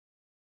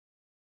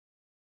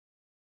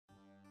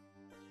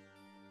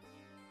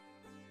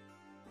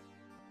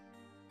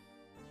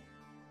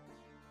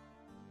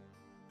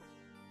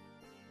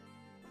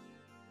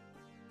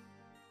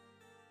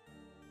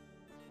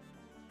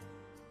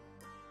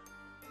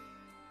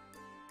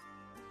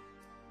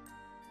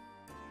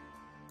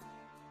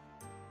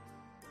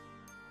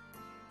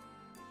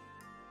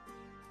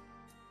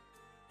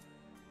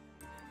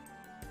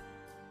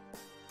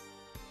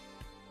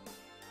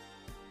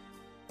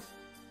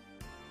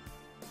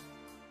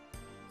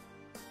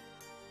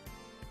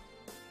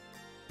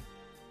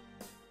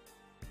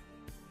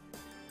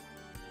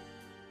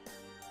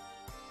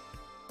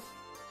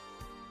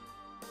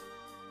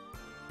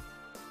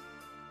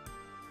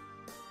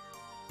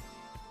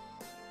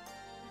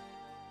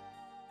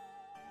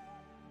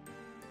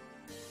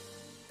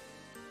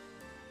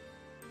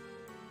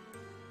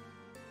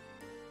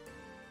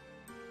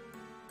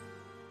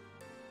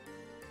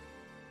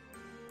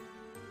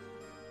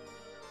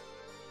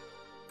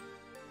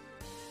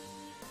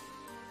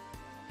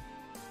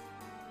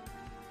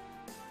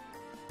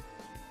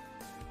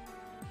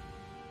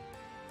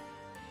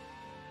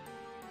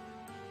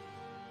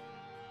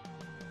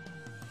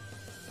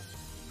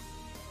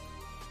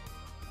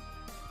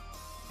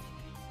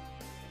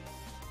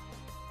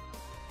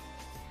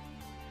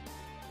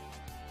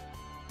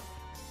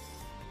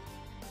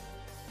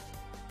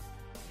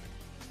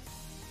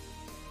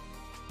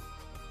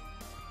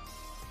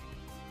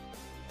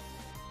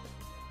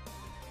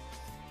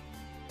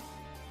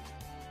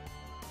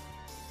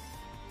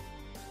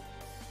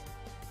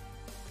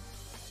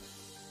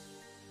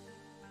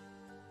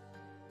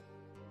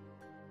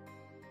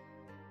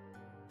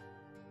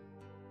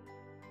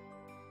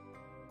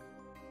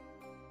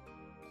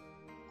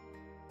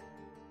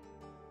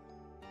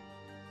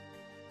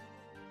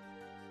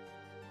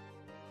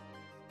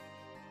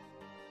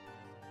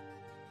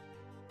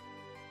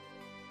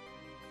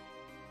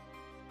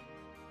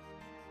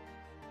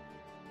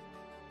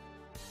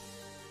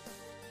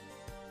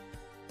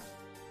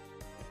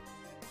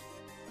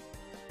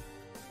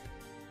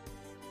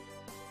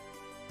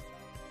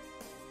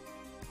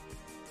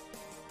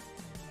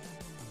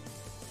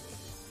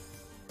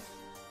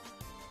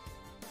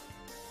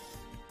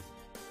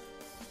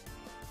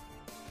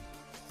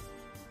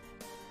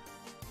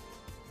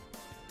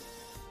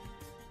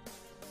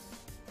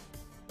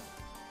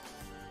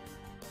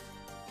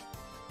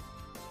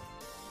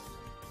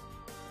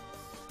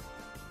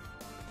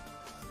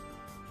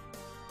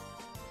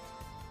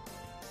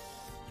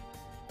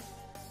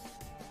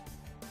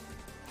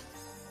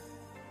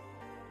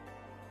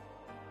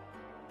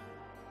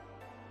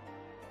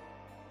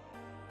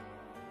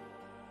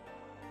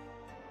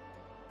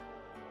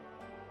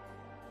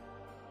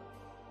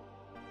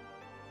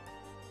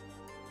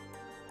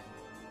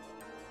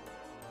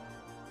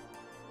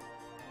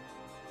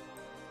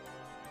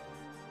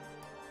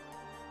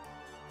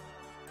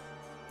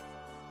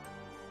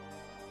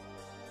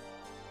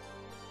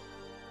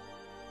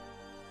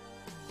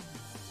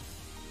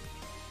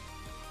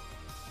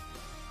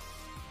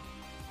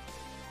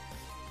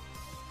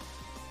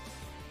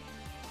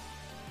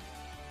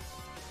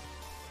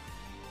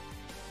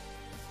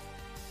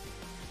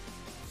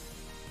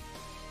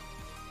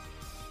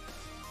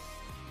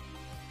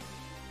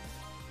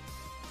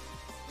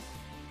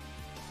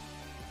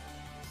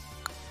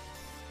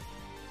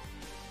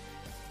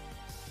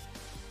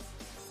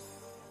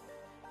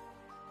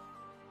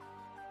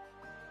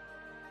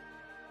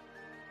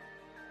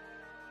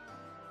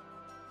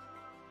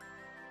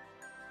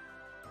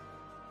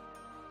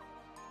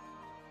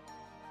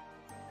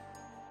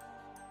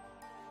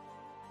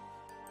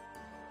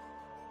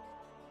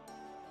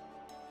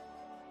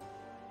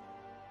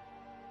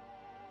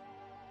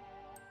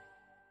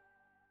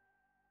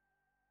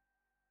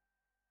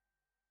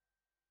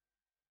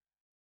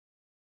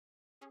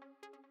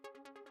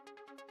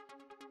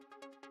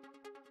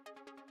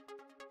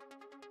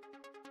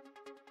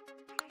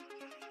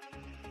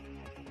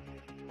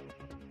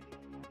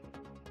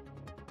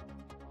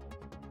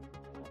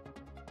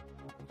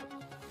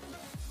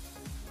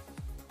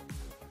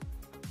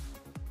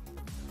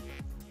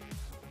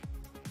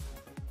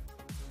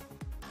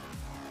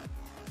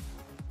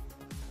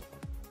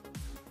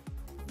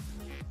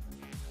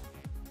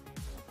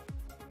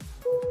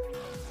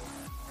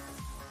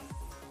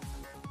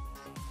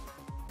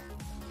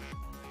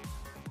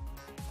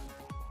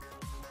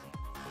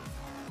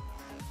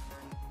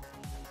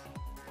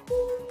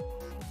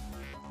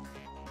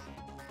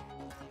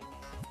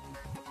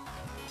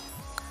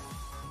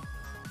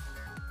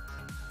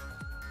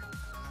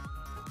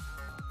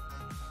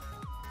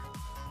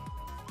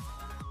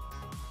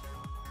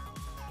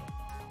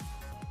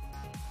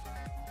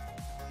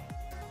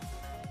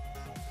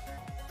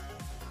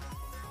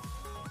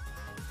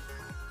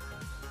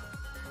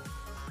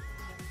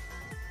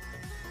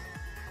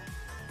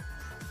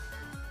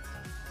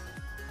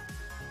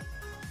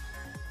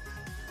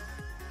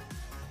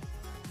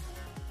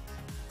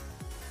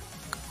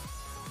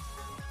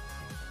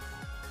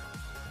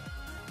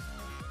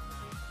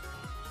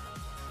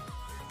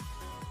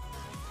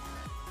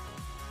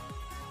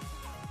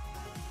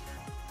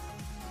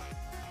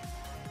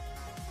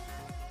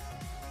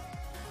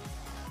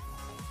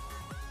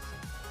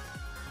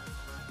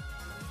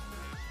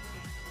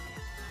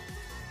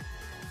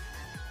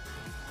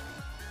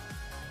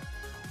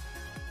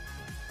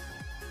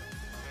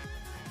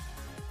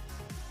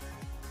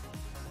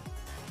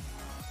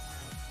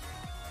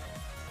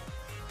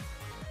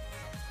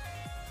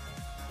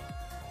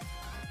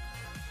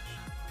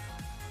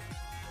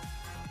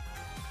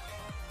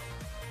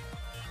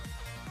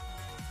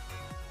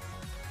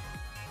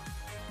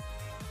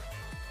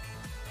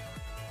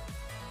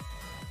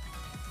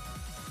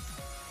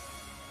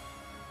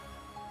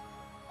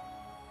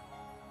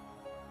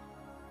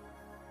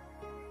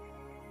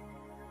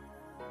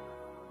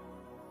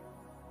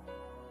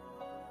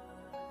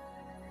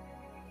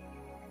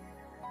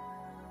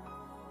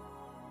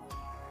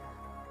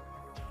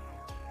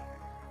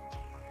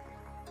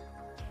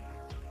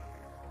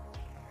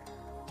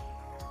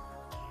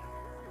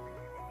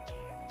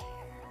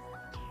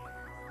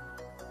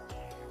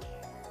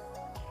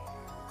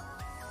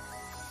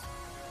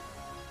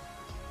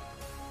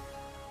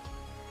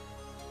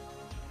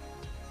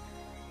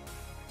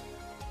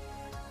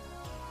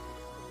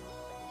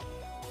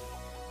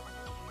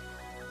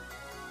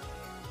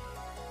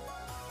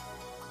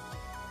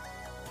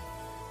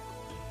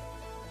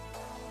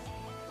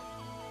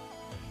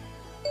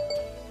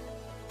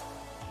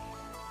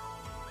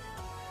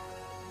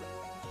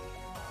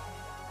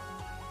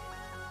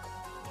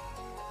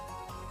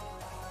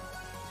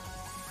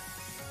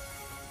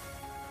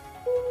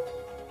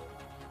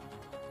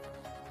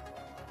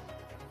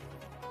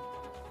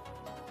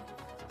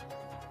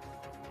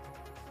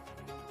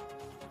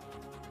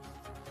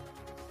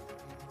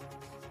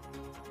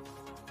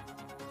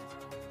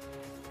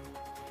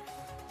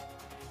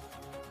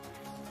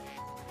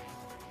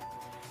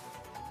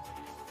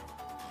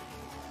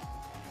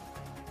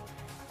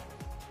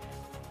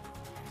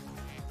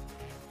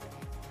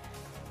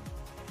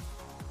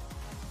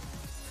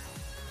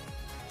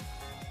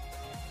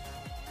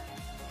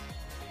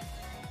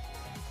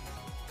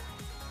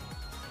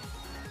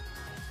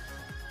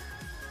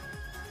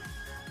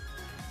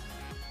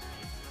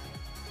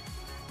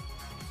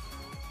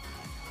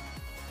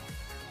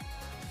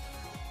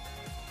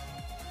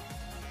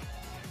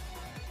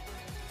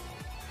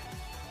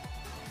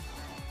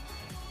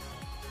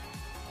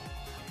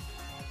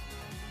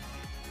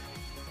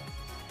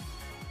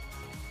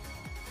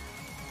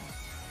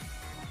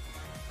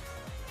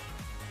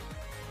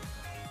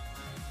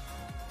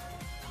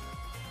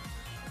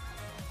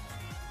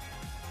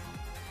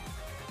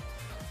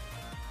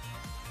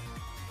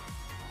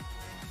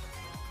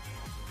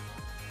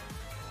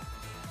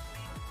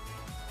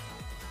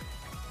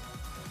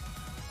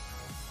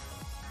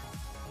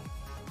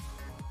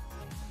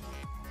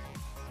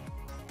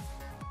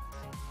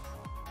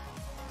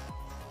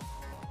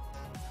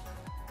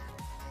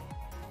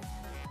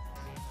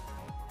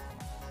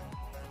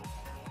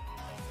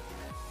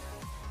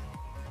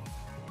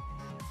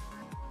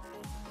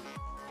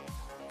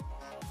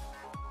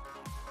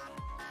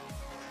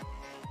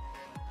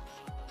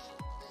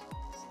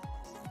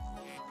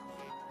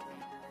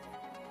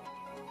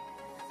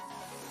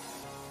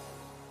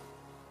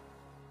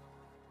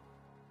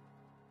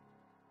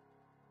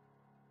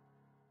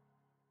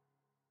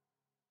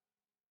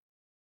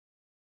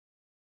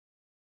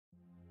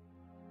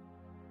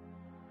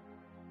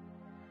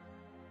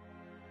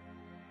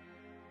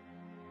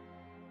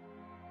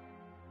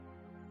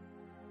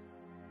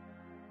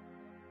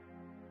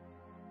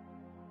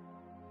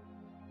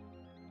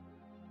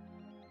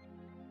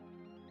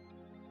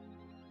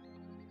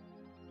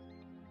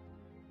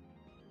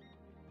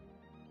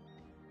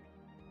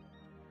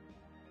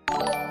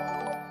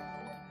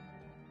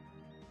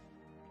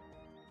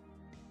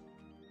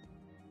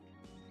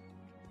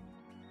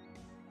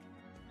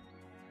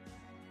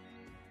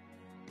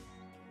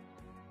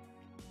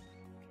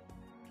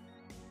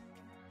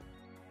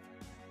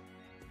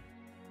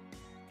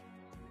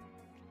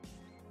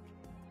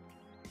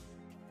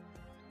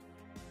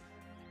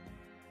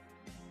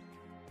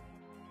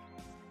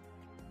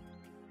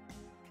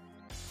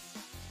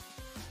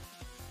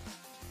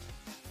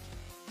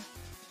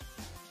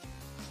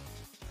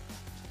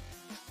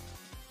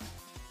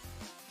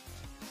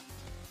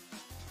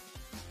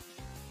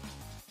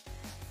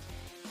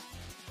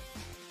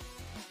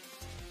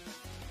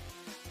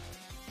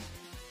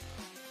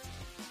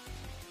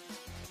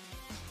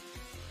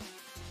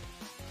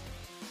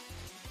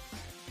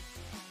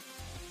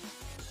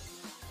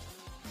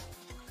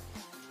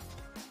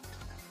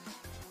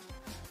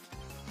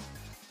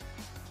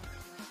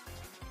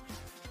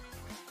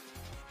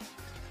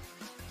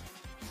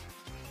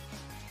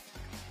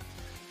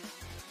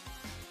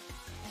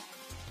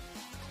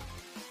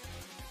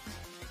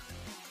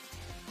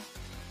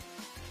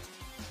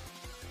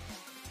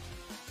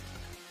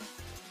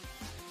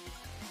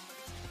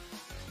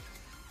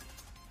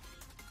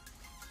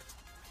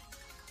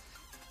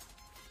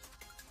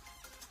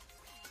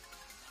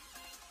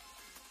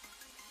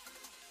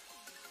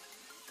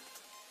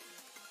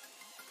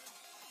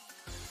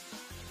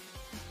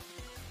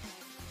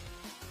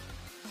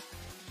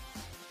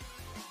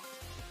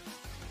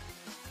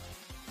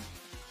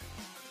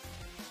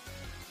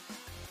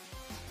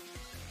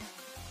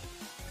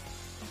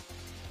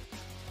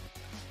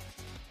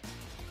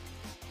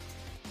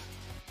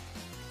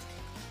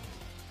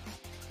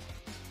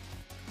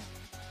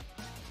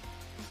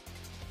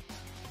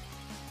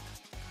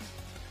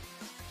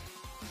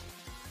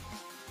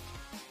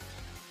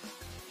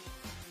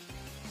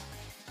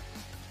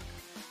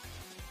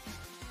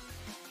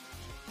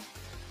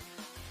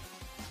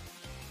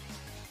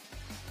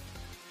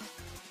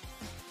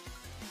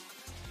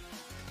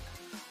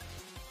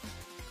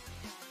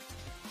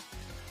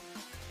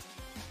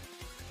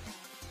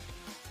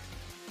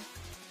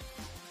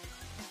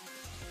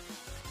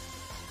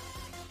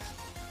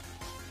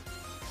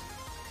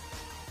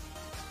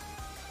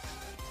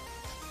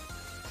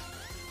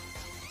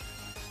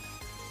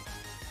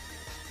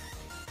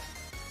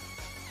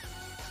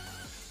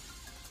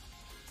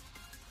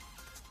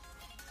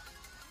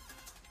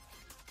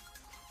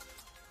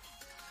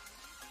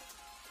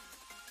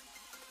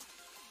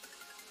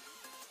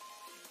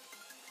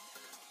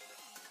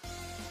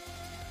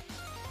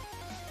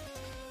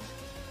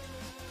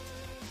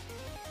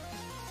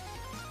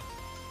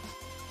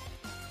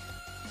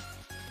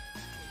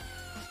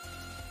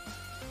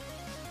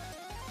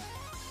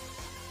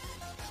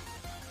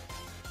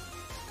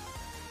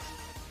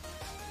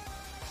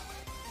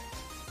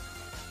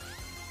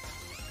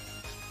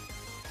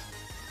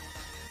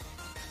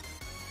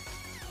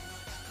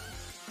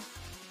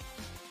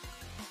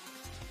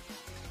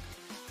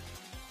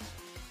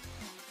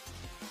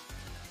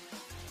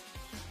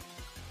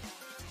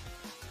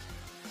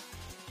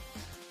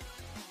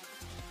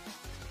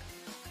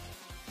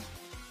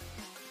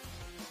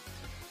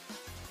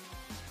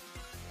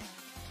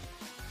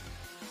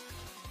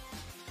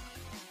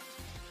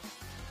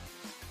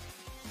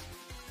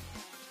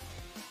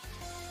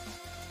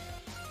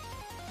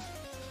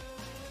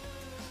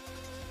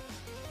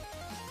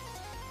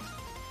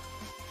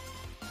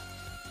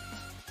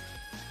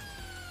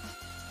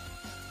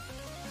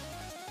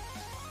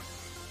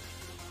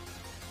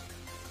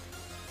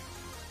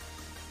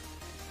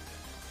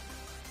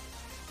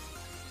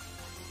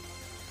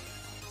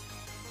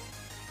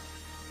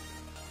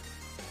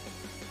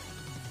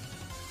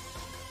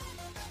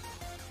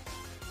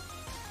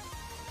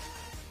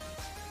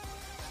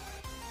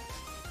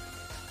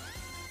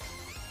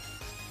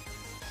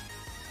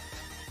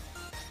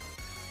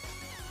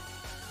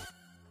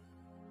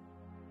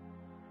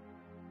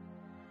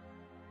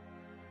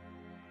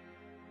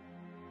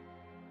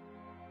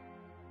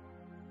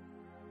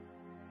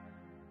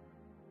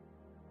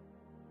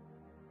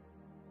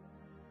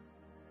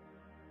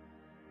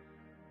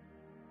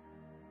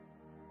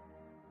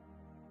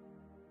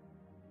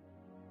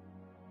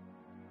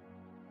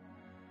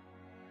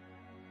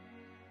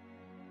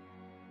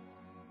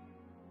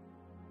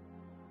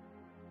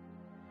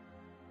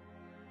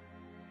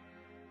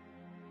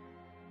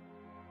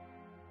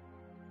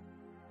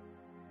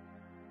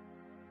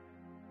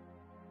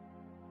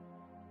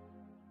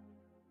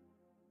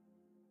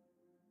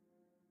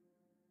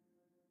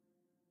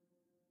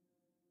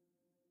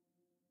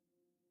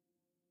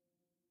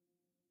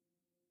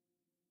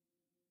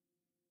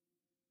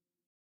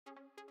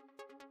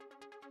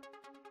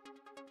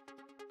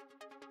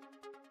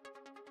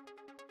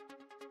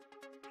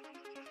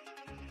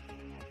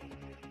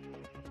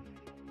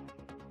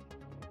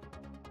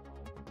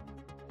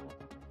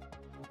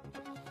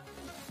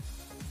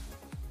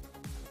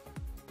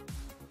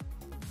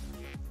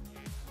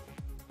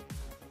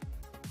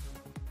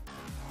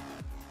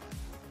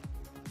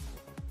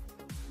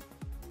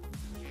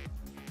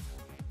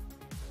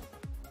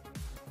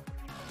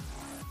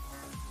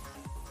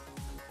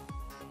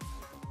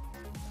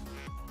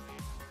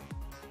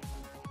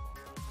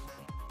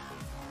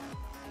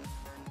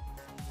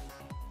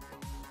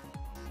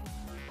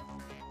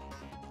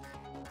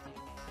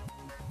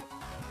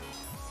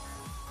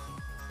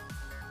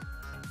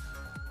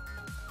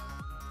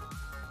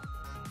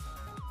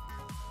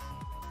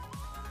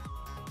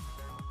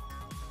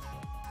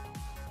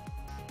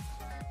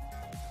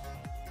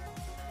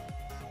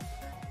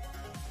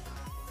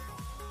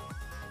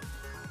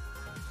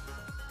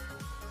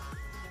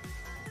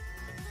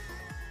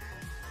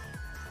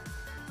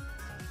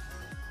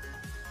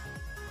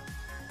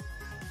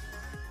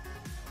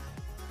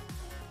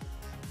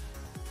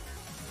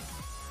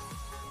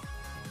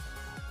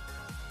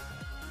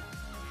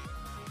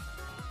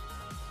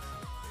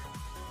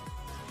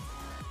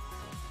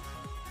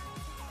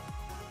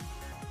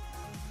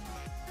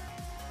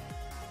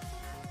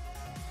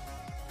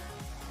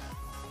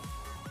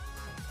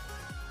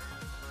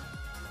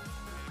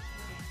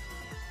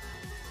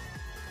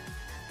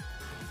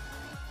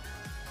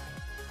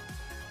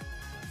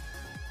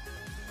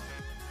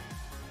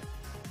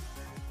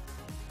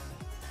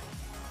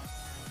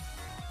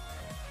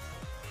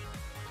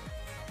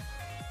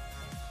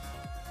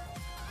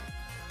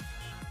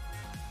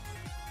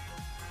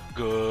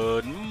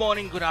Good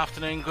morning, good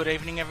afternoon, good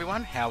evening,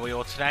 everyone. How are we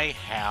all today?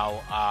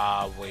 How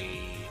are we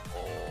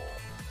all?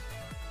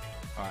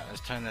 Alright,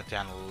 let's turn that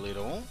down a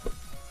little.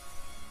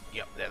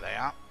 Yep, there they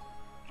are.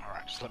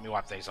 Alright, just let me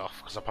wipe these off,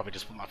 because I'll probably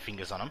just put my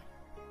fingers on them.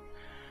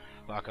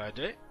 Like I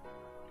do.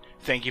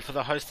 Thank you for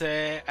the host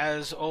there,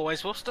 as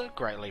always, Worcester.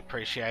 Greatly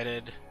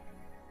appreciated.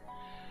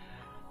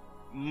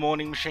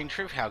 Morning, Machine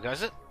Truth. How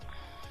goes it?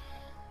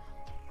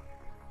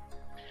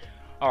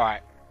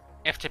 Alright,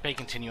 FTB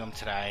Continuum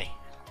today.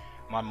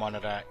 My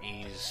monitor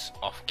is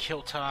off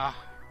kilter.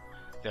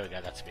 There we go,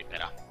 that's a bit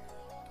better.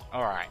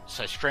 Alright,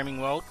 so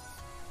streaming world.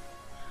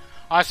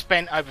 I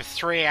spent over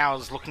 3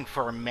 hours looking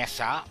for a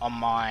messer on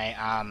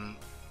my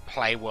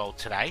play world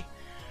today.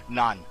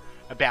 None.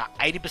 About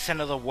 80%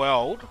 of the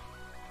world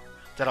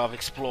that I've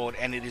explored,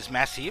 and it is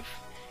massive,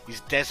 is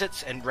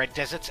deserts and red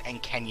deserts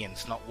and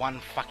canyons. Not one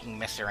fucking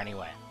messer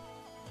anywhere.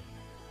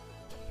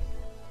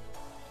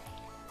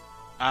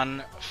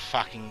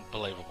 Unfucking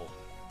believable.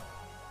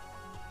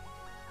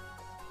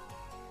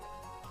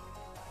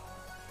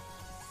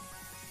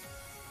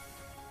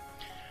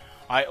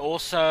 I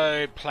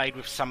also played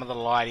with some of the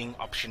lighting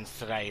options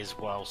today as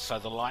well, so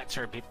the lights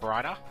are a bit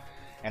brighter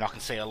and I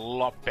can see a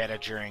lot better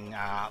during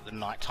the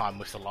night time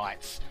with the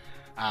lights.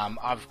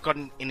 I've got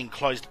an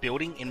enclosed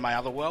building in my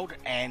other world,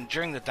 and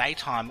during the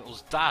daytime it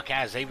was dark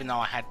as, even though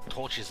I had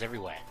torches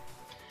everywhere.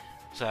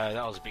 So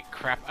that was a bit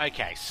crap.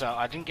 Okay, so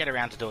I didn't get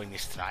around to doing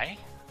this today.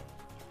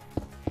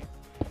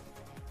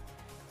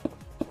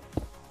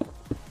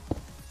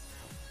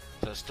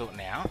 So let's do it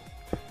now.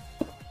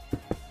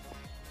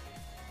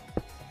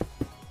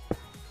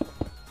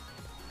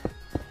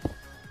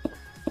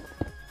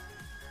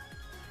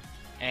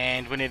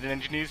 And we need an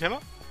engineer's hammer.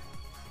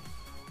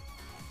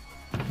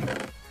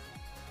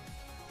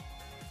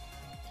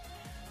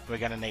 We're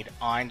going to need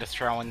iron to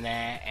throw in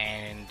there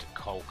and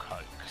coal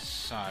coke.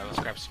 So let's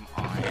grab some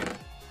iron.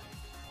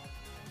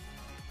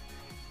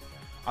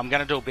 I'm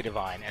going to do a bit of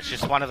iron. It's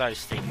just one of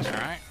those things,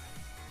 right?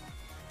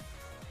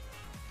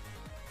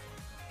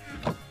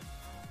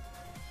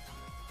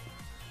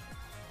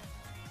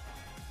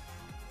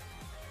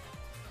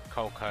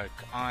 Coal coke,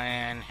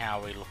 iron. How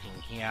are we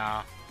looking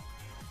here?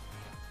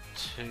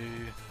 2.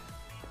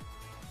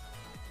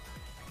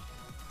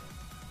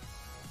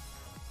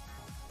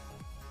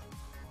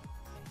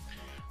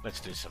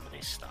 Let's do some of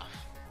this stuff.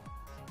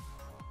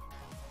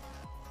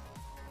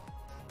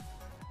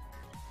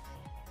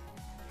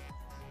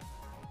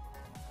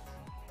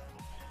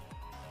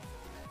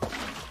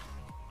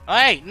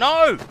 Hey,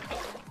 no!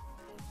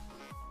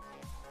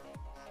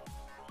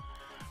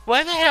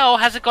 Where the hell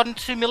has it gotten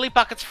 2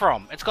 millibuckets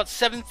from? It's got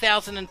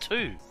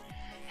 7,002.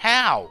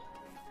 How?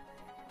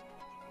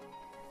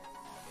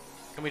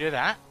 Can we do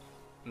that?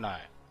 No.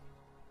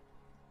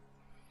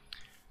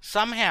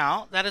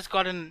 Somehow, that has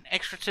got an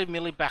extra 2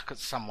 millibuckets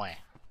somewhere.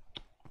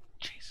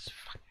 Jesus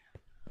fuck.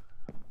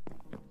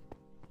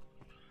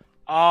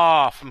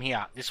 Oh, from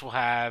here. This will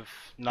have...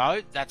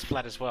 No, that's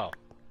flat as well.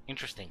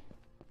 Interesting.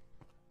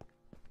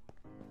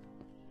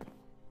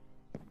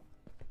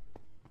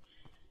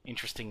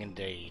 Interesting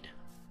indeed.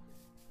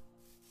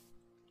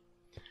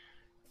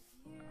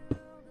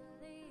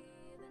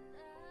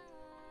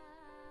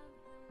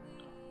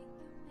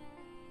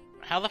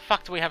 How the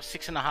fuck do we have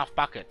 6.5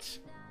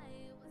 buckets?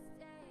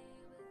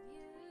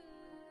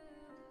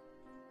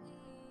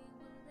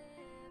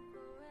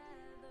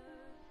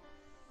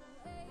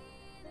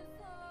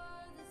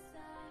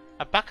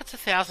 A bucket's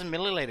 1,000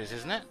 milliliters,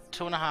 isn't it?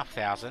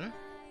 2,500.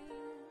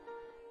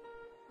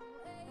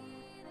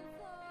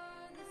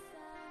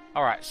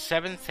 Alright,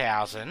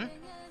 7,000.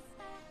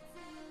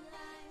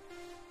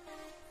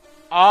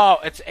 Oh,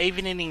 it's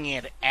evening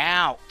it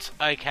out.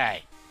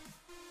 Okay.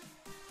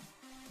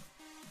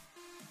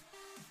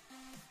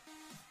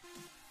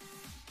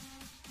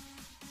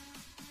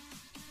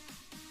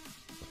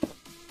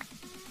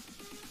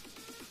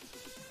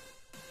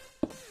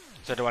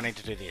 So do I need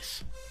to do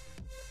this?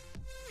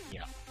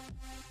 Yeah.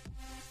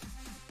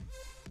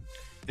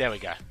 There we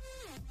go.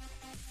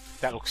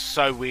 That looks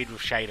so weird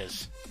with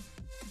shaders.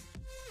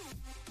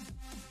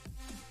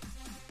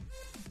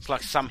 It's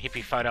like some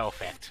hippie photo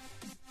effect.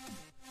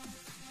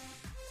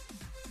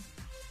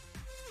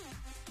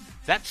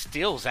 That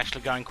still's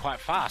actually going quite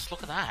fast.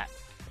 Look at that.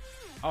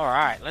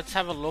 Alright, let's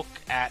have a look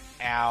at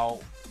our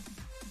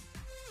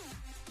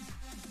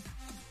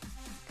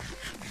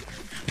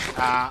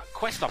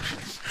quest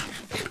options.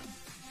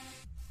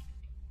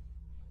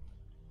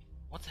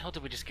 What the hell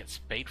did we just get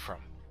speed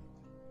from?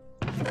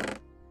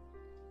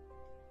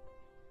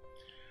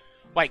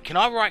 Wait, can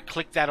I right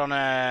click that on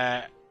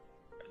a...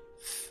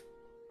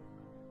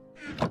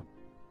 Can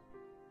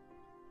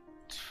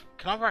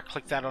I right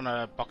click that on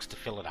a box to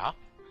fill it up?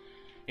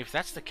 If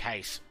that's the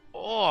case...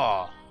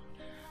 Oh!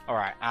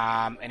 Alright,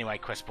 anyway,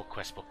 quest book.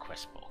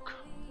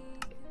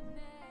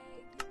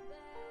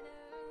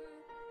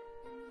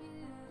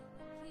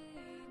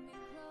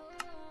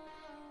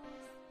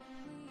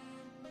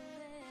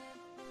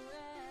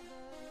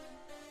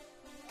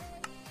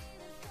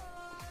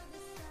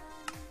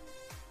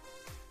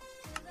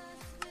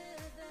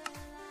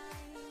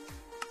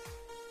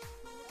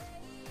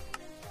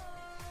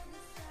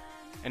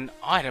 An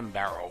item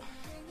barrel.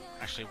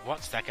 Actually,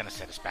 what's that going to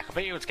set us back? I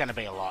bet you it's going to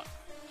be a lot.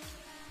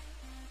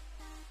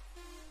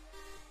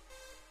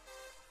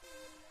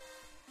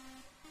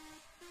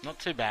 Not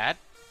too bad.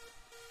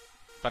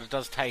 But it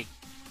does take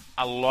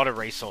a lot of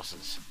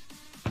resources.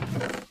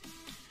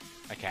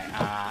 Okay,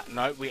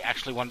 no, we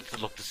actually wanted to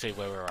look to see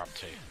where we're up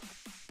to.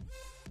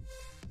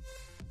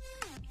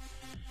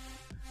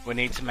 We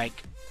need to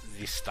make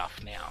this stuff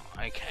now.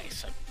 Okay,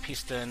 so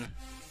piston.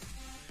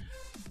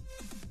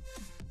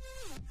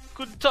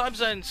 Good time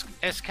zones,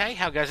 SK.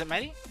 How goes it,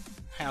 matey?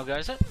 How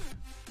goes it?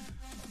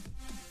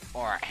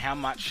 Alright, how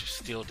much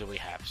steel do we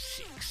have?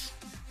 6.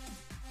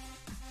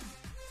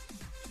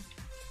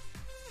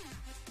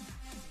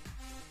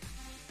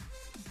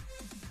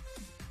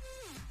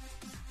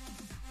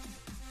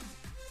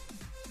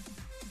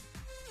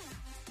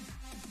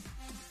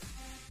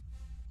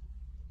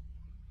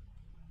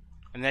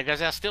 And there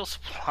goes our steel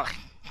supply.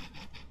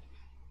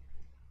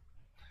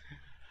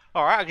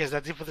 Alright, I guess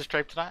that's it for the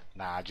stream tonight.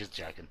 Nah, just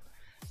joking.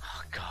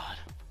 Oh, God.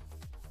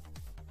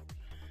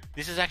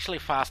 This is actually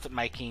fast at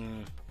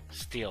making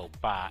steel,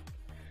 but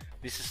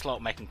this is slow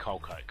at making coal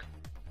coke.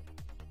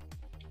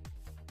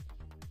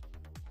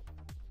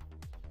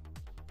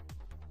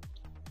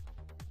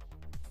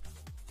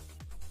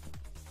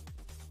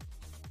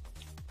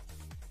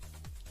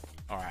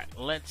 Alright,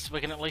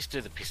 we can at least do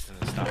the piston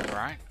and stuff,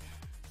 right?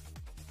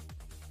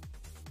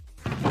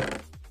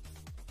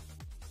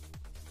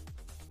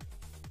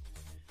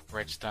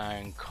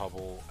 Redstone,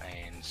 cobble,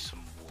 and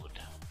some wood.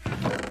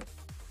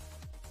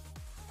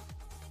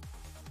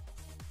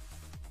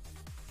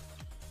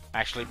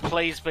 Actually,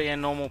 please be a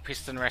normal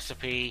piston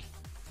recipe.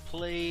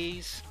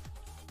 Please.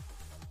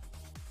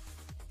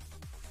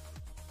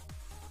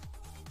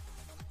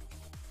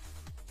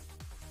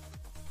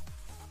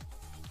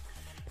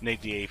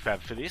 Need the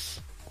EFAB for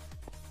this.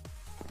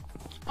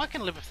 I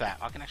can live with that.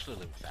 I can actually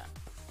live with that.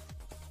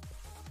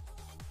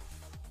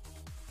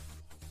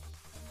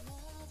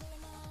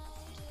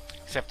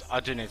 Except I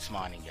do need some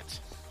iron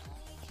ingots.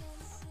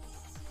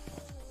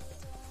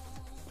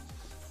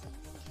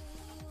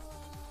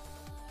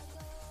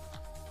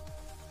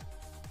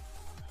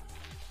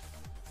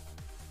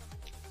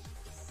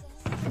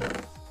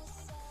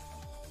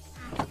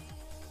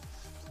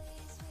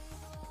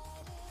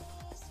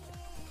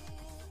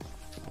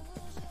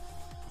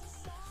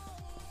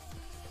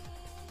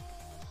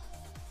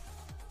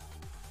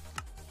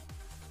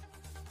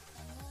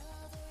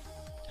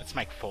 Let's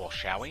make 4,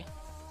 shall we?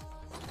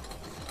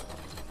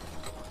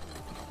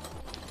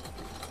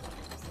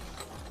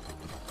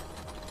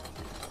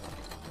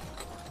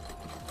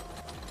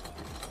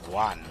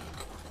 One.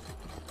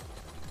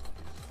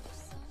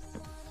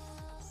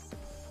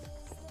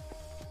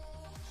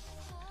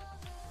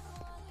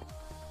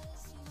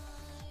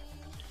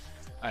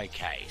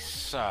 Okay,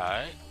 so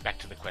back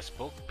to the quest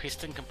book.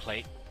 Piston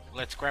complete.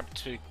 Let's grab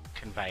 2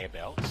 conveyor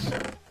belts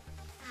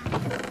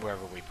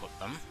wherever we put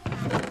them.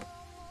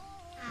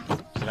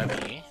 Is it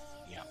over here?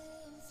 Yeah.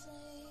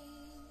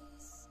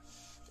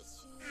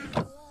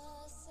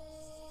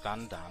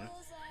 Done.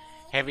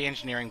 Heavy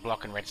engineering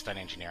block and redstone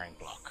engineering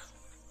block.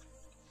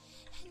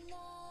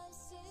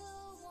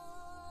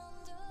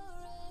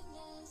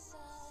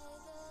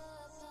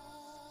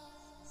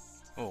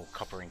 Oh,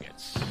 copper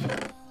ingots.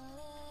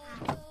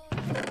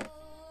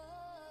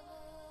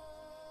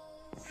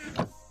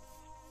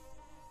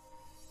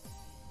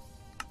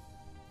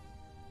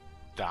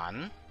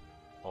 Done.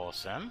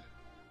 Awesome.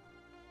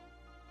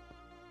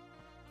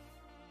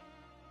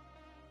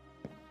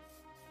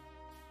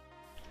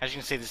 As you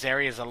can see, this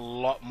area is a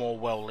lot more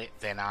well lit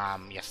than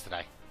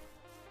yesterday.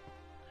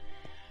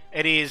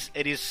 It is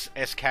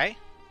SK.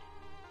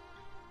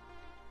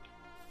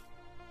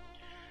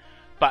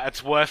 But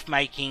it's worth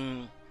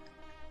making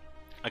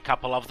a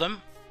couple of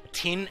them.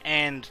 Tin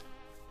and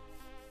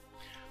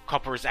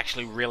copper is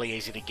actually really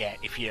easy to get.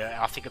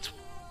 I think it's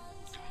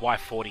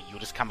Y40, you'll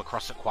just come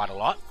across it quite a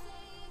lot.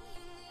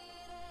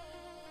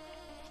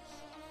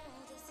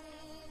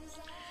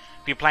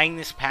 If you're playing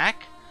this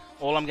pack,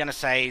 all I'm going to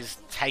say is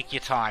take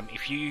your time.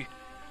 If you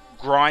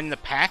grind the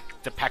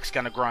pack's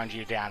going to grind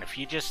you down. If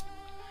you just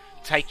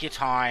take your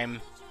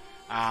time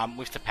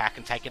with the pack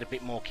and take it a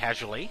bit more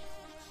casually,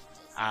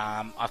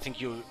 I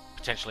think you'll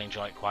potentially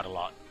enjoy it quite a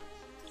lot.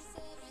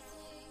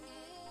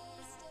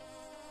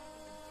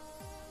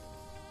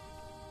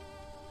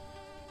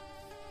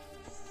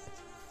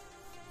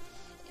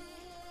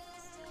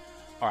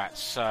 Alright,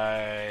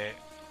 so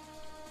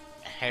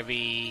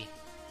heavy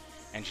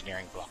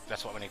engineering block.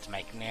 That's what we need to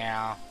make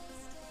now.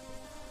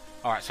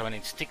 Alright, so we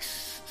need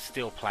 6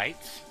 steel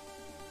plates.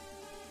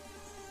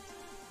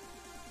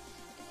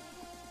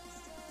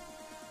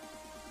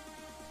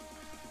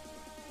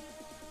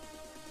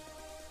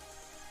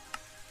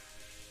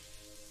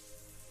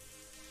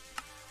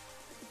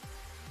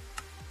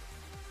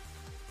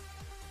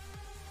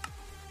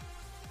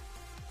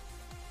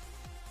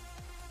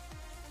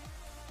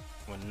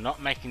 We're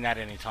not making that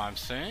anytime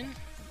soon.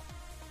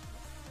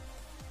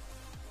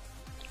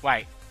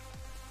 Wait.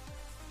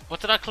 What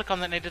did I click on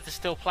that needed the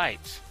steel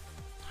plates?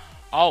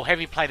 Oh,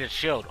 heavy plated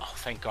shield. Oh,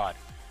 thank God.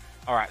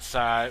 Alright,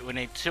 so we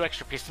need 2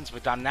 extra pistons.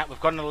 We've done that. We've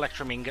got an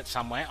electrum ingot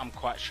somewhere, I'm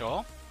quite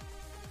sure.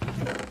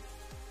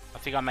 I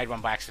think I made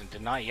one by accident,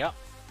 didn't I? Yep.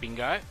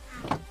 Bingo.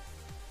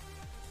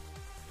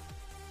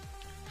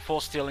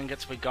 4 steel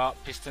ingots we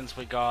got, pistons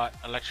we got,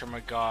 electrum we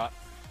got.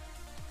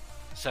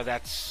 So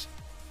that's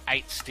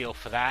 8 steel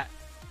for that.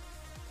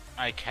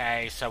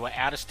 Okay, so we're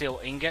out of steel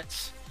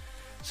ingots.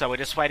 So we're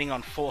just waiting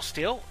on 4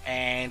 steel,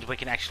 and we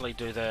can actually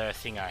do the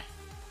thingo.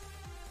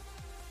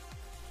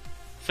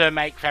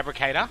 Thermate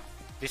fabricator,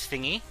 this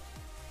thingy.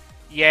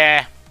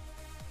 Yeah,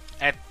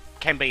 it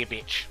can be a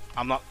bitch.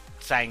 I'm not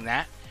saying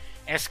that.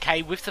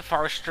 SK with the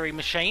forestry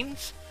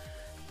machines,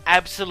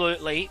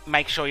 absolutely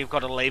make sure you've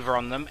got a lever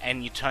on them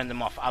and you turn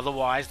them off.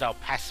 Otherwise, they'll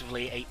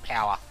passively eat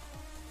power.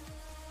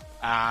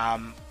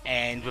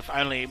 And with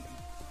only,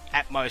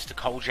 at most, a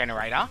coal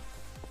generator,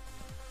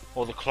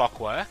 or the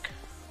clockwork,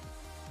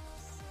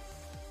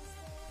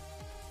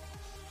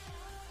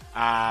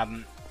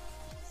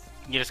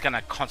 you're just going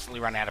to constantly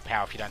run out of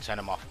power if you don't turn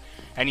them off.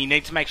 And you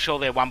need to make sure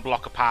they're 1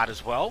 block apart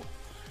as well,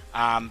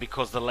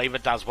 because the lever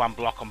does 1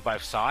 block on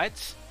both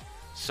sides.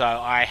 So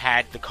I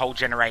had the coal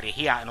generator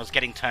here and it was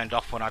getting turned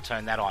off when I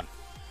turned that on,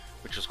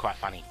 which was quite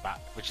funny, but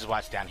which is why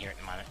it's down here at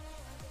the moment.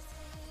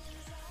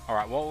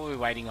 Alright, what were we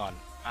waiting on?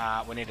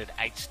 We needed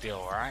 8 steel,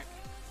 alright?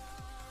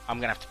 I'm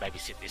going to have to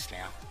babysit this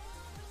now.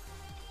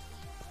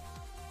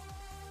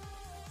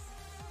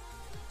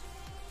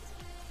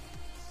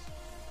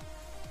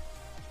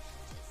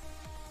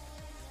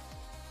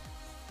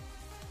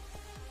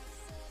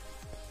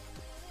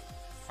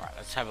 Alright,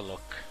 let's have a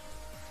look.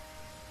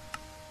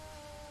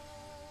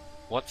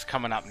 What's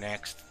coming up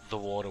next? The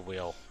water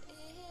wheel.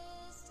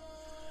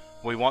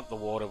 We want the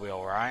water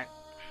wheel, right?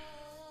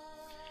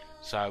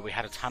 So we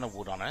had a ton of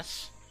wood on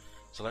us.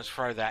 So let's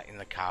throw that in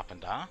the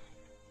carpenter.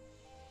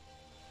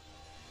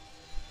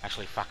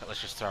 Actually, fuck it,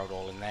 let's just throw it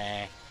all in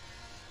there.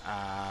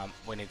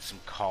 We need some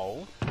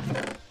coal.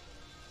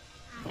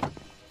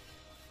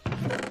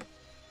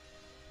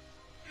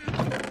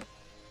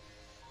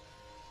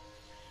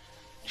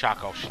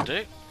 Charcoal should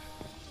do.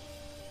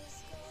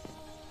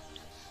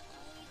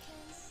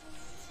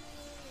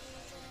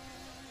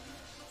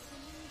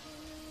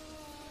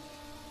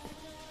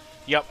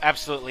 Yep,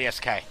 absolutely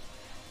SK.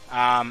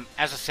 As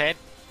I said,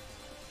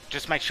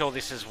 just make sure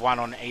this is 1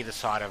 on either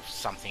side of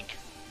something,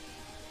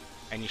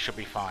 and you should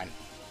be fine.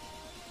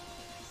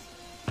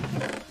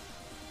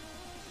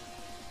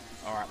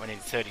 Alright, we need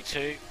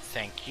 32.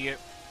 Thank you.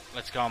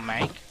 Let's go and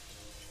make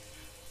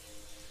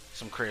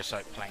some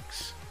creosote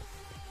planks.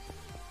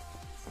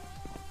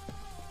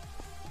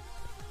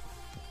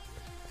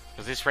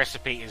 Because this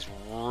recipe is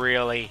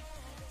really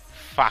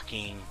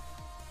fucking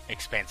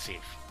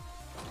expensive.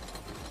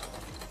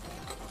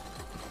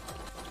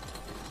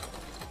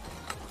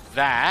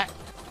 That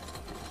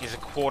is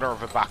 1/4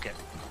 of a bucket.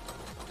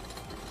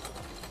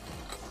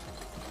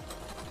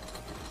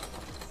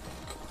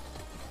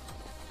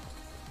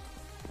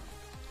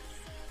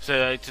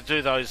 So to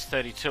do those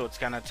 32, it's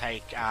going to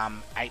take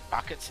 8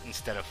 buckets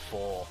instead of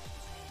 4.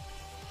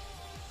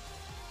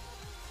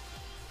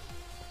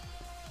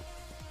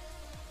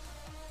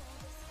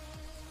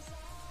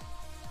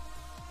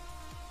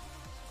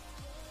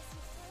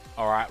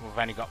 Alright, we've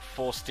only got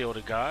 4 steel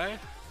to go.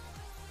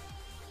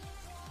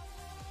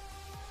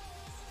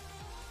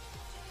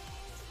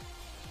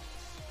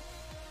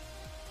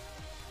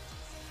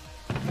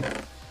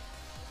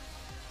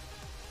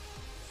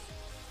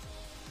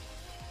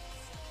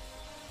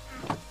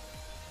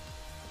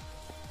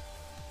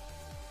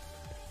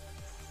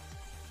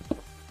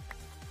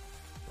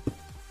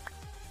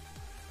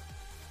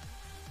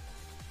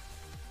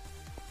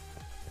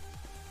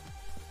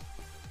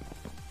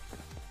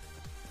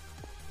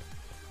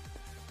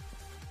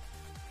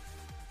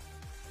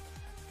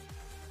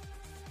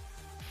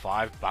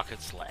 Five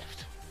buckets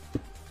left.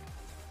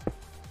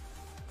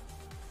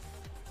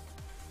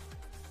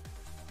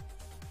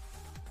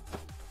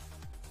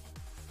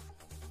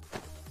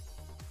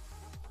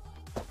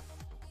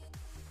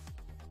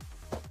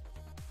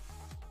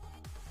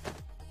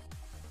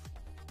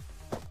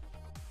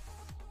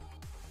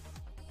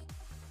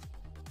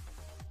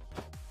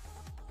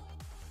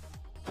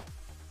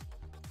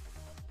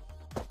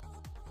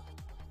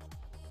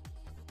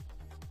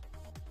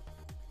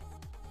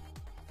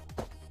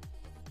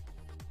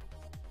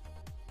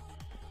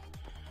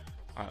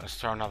 Alright, let's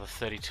throw another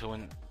 32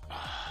 in.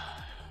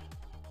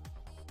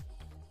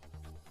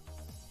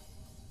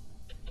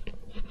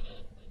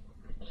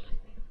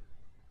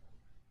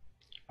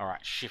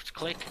 Alright, shift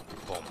click,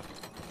 boom.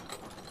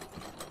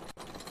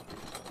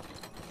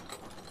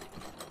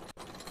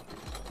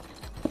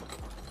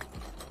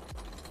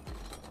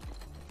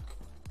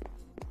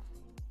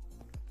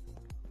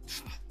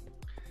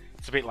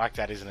 It's a bit like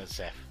that, isn't it,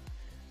 Seth?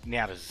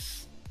 Now,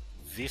 does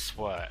this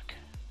work?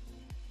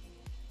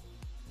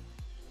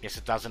 Yes,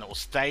 it does, and it will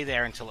stay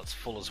there until it's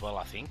full as well,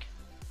 I think.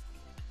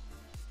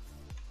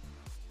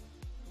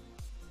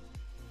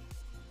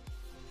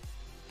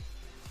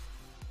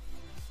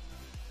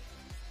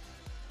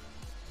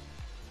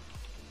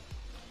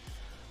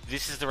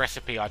 This is the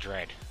recipe I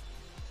dread.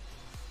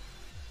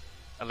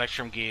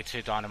 Electrum gear,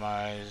 2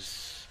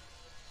 dynamos,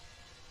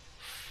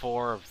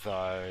 4 of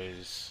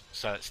those,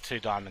 so it's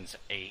 2 diamonds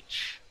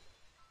each.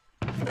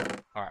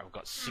 Alright, we've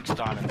got 6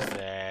 diamonds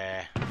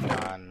there.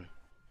 None.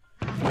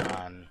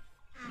 None.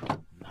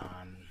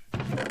 None.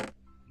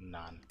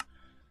 None.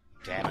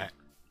 Damn it.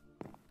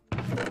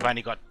 We've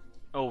only got...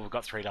 Oh, we've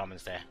got 3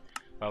 diamonds there.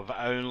 Well, we've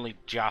only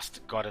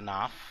just got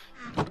enough.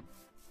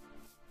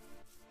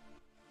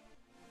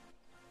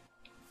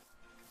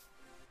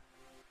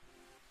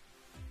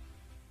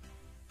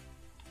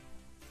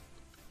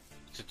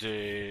 To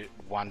do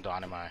 1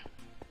 dynamo.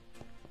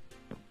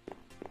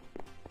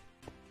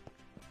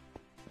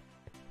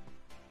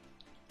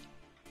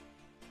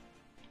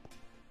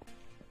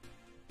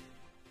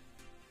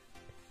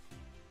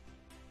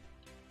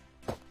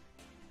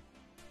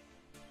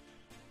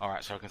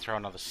 Alright, so we can throw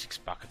another 6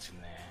 buckets in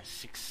there.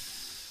 6,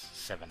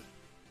 7.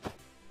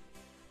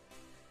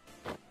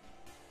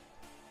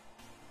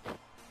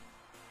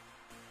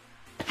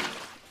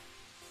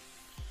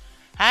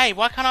 Hey,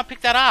 why can't I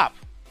pick that up?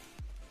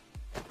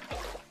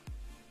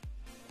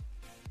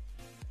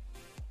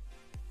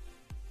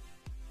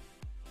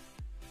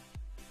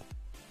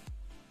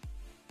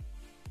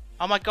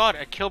 Oh my god,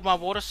 it killed my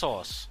water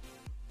source.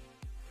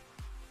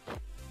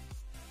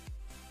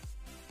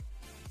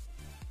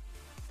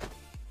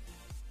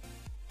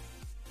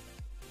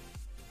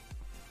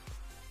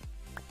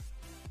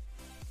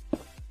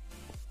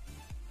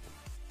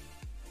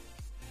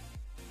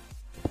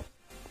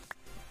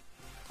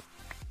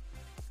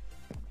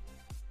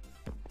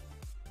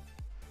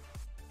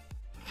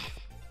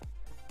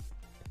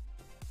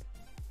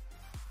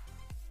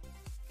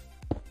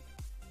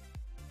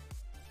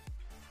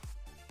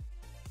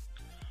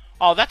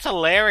 Oh, that's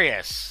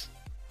hilarious.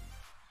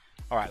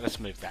 Alright, let's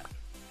move that.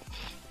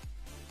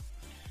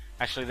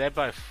 Actually, they're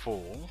both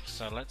full,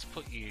 so let's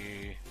put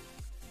you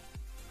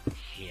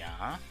here.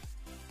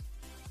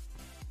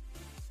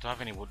 Do I have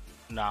any wood?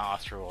 No, I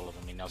threw all of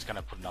them in. I was going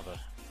to put another...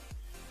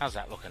 How's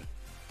that looking?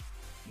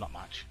 Not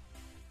much.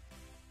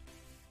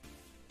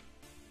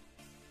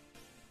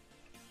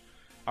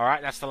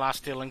 Alright, that's the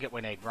last steel ingot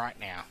we need right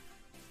now.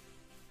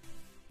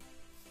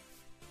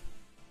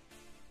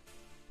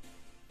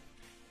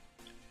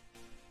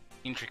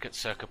 Intricate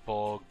circuit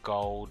board,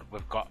 gold.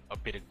 We've got a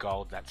bit of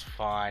gold, that's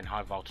fine.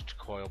 High voltage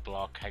coil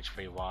block,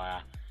 HV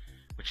wire,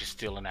 which is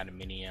still an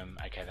aluminium.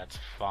 Okay, that's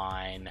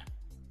fine.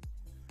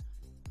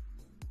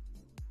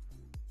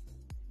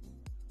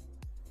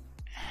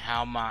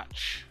 How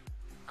much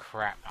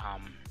crap?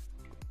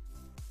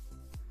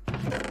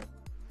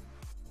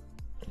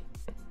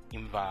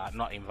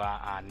 Not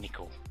Invar,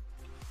 nickel.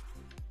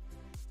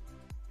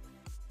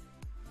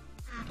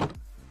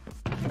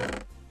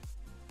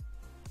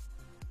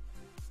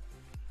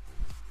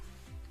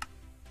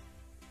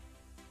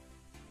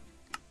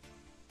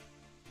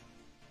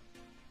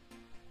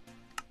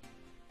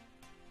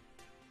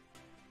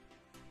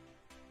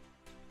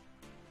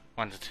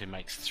 One to 2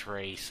 makes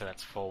 3, so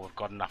that's 4. We've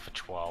got enough for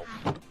 12.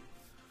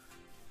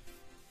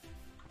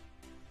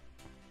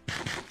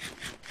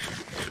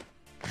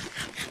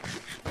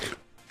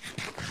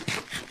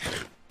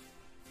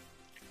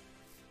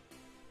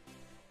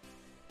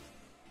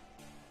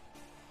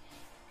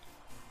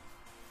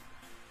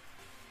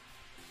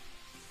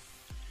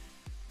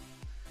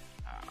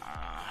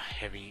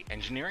 Heavy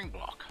engineering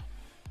block.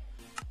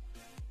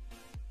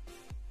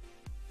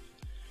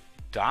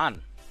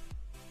 Done.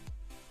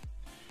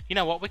 You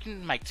know what? We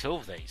can make 2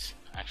 of these,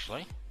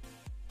 actually.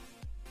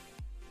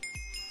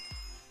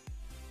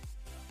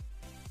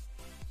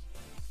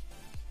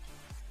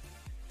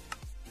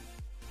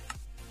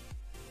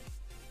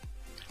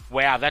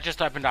 Wow, that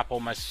just opened up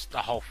almost the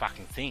whole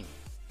fucking thing.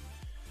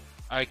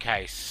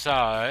 Okay,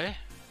 so...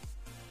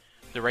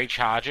 The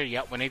recharger.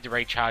 Yep, we need the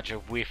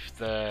recharger with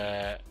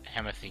the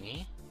hammer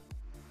thingy.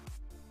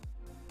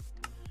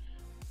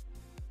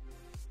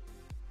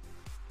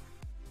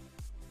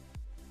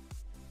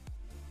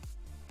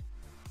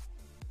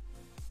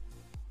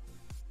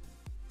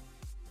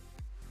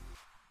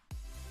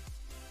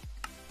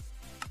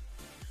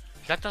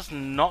 That does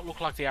not look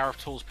like the RF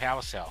Tools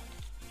power cell.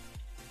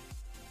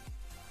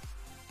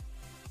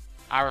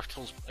 RF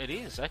Tools, it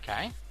is,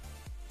 okay.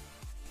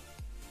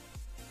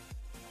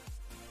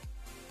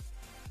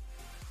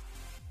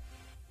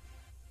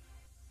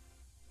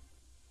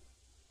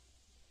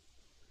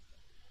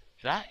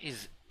 That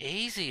is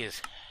easy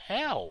as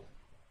hell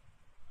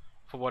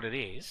for what it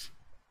is.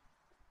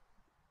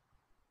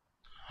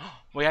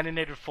 We only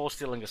needed 4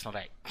 steel ingots, not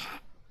 8.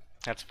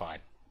 That's fine.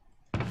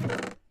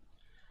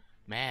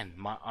 Man,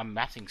 I'm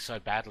mathing so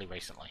badly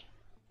recently.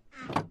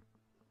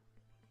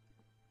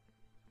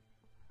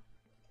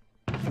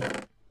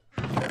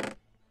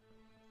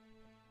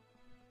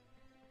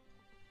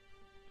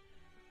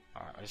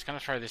 Alright, I'm just going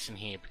to throw this in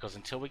here because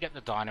until we get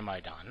the dynamo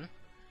done,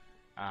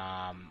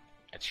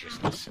 it's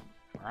useless.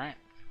 Alright.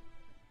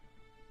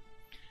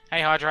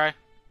 Hey, Hydro.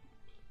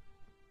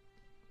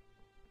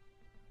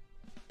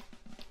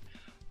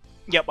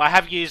 Yep, I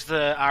have used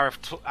the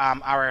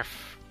RF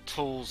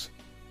Tools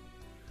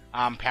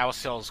power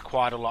cells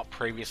quite a lot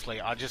previously.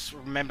 I just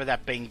remember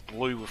that being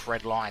blue with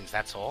red lines,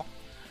 that's all.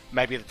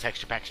 Maybe the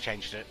texture packs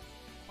changed it.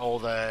 All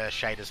the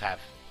shaders have.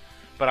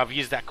 But I've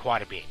used that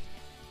quite a bit.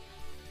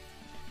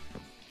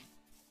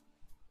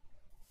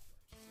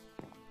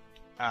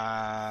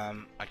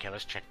 Okay,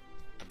 let's check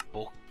the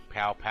book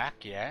power pack,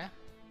 yeah.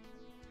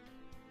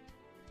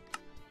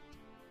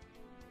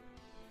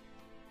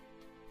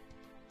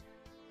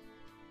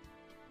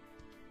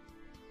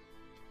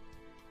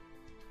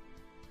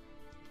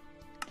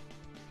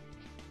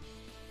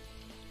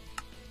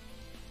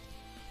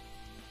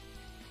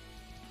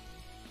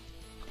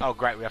 Oh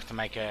great, we have to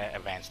make a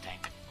advanced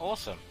tank.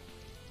 Awesome.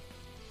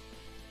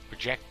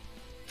 Projector,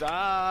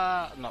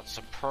 not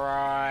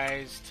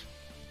surprised.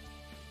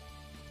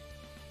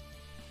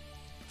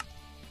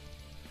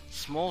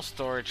 Small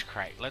storage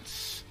crate,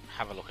 let's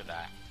have a look at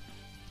that.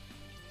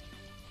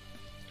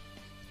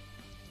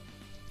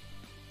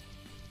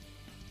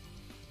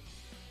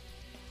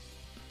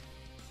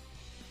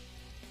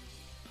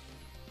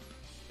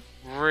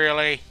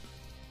 Really?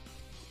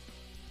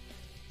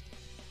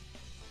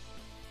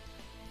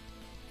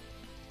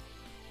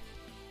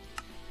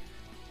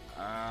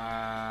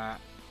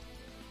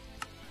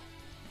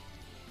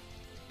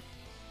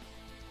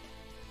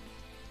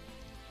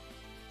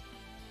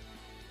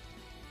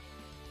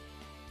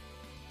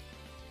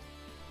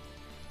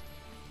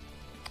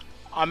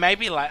 I may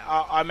be like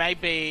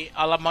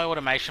I love my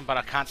automation, but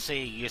I can't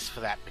see a use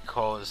for that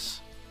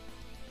because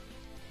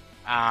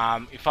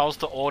if I was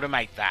to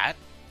automate that,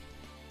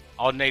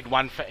 I'd need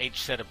one for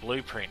each set of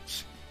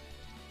blueprints.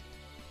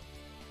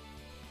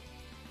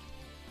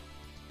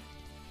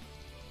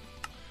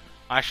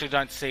 I actually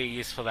don't see a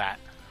use for that.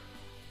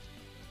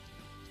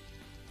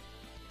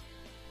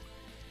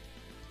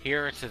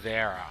 Here it's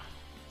there.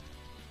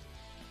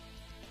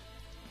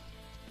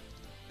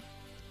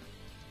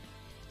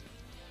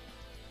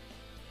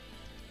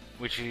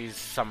 Which is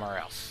somewhere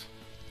else.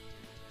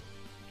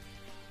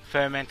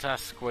 Fermenter,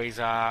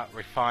 squeezer,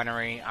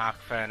 refinery,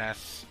 arc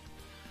furnace,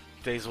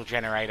 diesel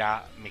generator,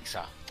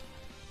 mixer.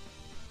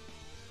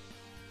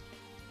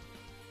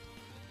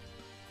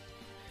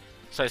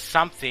 So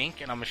something,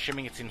 and I'm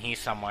assuming it's in here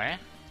somewhere.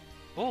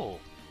 Ooh.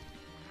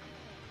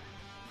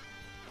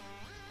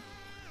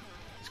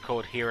 It's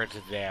called Here It's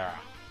There.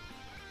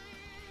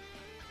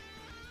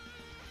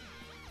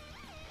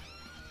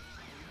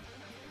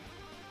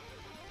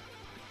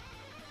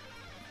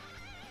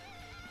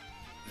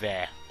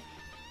 There.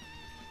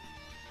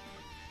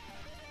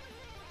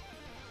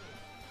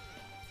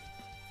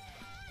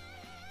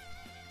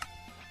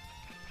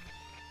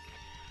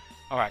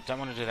 Alright, don't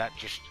want to do that.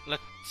 Just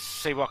let's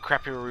see what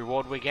crappy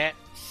reward we get.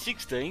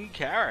 16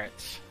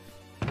 carrots.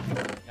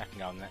 That can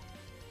go in there.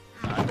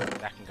 No,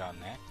 that can go in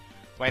there.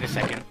 Wait a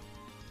second.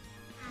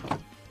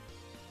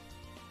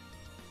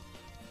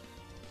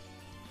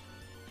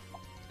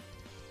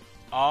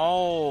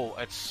 Oh,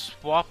 it's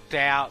swapped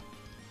out.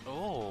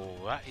 Oh,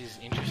 that is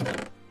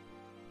interesting.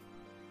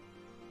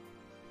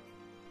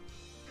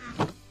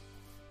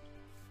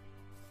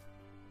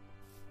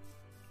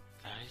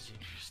 That is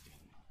interesting.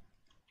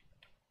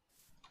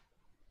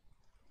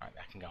 Alright,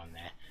 that can go in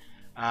there.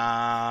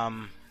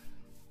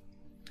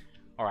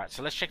 Alright,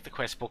 so let's check the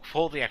quest book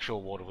for the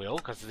actual water wheel,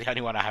 because it's the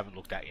only one I haven't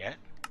looked at yet.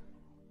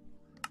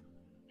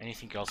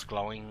 Anything else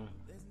glowing?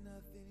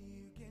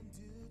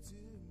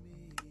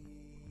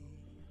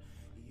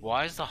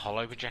 Why is the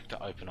hollow projector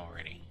open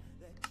already?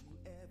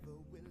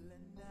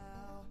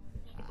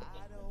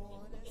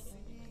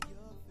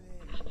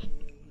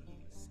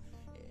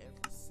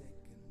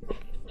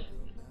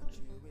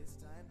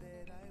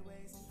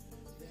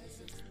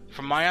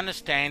 From my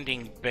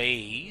understanding,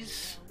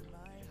 bees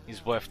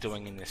is worth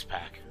doing in this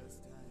pack.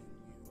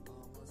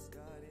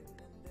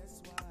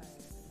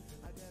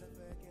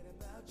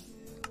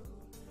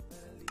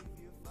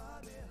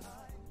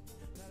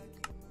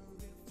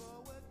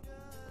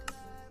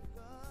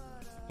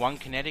 One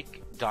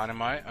kinetic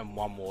dynamo and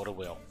one water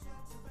wheel.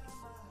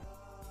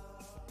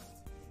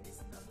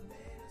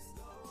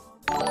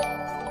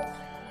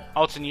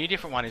 Oh, it's a new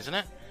different one, isn't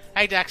it?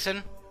 Hey,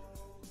 Daxon.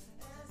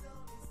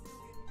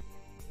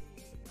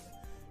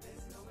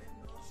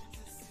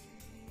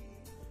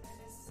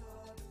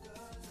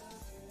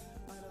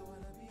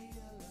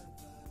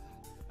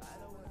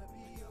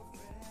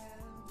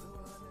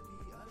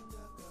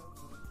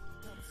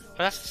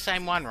 But that's the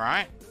same one,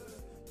 right?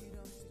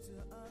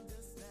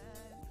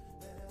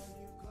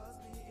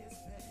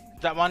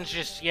 That one's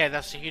just, yeah,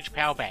 that's a huge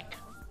power bank.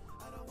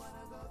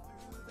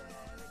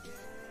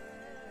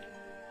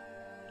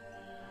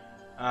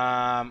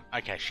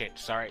 Okay, shit,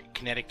 sorry.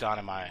 Kinetic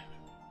dynamo.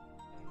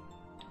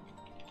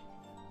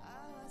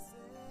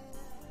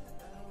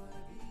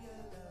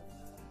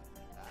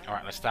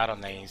 Alright, let's start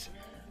on these.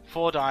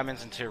 4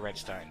 diamonds and 2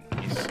 redstone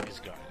is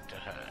going to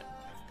hurt.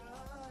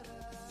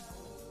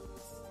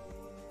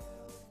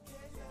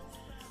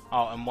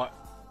 Oh, and what?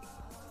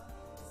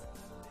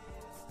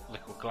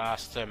 Liquid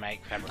glass,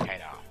 thermate,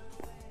 fabricator.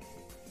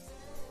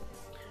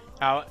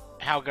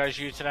 How goes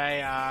you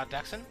today,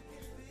 Daxon?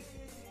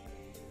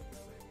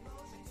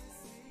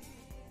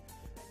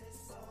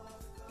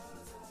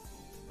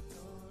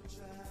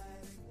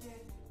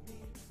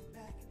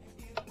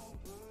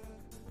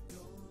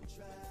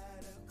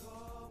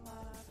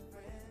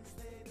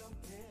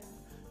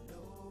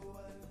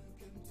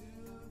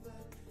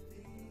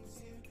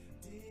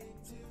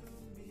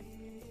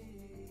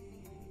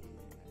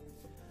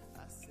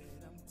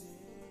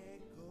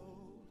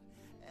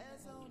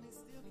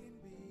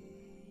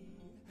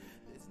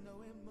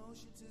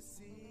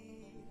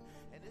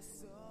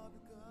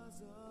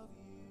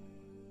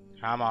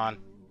 Come on.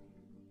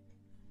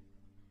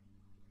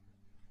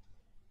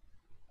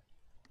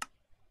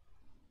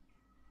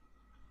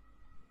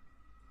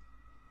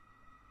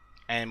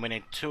 And we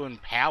need 2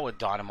 empowered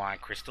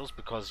dynamite crystals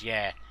because,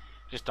 yeah,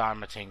 just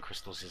diamantine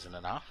crystals isn't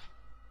enough.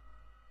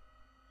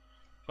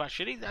 Quite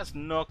shitty, that's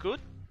not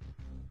good.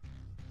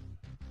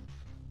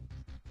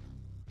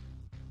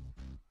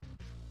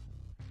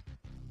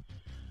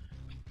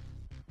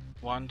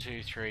 One,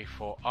 two, three,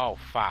 four. Oh,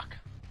 fuck.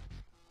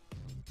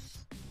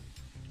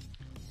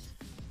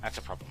 That's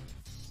a problem.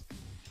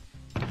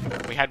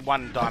 We had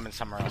 1 diamond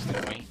somewhere else,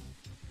 didn't we?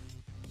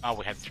 Oh,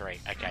 we had 3.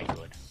 Okay,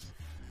 good.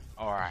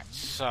 Alright,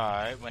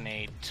 so we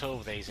need 2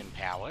 of these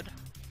empowered.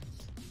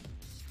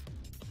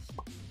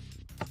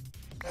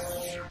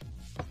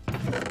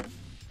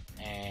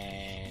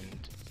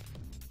 And...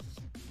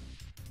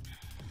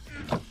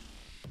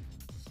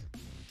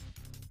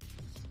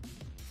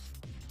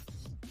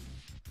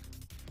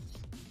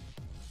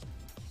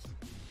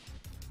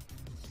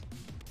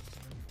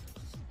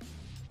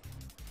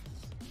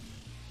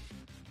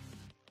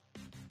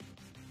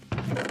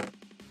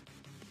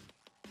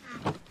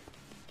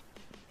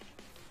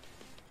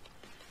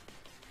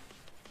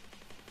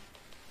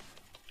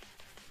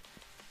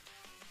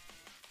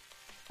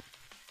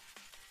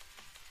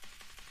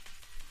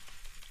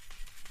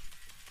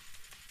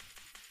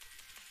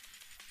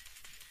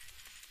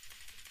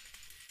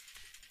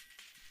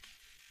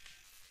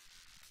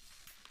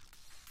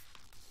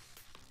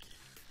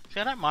 See,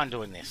 I don't mind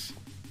doing this.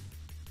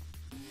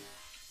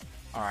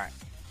 Alright.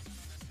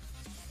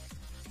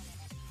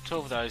 2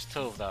 of those, 2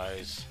 of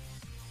those.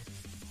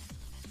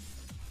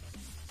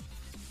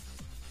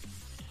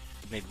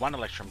 Need 1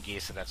 electrum gear,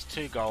 so that's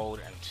 2 gold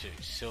and 2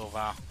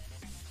 silver.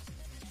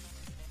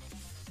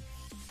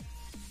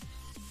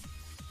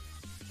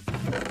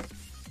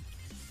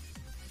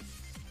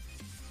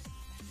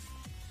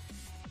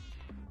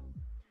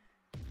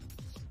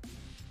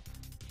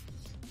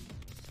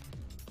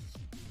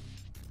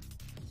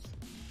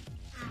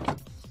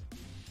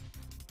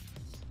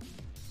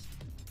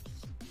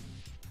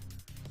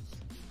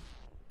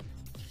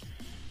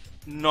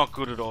 Not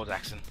good at all,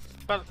 Jackson.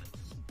 But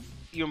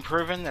you're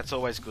improving, that's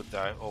always good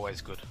though,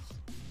 always good.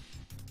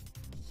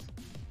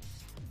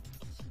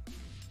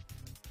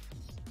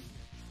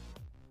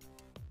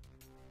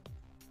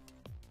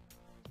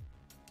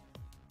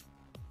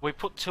 We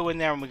put 2 in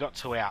there and we got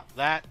 2 out.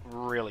 That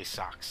really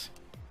sucks.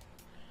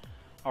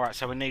 Alright,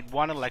 so we need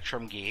 1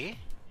 electrum gear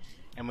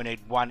and we need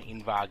 1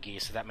 invar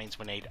gear, so that means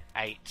we need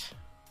 8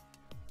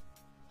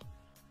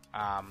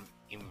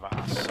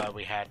 invar. So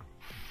we had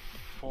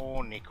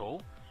 4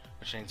 nickel,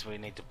 which means we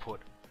need to put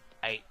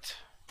 8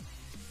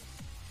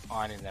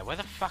 iron in there. Where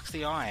the fuck's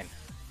the iron?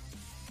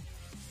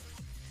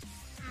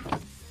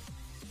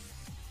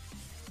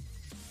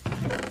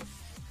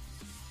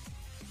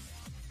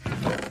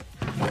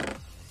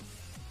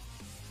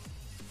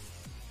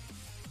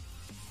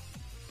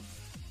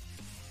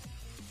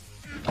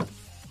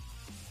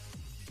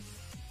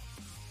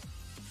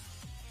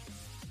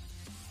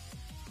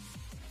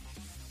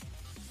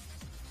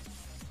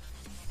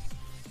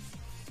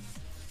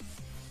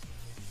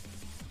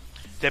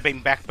 They've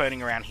been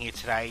backburning around here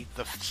today.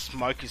 The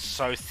smoke is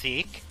so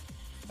thick,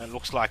 it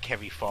looks like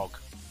heavy fog.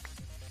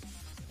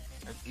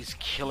 It is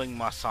killing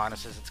my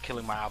sinuses, it's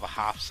killing my other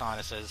half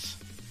sinuses.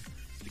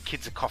 The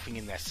kids are coughing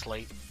in their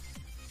sleep.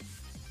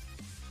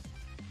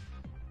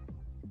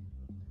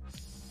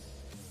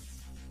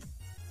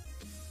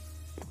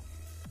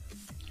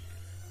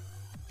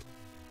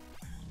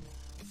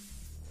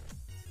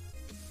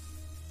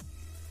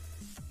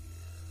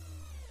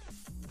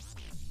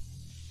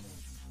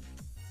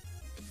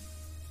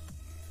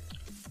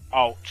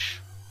 Ouch.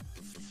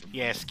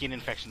 Yeah, skin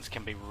infections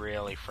can be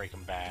really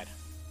freaking bad.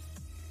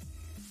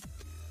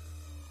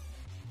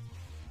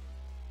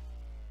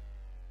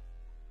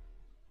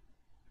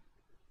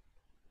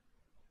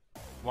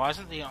 Why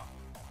isn't the...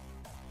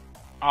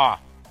 Ah,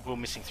 we're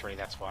missing 3,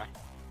 that's why.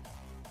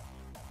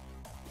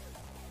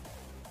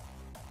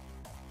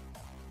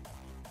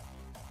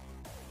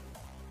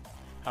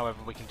 However,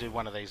 we can do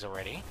 1 of these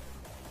already.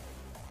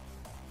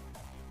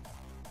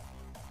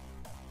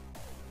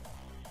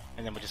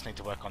 And then we just need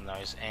to work on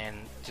those. And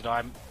did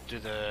I do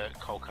the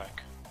coal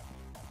coke?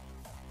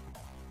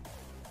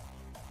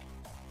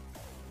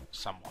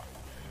 Somewhat.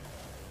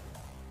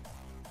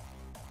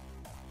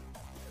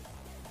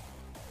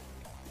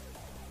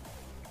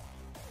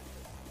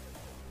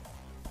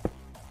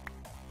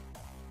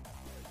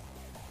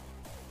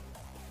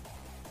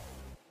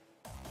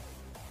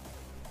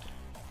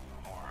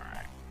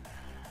 Alright.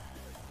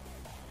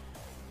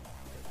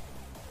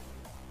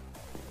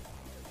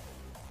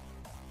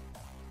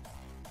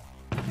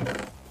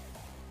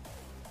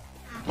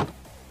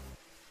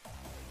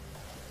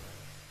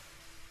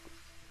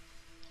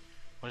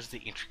 What is the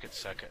intricate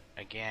circuit?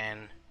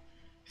 Again,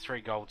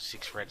 3 gold,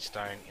 6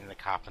 redstone in the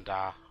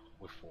carpenter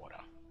with water.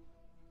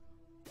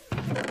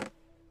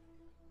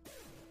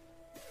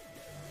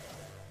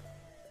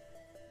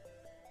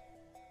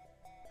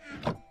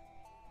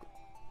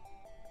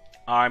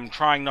 I'm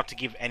trying not to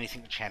give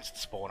anything the chance to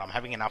spawn. I'm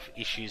having enough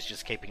issues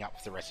just keeping up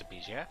with the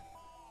recipes, yeah?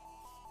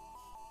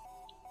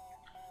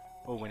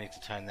 Oh, we need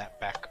to turn that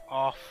back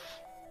off.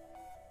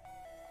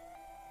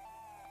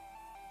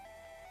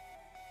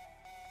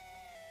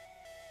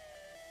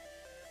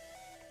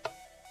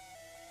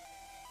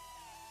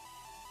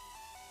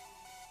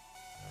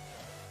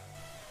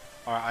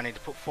 Alright, I need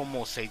to put 4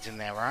 more seeds in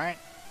there, right?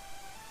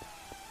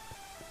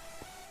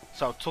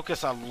 So it took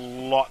us a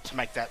lot to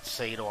make that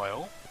seed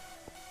oil.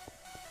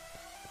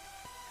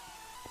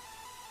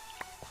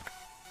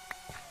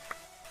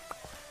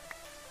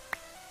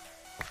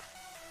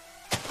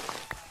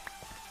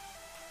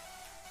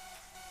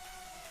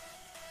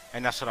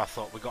 And that's what I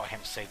thought. We got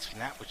hemp seeds from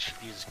that, which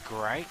is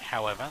great.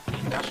 However, the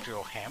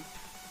industrial hemp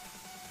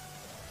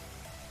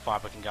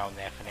fibre can go in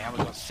there for now.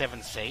 We've got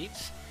 7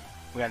 seeds.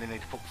 We only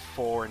need to put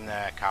 4 in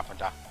the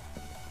carpenter.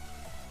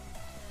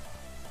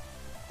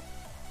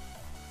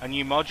 A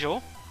new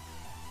module.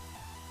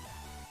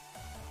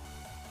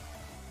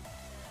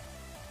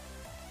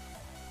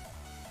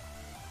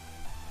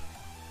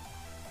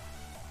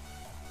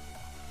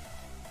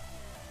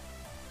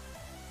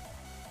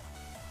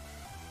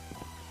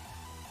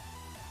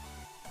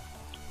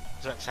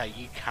 So let's say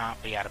you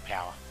can't be out of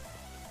power.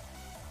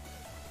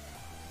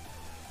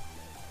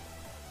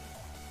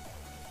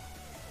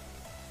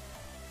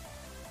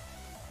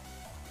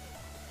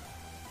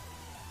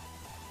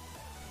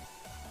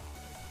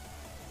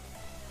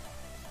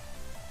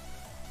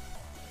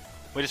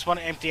 We just want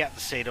to empty out the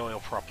seed oil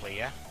properly,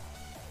 yeah?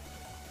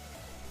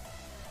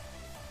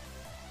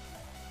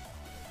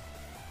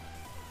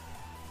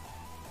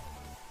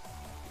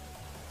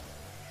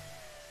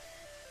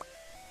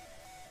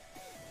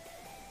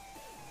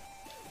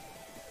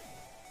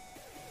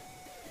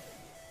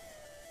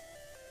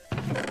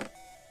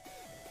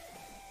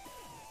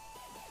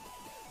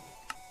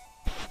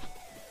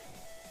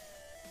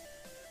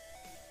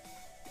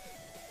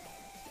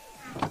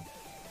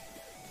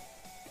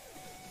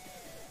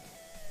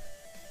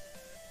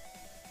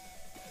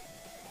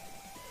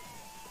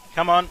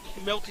 Come on,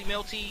 melty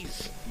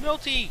melties!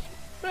 Melty!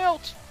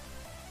 Melt!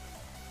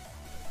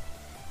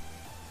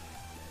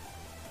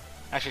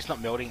 Actually, it's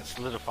not melting, it's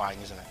solidifying,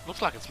 isn't it?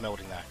 Looks like it's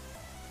melting though.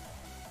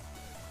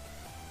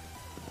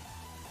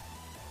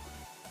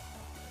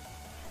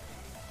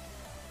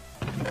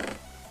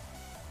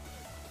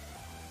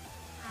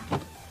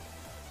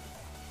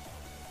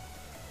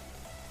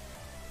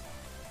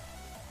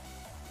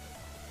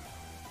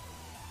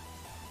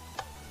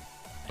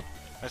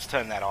 Let's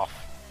turn that off.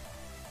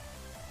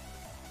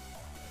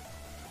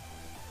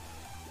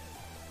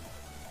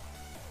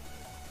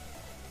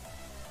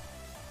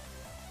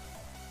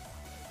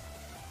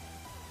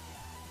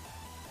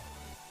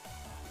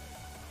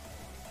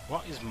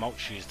 What is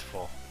mulch used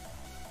for?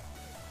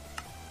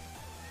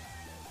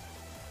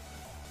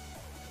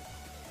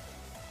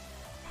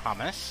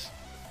 Hummus.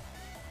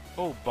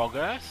 Oh, bog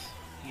earth.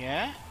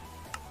 Yeah.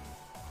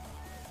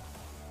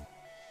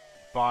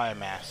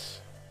 Biomass.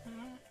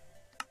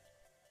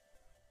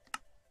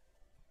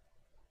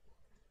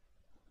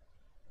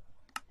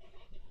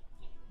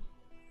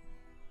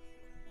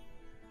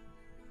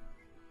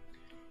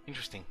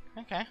 Interesting.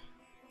 Okay.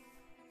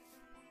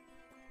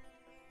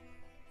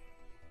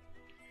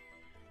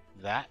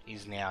 That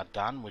is now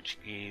done, which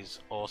is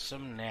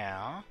awesome.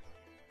 Now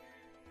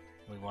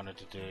we wanted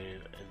to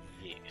do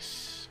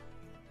this.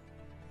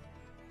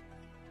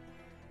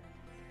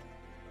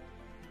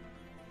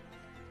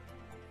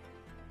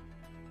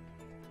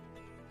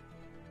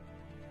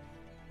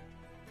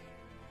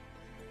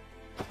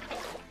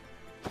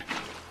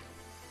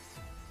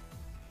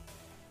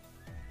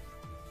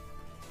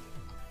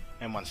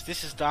 And once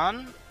this is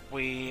done,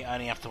 we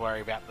only have to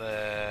worry about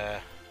the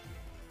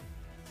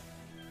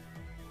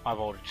high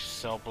voltage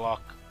cell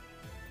block,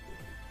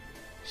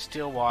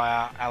 steel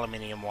wire,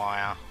 aluminium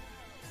wire,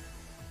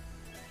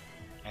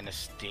 and a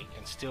stick,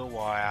 and steel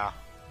wire.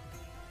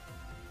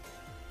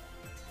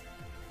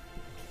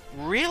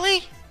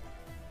 Really?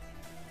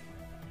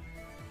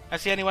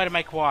 That's the only way to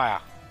make wire.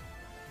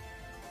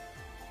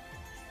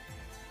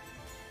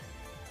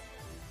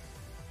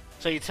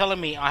 So you're telling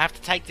me I have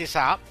to take this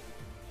up,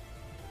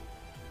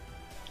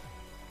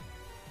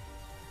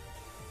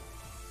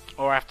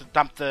 or I have to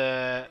dump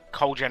the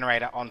coal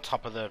generator on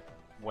top of the...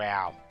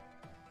 Wow.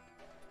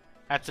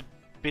 That's a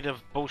bit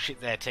of bullshit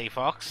there,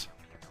 T-Fox.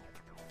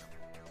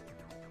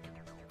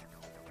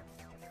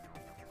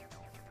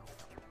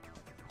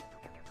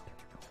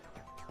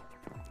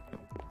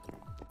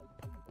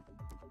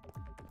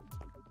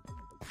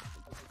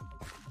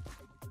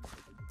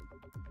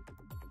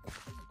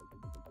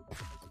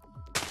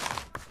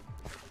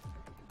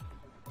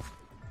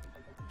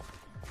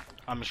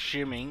 I'm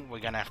assuming we're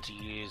going to have to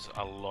use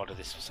a lot of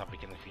this for something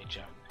in the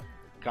future.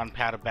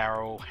 Gunpowder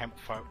barrel, hemp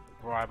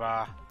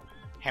fiber,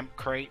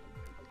 hempcrete,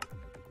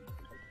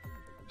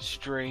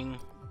 string,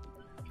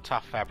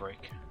 tough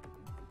fabric.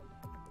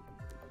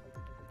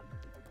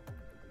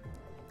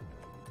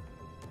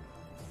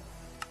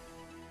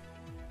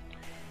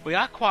 We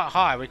are quite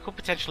high. We could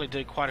potentially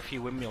do quite a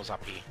few windmills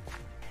up here.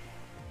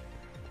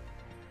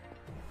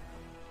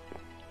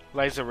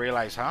 Laser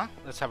relays, huh?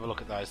 Let's have a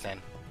look at those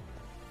then.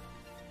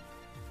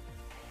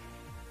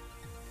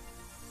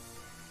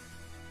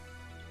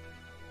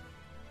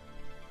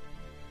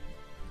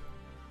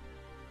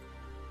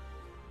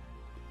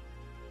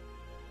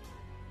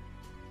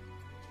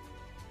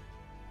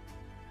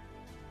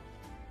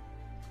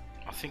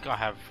 I think I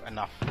have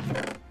enough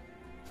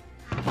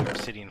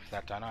obsidian for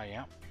that, don't I?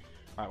 Yeah.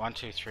 Right, 1,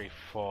 2, 3,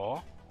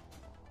 4.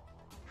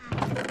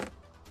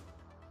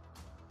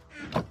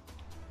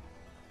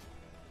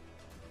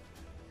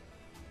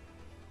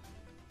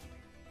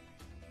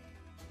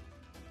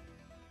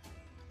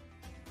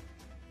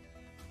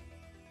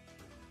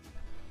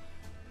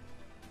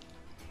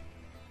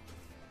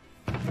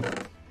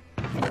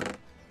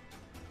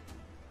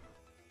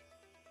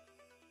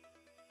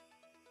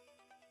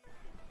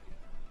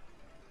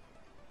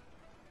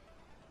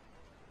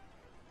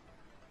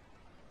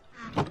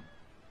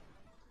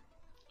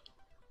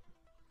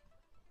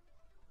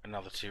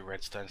 Another 2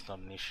 redstone's not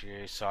an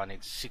issue, so I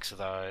need 6 of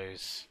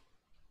those.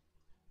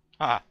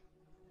 Ah.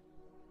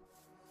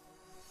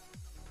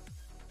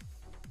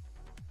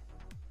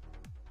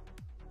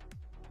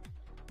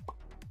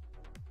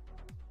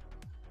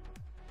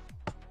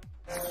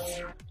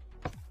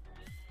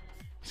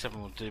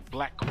 Seven will do.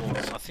 Black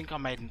quartz. I think I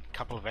made a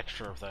couple of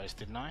extra of those,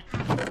 didn't I?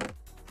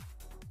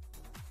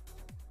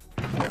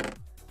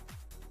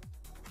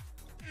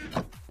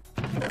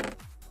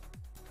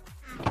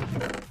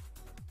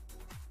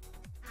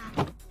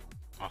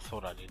 I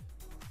thought I did.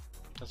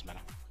 Doesn't matter.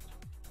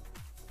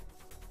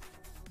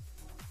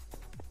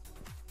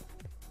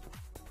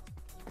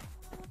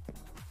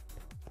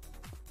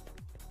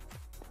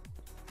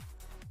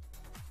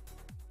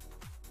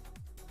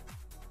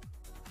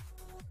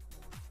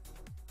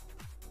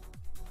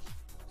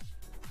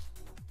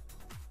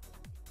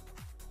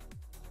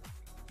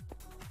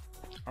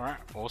 Alright,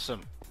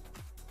 awesome.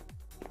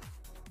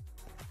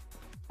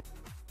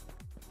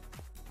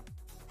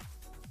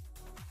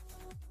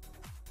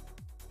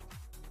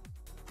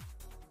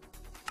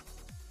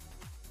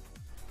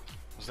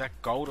 Was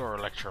that gold or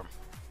electrum?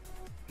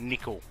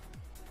 Nickel.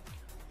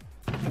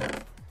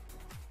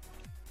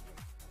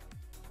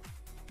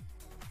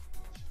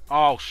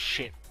 Oh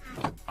shit.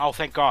 Oh,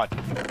 thank God.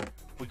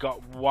 We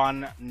got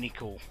 1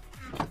 nickel.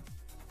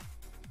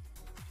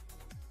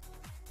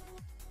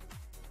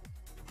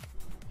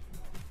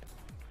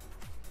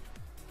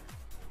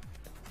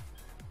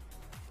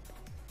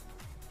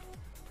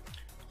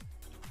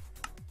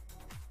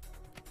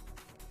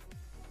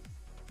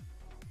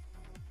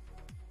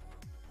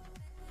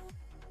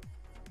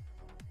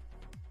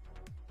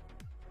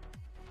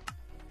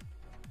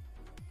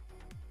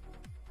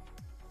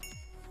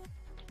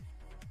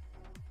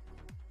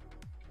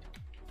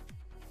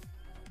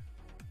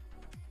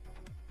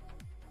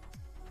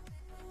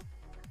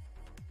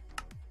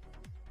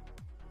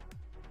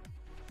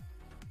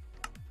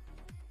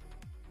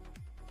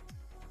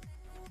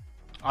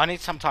 I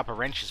need some type of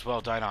wrench as well,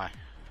 don't I?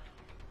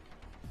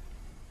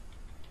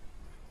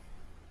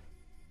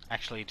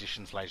 Actually,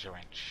 Edition's laser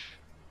wrench.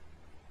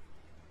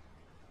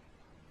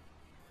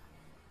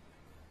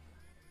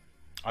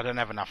 I don't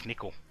have enough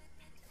nickel.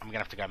 I'm gonna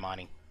have to go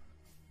mining.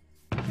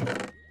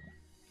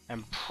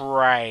 And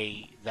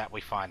pray that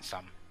we find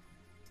some.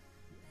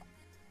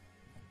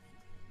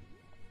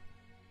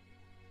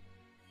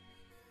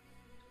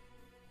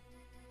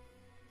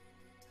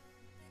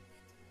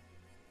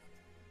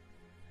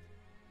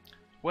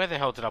 Where the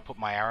hell did I put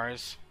my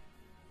arrows?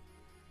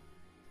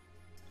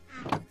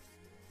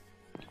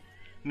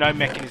 No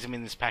mechanism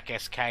in this pack,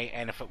 SK,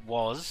 and if it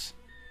was,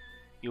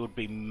 it would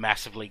be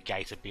massively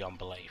gated beyond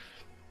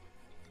belief.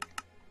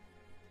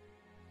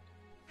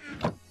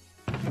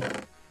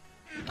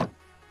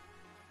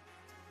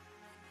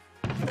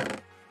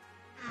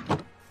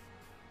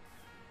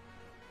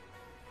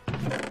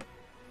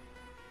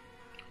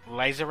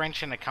 Laser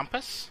wrench and a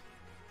compass?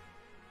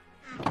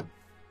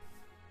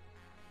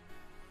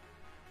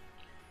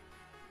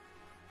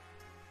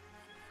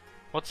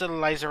 What's a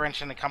laser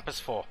wrench and a compass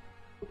for?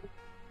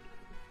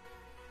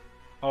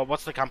 Oh,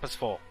 what's the compass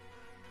for?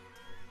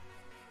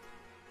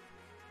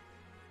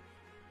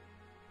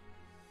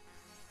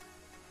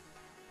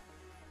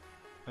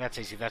 That's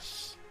easy,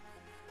 that's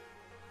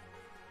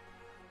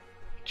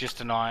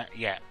just an iron.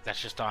 Yeah,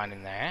 that's just iron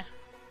in there.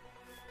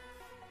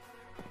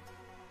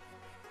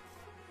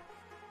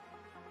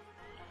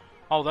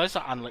 Oh, those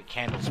are unlit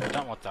candles. We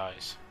don't want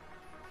those.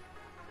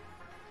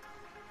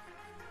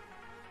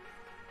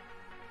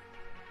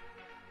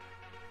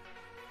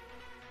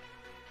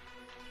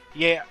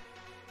 Yeah.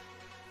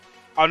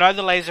 I know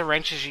the laser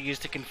wrenches you use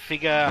to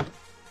configure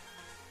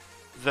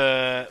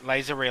the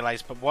laser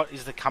relays, but what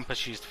is the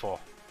compass used for?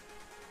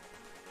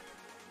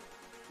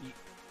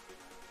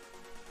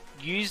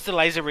 Use the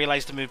laser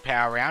relays to move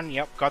power around.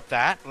 Yep, got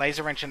that.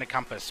 Laser wrench and a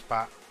compass,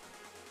 but...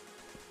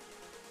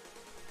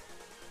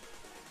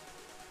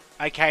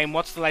 Okay, and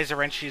what's the laser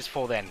wrench used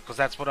for then? Because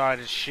that's what I'd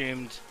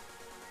assumed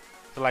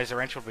the laser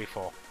wrench would be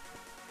for.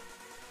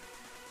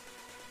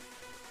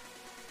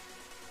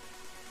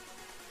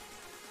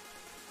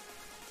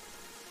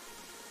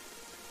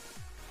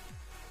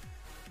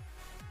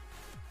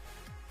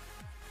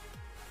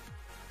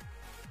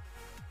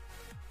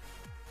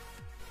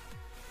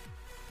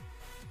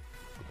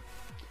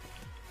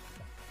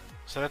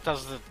 So that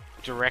does the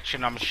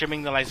direction. I'm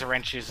assuming the laser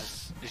wrench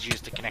is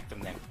used to connect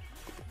them then.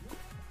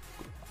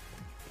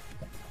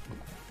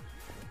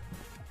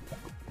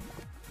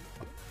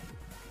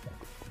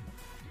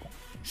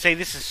 See,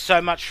 this is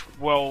so much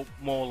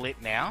more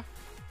lit now.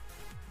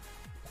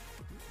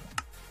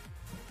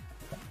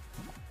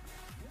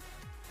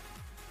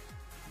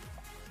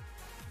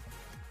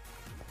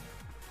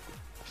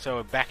 So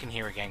we're back in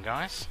here again,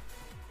 guys.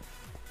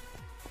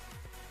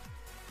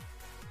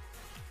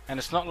 And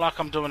it's not like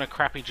I'm doing a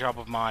crappy job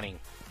of mining.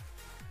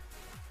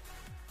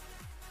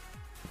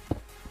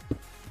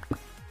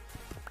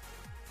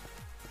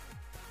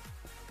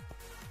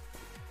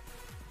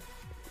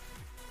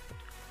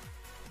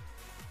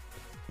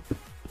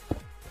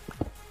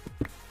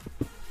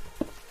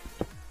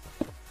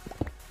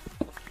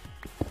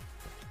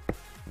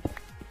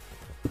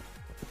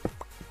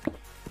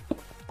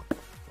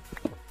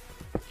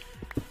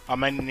 I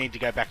may need to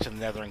go back to the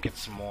nether and get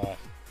some more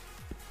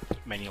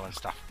menu and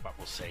stuff, but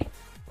we'll see.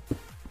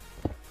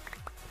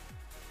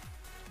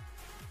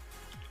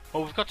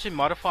 Well, we've got 2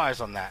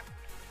 modifiers on that.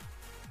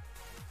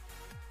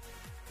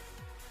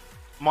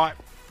 Might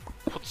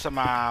put some,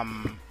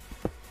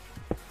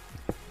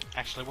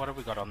 actually, what have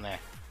we got on there?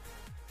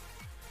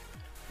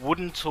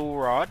 Wooden tool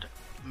rod,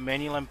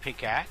 manual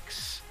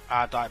pickaxe,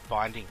 Ardite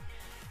binding.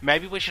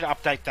 Maybe we should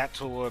update that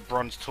to a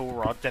bronze tool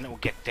rod, then it will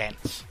get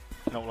dense,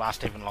 and it will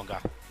last even longer.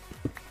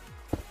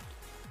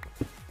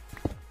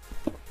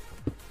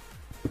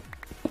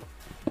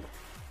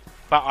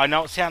 But I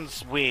know it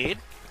sounds weird.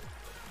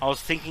 I was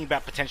thinking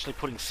about potentially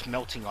putting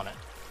smelting on it.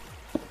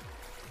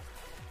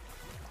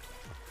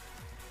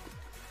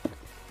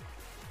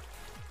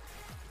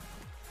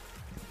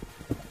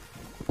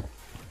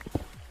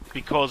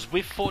 Because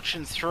with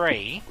Fortune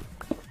 3,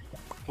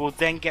 we'll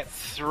then get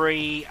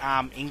 3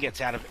 ingots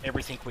out of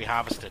everything we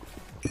harvested.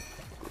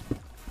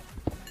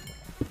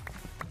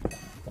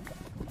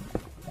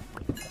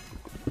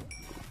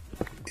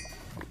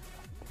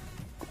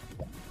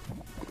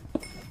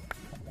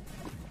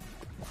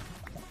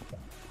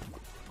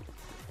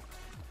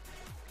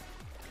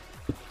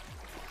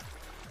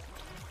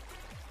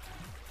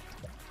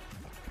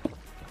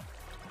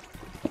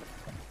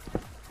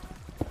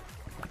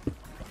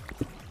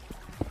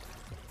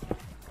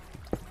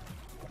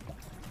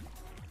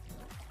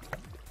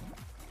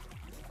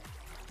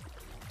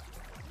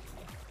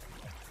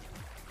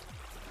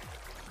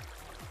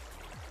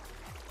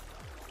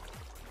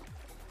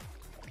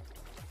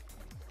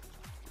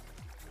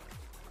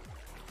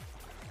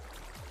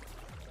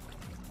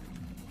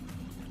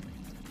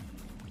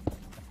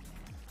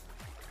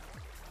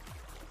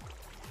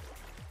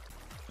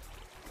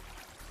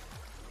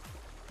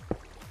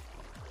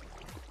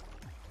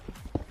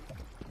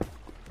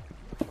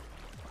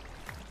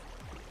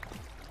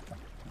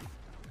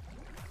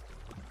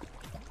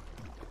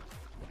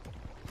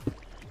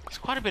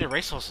 Quite a bit of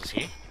resources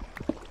here.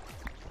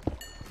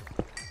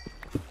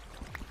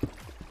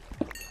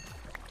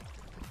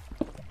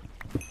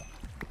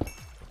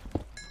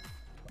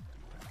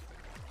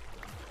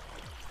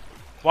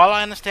 While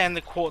I understand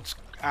the quartz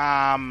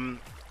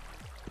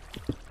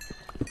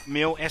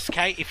mill SK,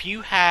 if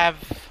you have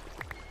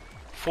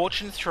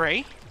Fortune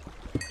 3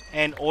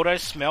 and auto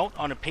smelt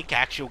on a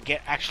pickaxe, you'll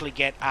actually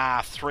get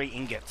 3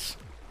 ingots.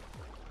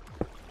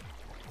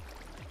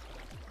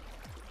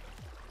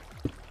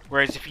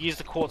 Whereas if you use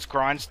the quartz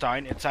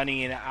grindstone, it's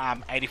only an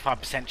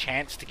 85%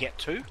 chance to get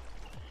 2.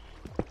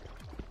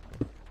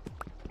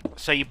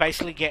 So you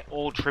basically get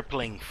all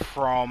tripling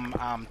from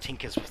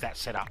Tinkers with that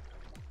setup.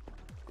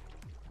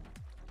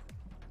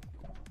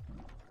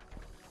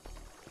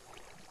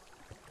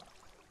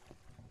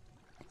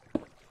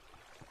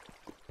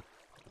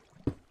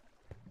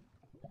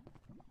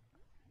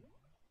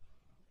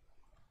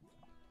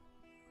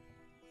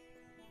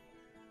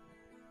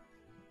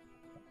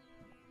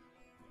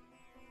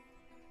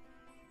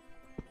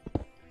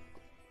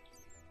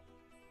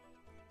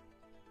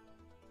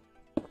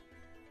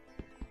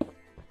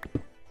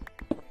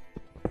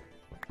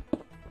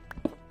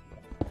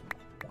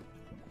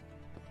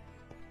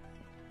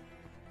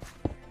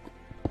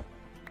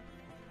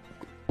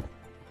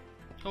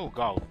 Oh,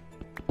 gold.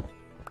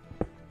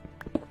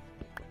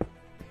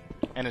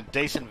 And a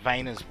decent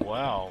vein as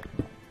well.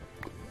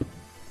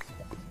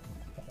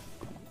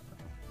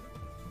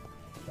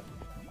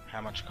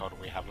 How much gold do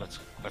we have?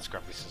 Let's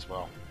grab this as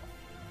well.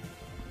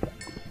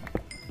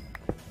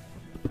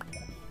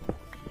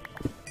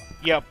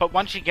 Yeah, but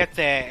once you get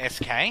there,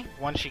 SK,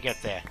 once you get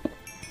there,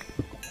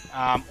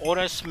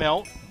 auto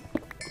smelt.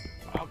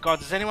 Oh god,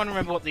 does anyone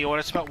remember what the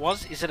auto smelt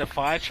was? Is it a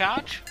fire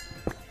charge?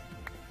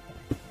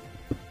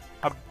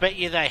 I bet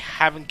you they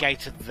haven't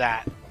gated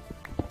that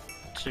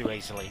too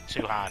easily,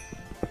 too hard.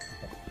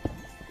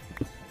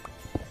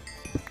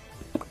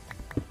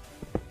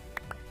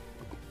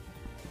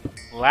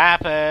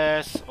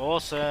 Lapis!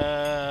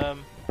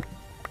 Awesome!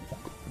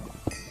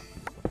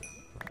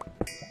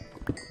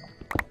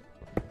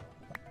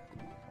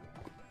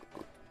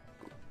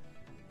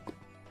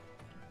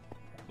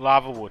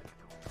 Lava wood.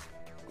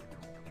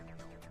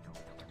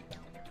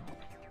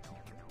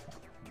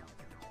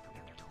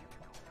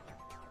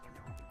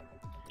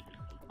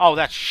 Oh,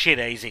 that's shit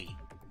easy.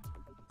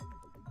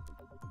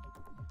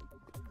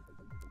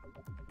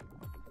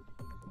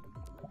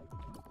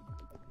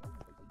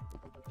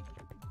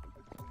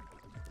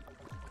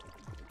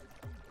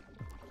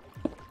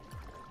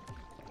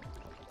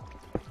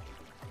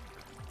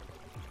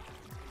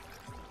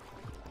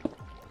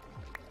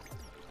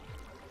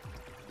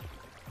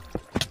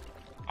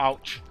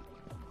 Ouch.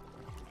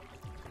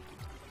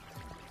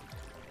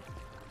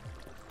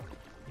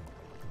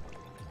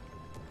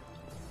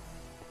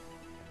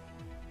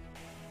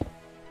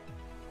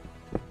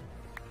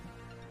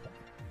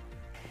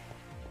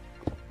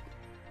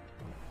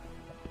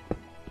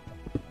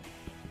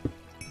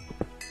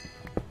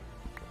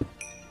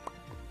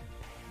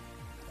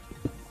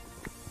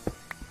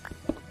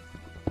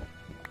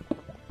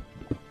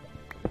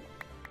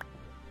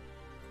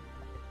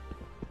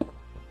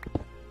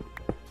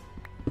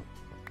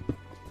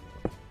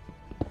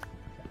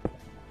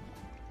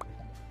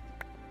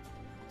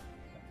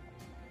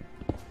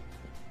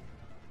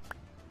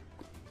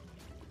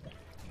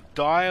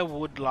 Dire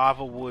wood,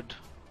 lava wood.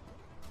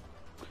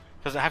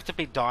 Does it have to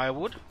be dire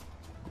wood?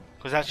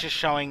 Because that's just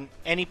showing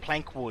any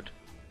plank wood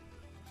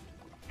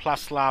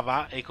plus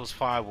lava equals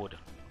firewood.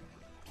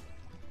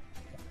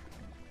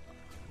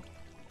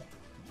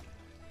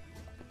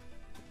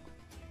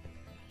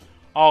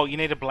 Oh, you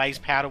need a blaze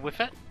powder with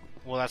it?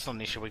 Well, that's not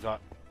an issue we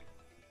got.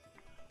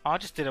 Oh, I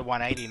just did a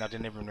 180 and I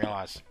didn't even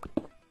realise.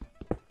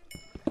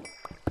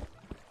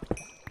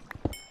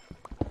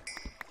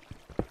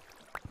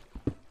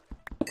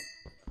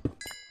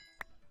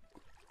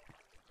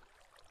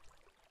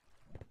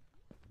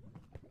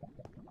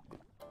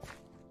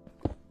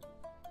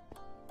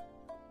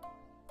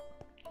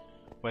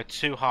 We're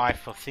too high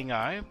for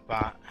Thingo,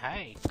 but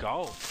hey,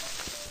 gold.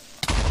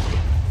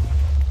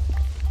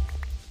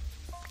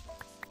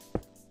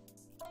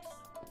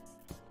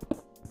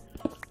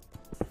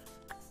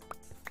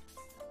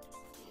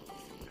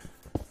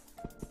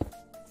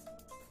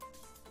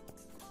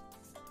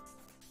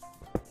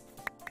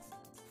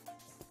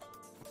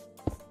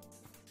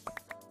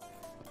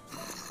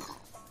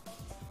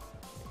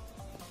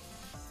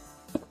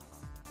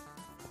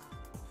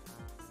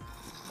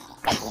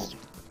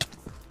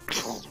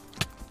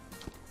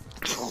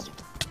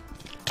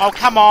 Oh,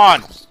 come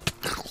on!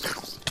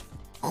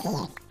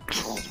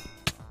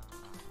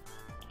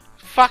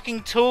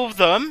 Fucking two of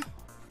them?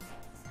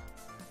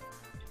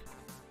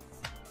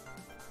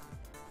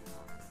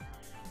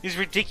 Is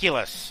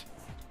ridiculous.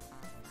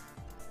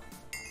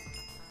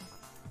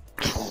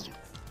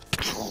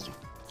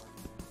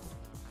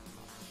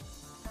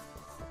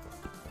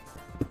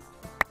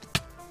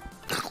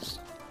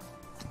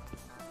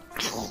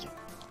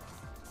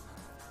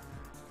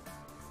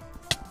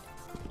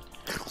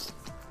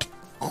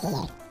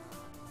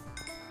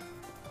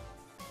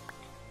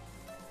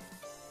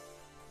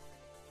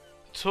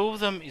 Two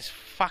of them is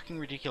fucking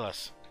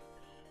ridiculous.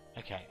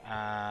 Okay,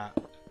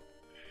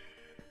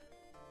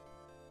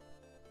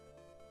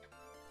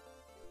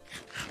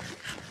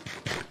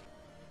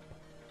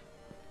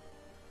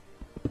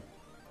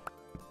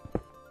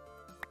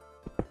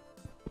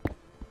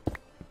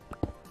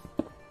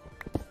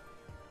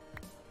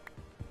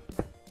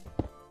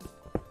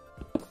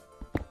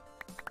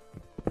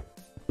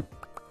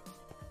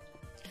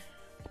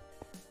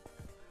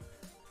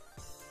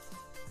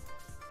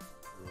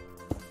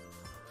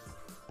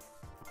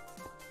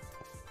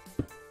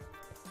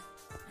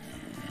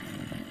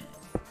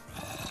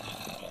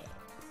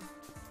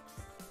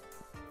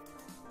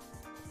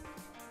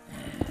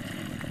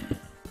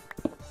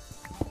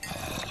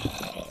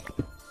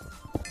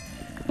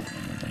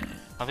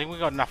 I think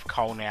we've got enough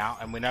coal now,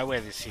 and we know where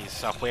this is,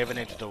 so if we ever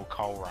need to do a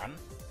coal run...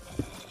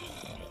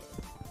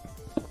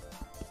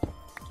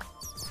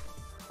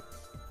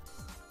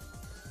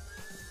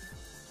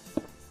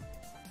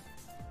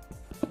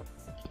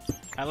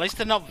 At least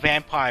they're not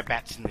vampire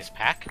bats in this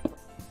pack.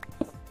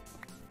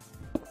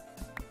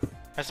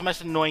 That's the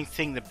most annoying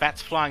thing, the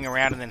bats flying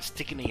around and then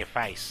sticking to your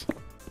face.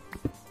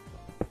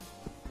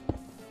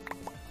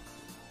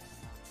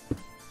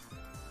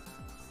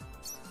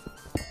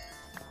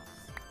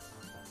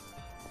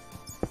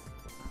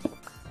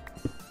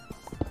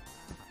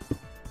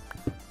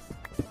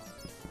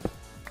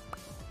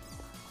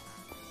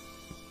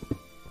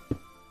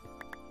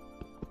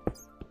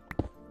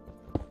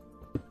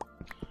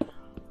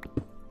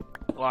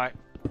 Like,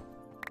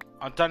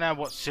 I don't know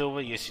what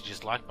silver usage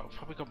is like, but I've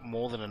probably got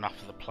more than enough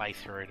for the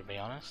playthrough, to be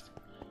honest.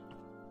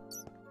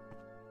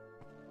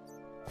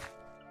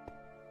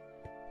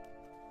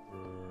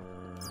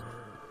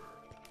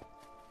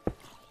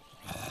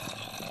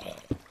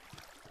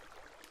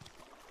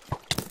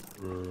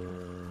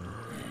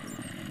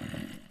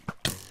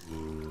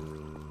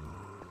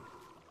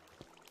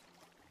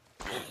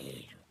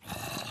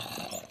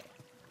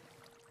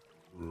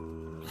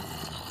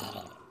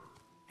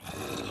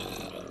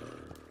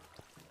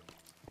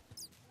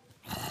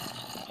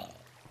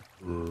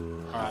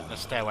 Alright,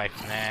 let's stay away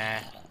from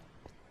there.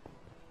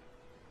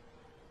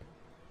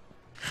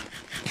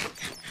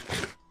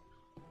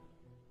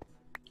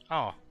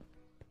 Oh,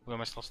 we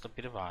almost lost a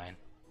bit of iron.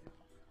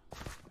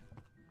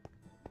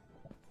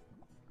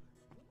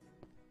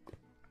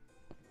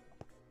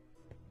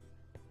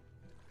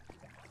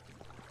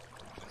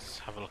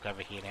 block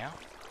over here now.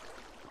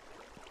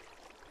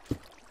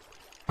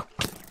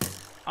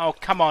 Oh,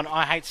 come on,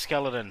 I hate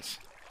skeletons.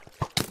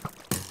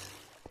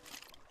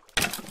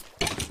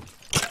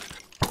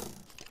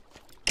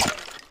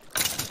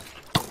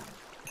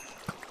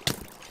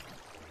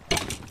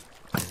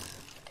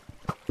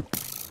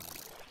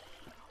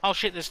 Oh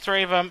shit, there's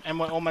 3 of them and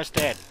we're almost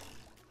dead.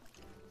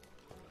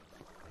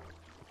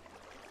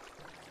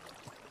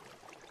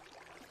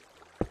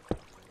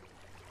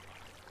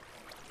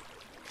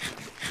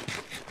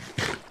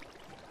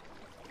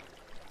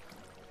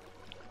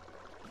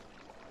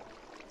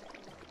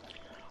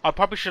 I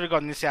probably should have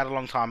gotten this out a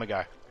long time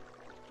ago.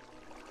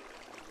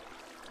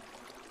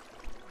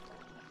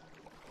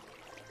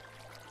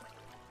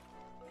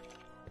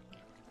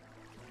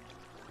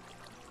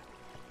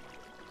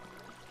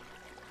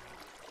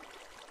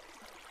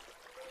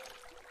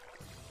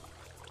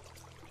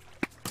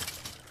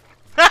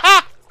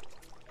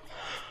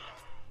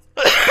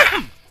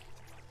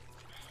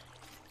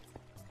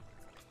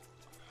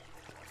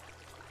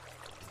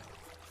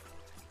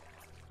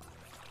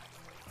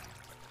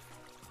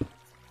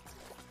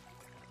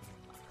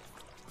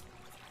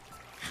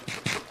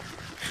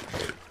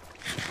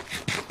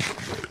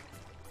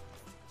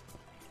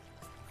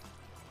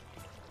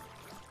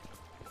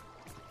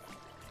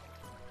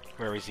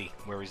 Where is he?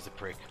 Where is the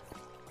prick?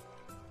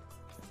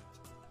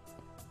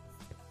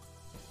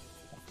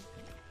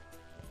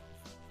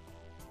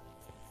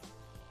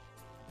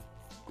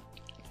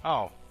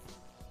 Oh.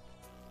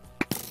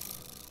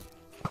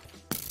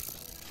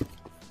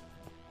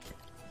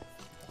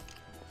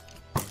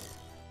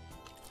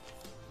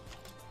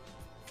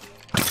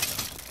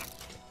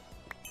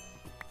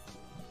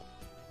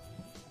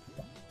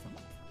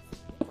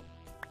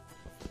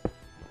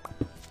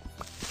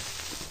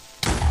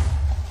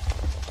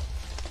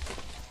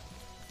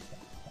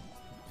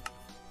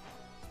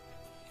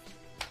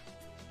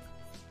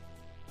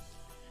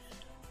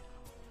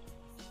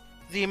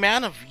 The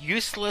amount of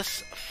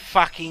useless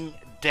fucking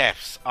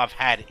deaths I've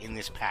had in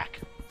this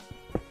pack.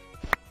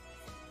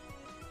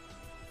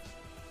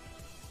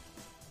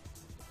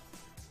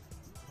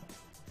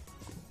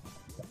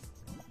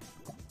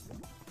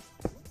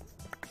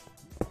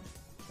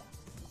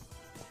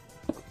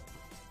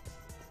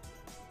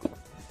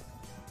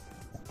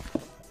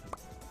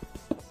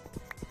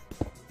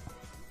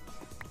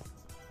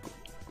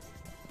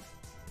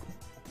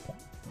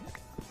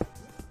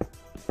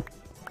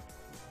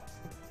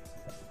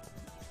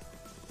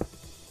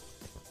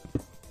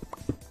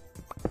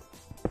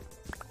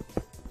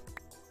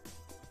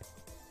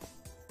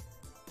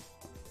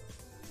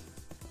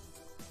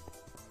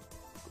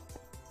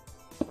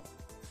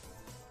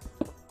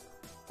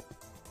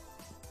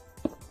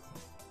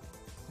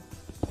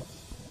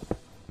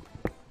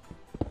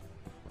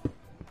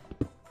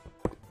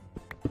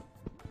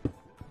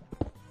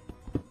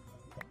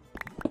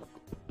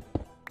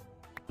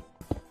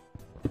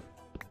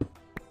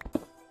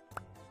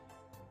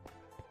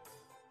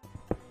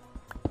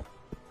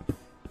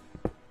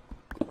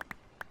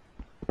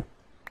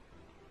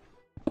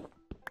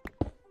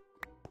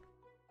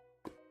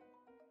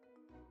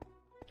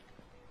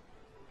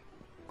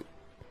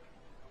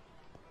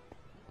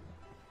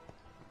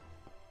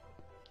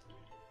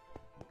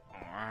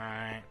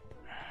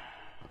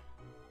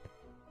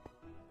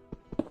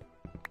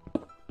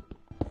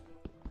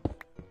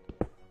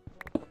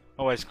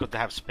 Always good to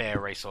have spare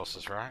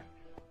resources, right?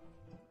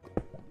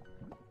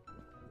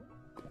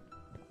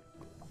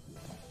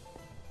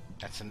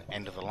 That's an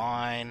end of the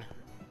line.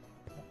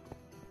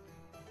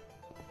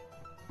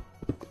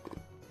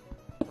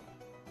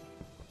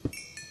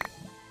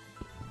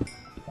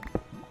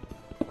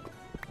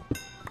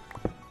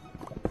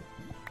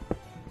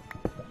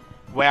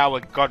 Wow,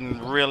 we've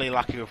gotten really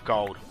lucky with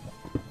gold.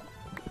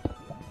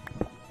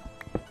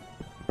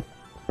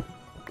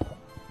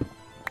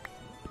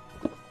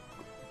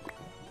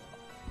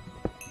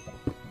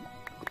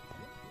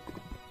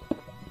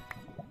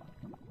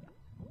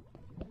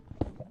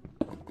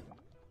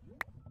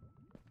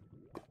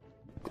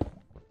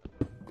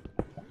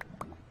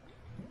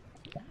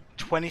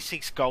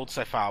 $26 gold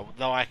so far,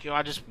 though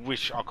I just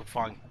wish I could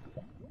find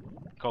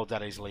gold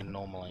that easily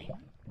normally.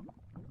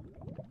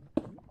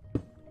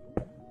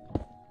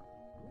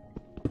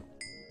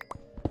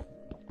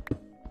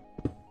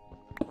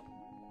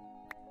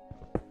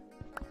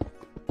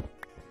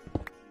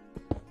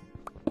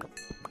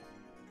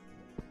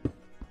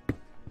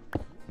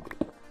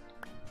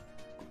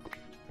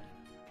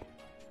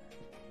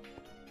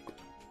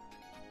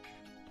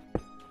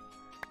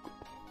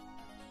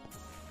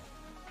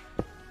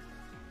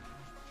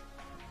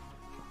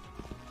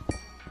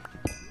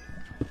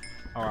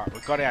 Alright,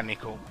 we've got our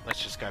nickel.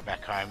 Let's just go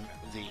back home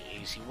the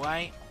easy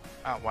way.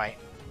 Oh, wait.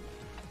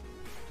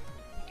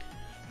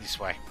 This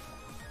way.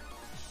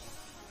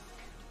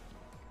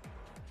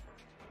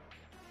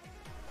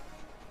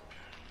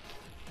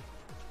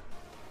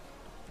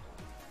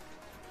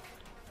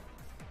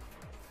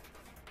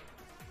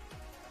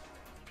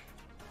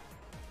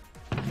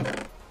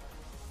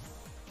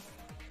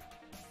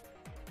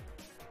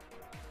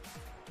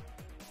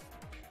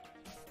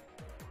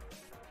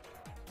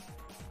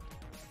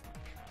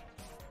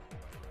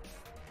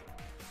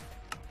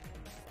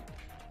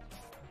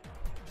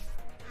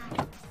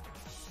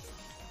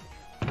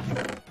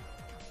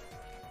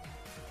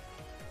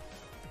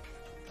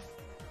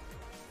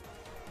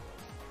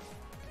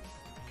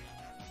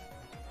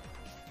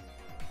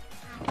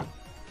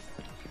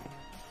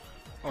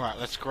 Alright,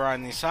 let's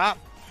grind this up.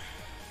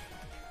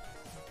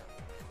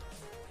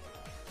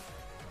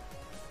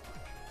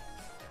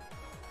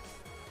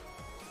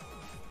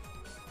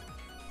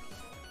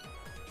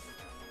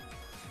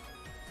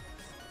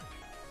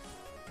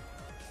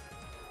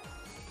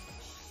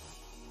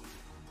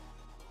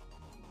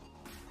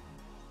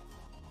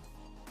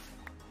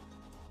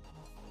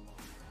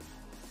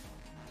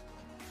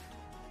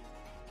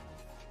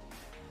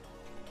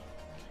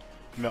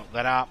 Melt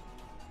that up.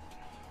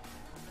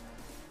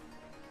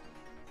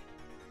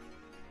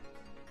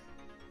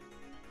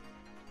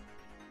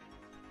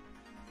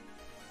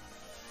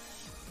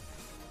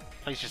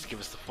 Please just give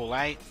us the full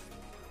 8.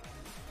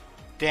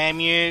 Damn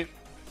you.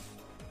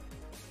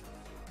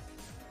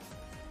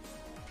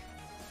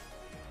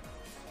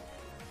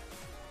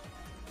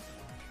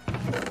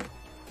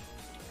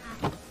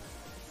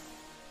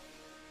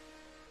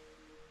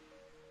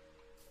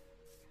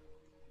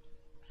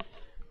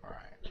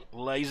 Alright,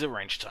 laser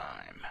wrench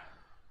time.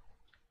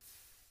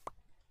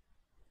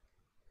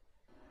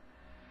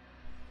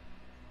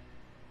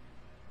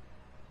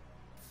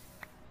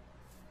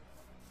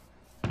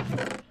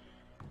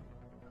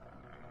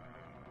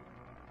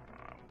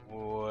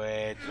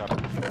 Where did I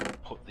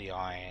put the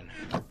iron?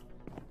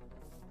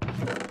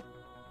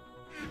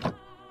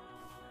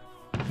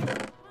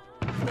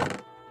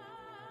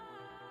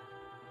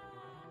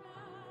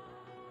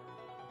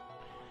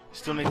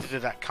 Still need to do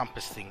that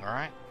compass thing,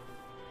 right?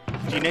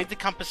 Do you need the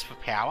compass for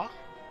power?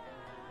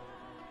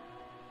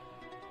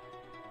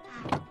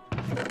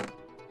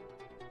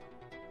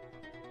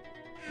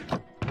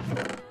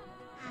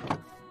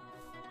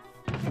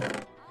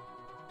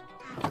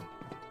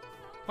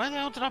 Where the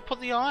hell did I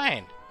put the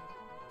iron?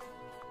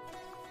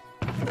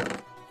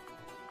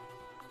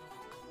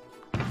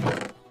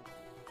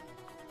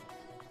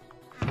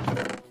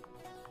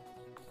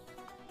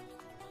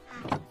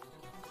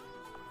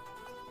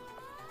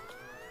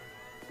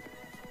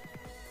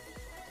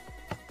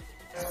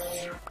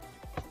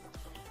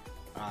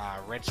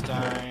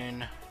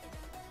 Redstone.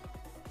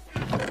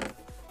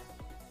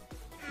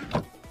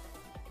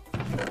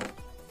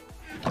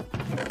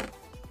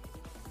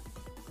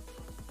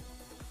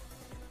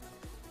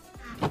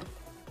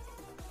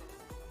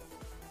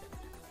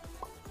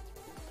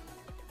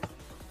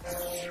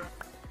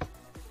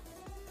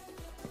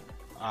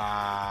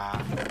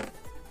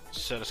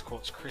 Certus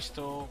quartz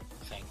crystal,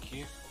 thank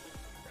you.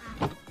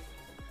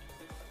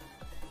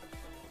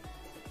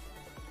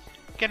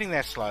 Getting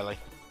there slowly.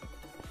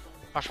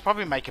 I should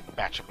probably make a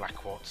batch of black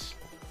quartz.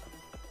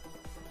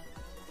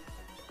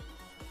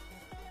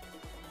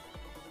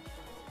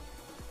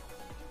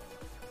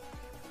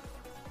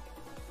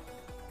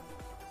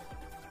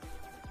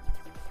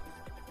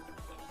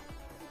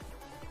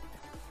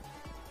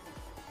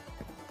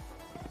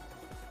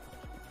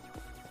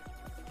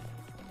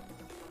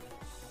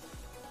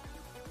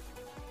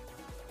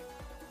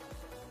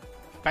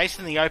 Base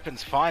in the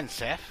open's fine,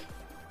 Seth.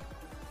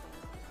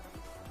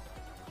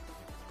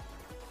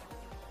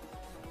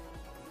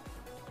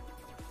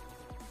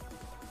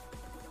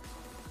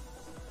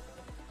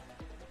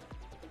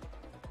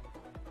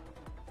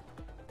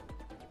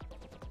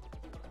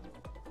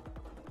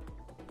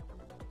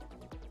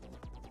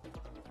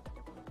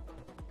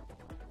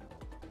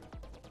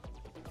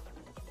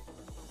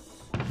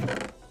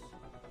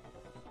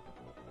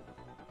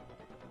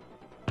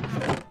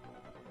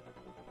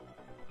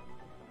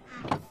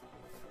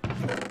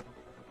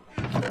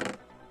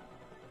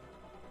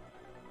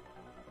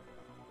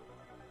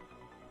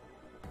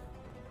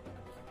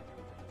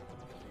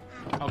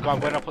 Oh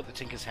god, where did I put the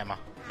Tinker's Hammer?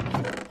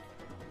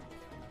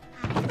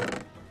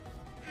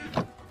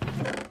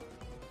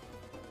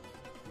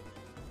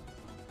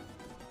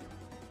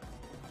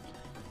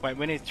 Wait,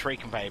 we need 3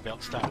 conveyor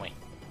belts, don't we?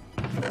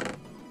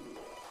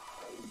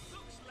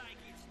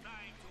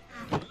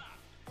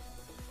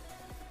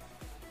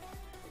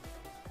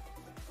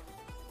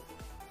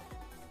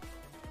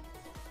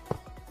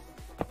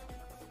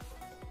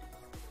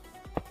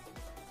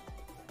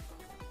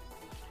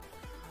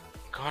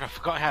 God, I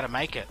forgot how to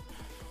make it.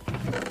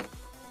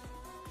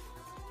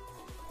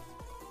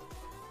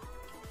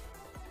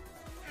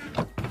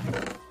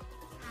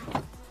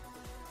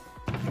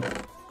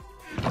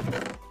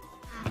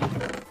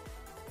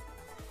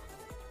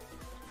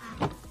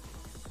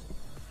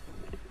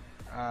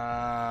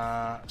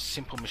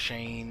 Simple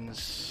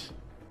machines.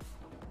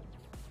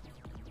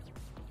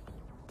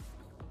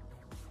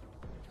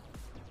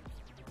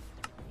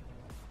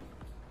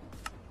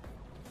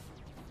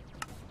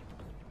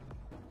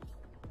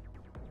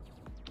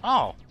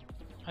 Oh,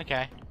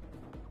 okay.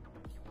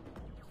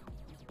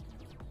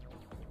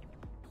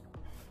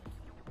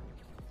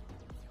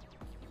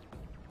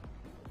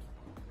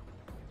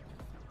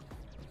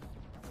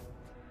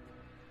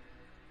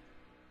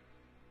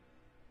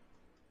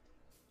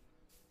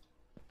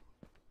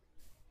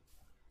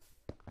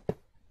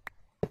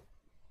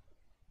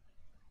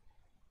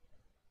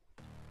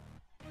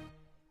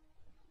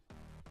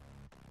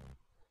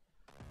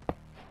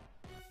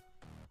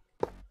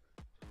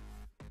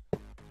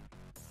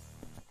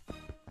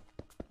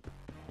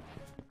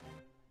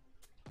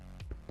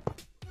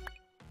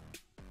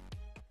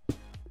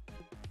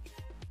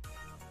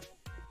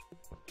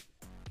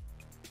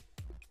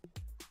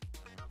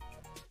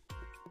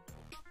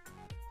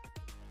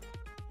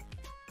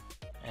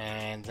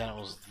 And then it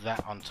was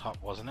that on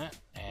top, wasn't it?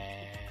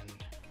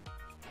 And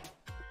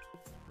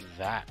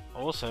that.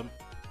 Awesome.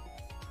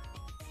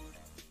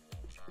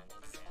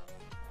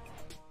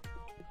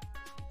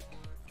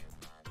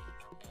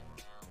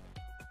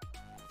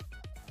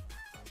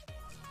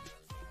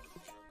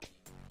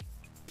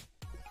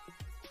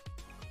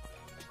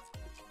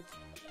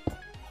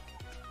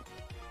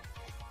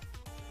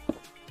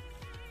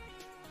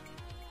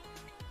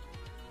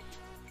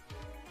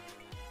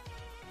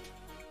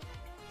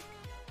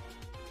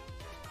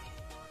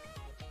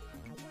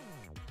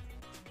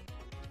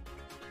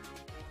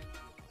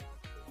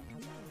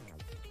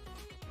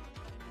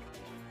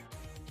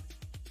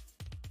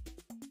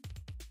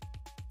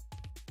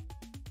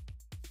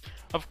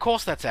 Of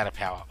course that's out of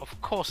power. Of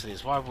course it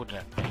is. Why wouldn't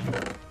it be?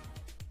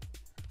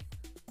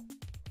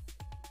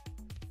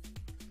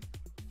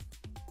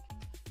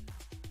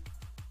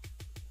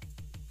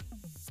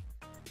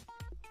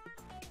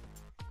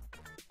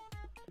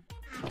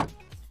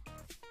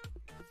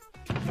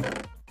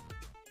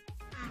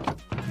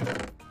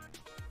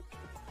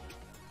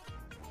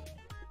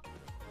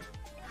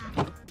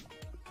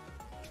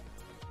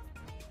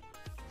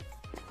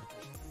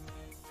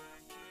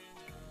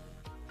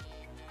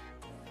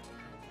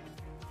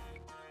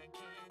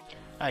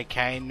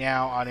 Okay,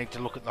 now I need to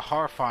look at the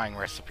horrifying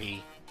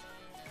recipe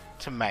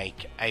to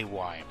make a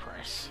wire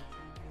press.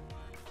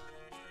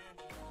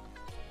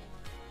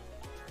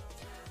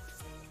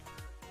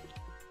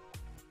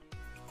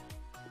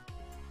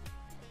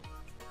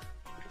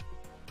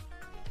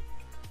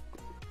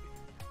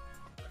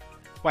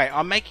 Wait,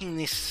 I'm making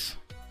this...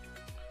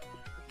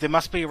 There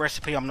must be a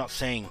recipe I'm not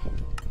seeing.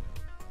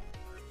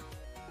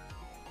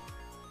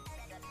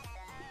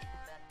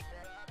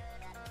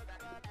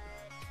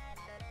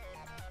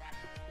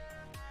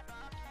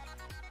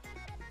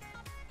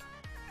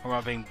 Or am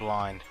I being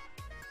blind?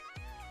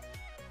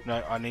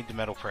 No, I need the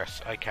metal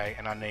press. Okay,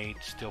 and I need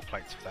steel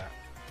plates for that.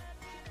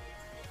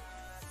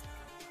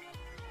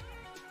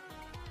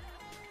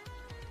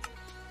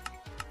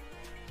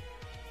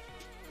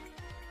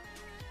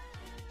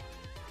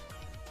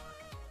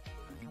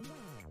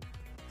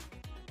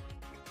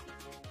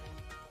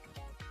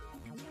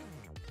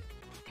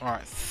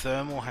 Alright,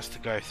 thermal has to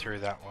go through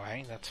that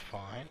way, that's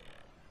fine.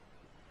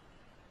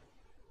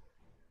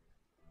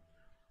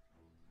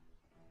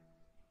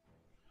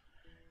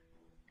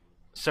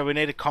 So we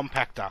need a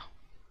compactor.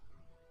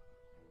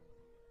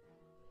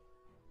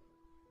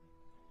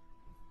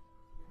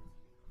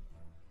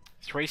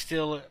 Three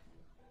steel...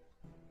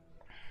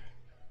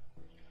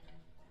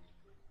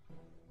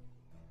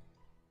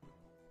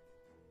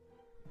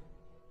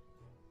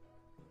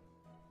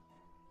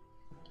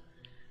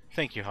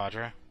 Thank you,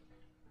 Hydra.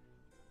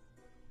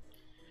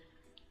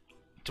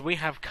 Do we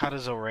have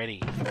cutters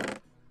already?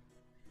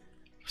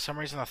 For some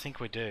reason I think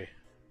we do.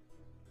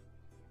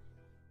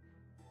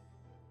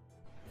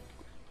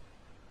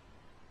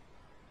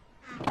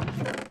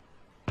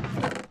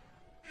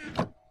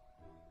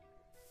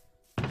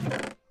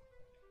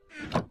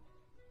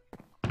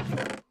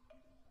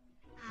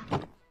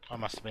 I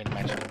must have been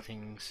imagining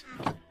things.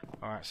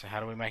 Alright, so how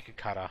do we make a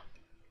cutter?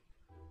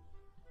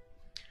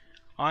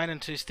 Iron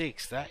and 2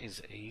 sticks, that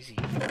is easy.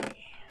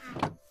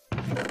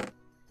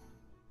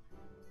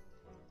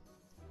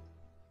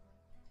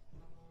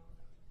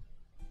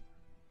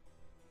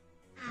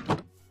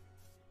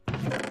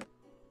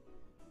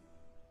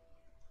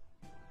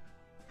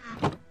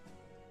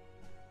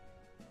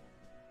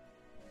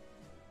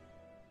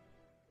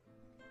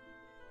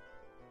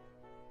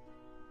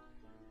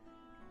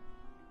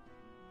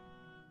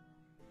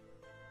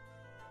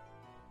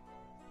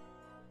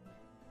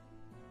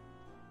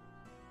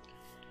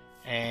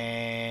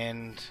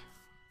 And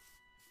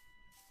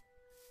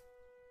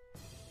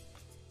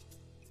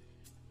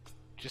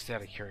just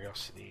out of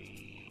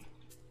curiosity,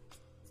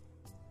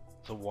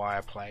 the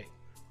wire plate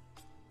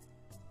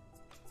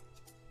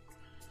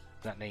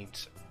that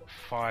needs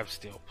 5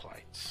 steel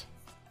plates.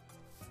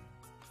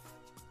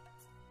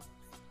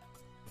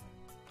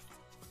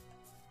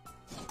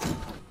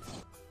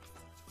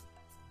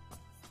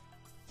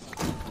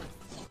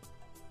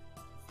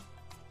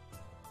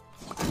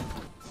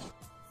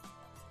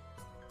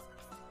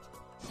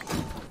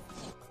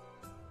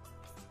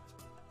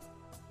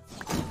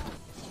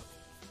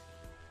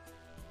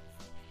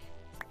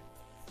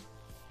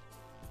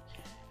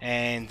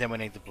 And then we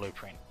need the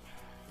blueprint.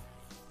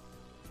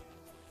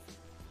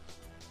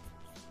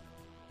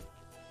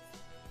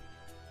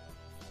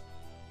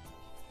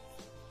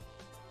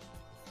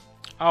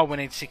 Oh, we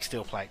need 6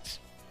 steel plates.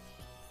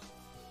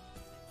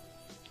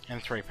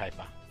 And 3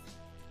 paper.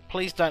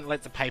 Please don't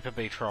let the paper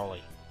be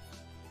trolley.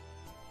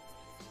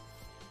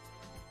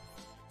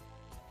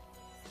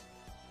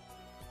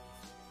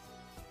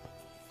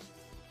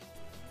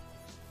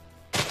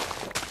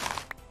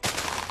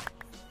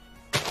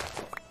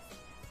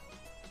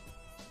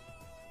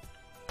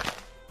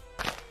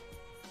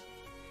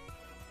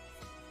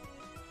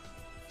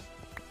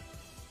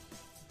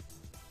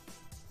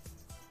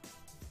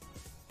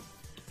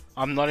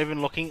 I'm not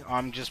even looking,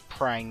 I'm just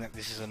praying that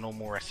this is a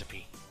normal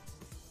recipe.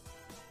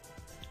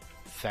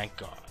 Thank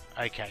God.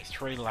 Okay,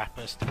 3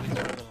 lapis. Did we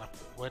throw the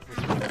lapis? Where did we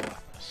throw the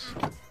lapis?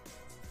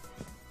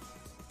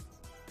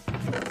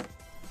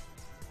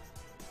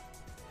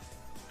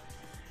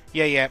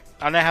 Yeah.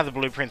 I know how the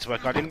blueprints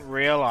work. I didn't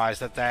realise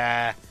that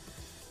their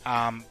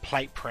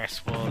plate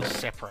press was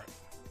separate.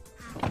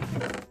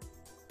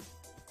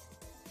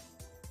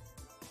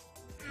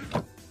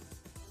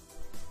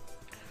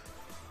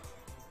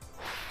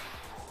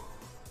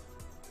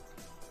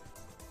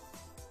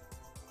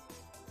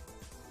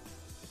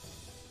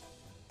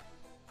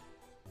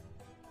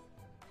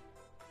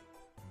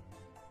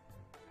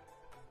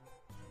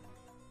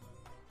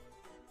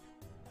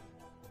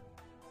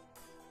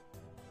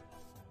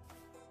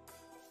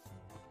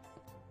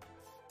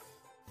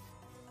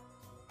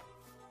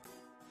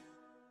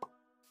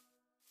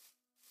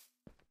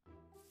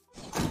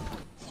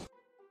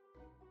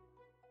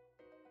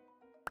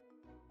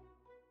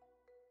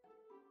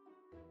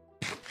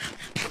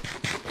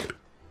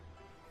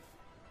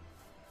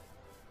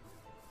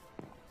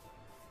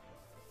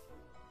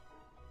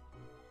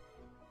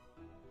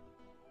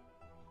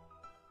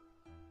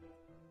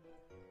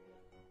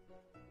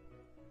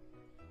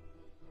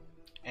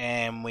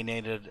 And we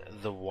needed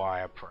the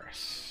wire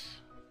press.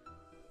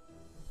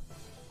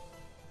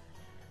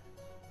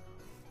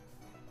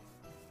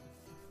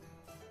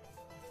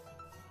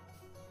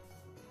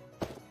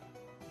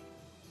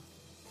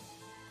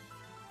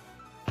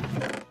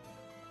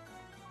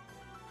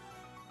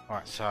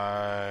 Alright,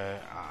 so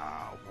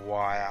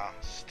wire,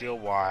 steel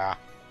wire.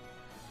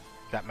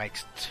 That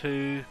makes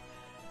 2.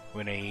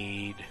 We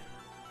need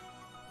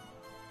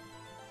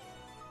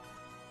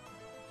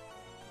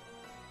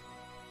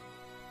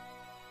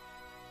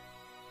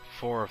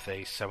 4 of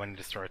these, so we need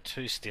to throw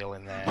 2 steel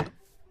in there.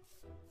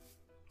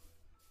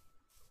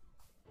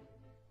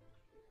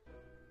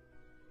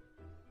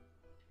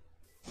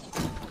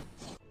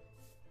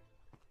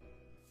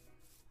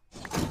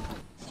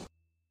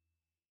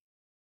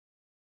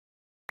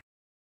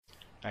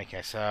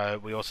 Okay, so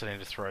we also need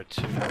to throw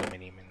 2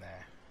 aluminium in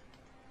there.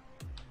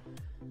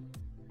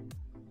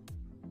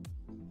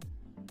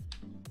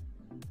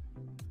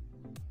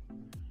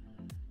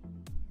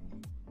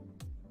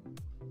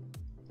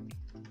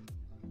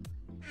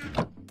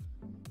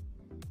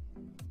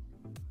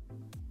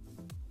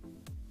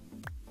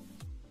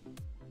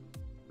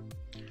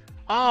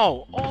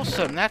 Oh,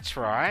 awesome, that's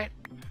right.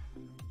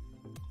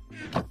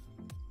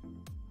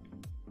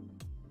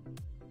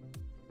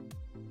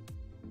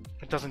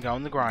 It doesn't go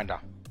in the grinder.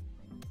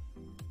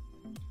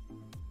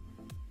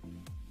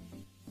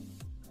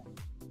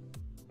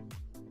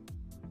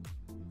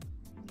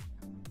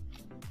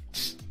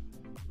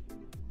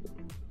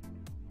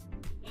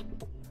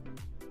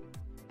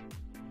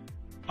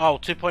 Oh,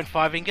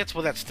 2.5 ingots?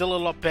 Well, that's still a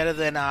lot better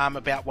than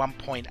about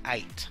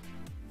 1.8.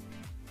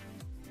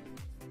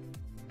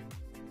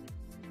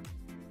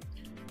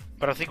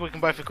 But I think we can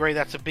both agree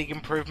that's a big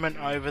improvement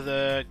over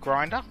the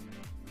grinder.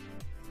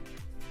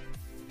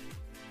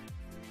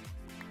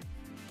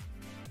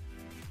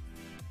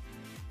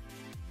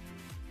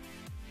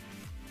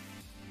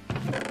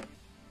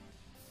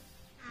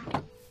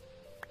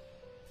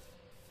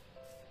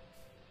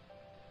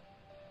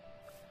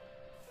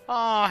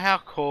 Oh,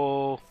 how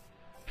cool.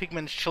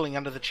 Pigman's chilling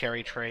under the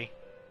cherry tree.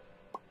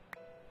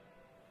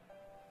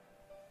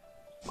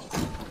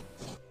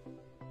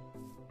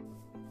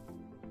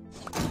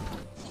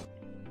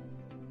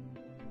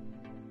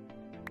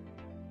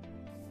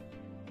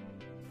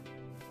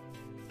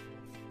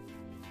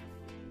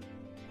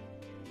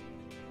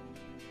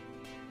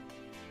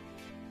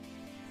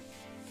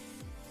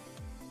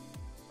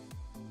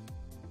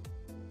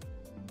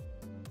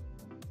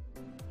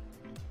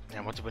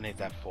 Now what do we need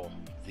that for?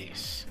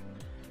 This.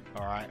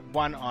 Alright,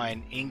 1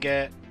 iron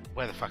ingot.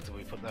 Where the fuck did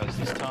we put those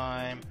this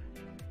time?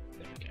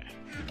 There we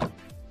go.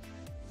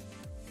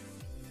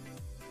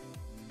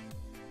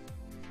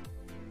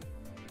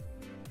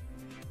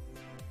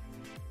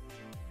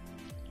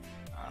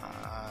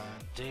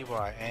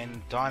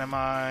 DYN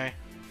dynamo.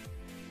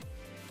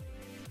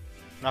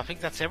 And I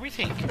think that's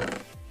everything.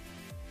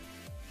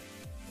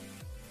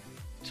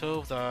 2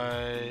 of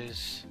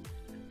those.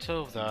 2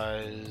 of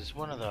those,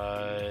 1 of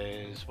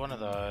those, 1 of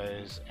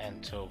those,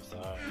 and 2 of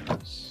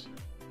those.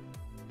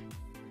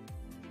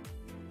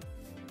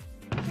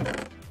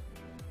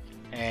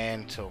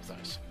 And 2 of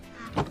those.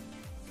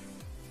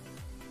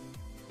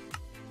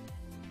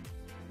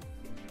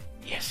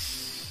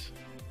 Yes!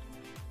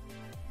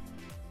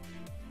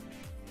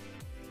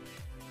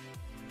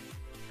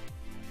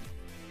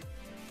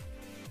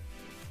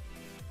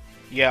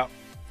 Yeah,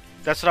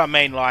 that's what I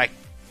mean, like,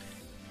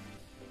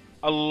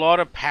 a lot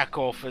of pack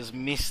offers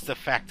miss the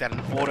fact that an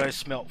auto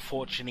smelt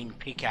fortuning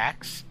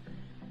pickaxe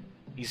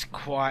is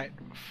quite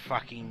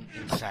fucking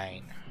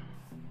insane.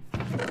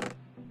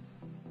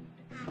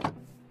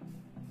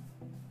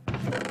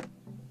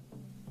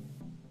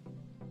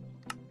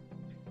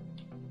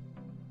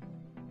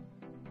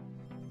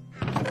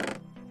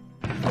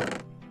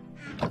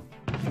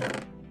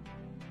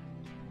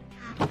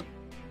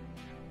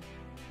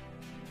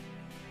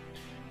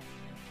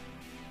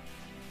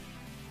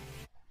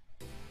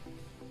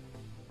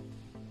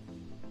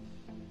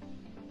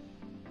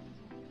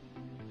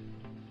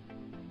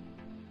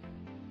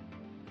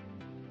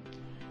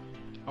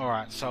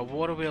 Alright, so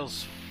water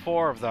wheels,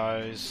 4 of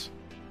those.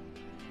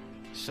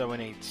 So we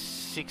need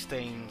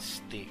 16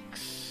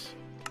 sticks.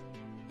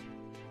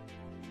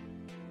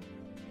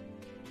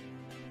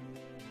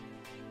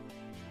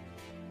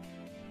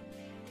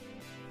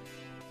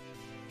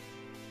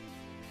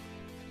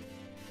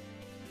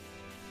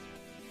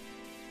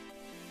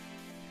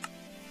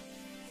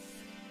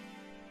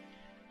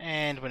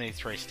 And we need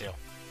 3 steel,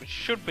 which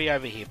should be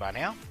over here by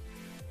now.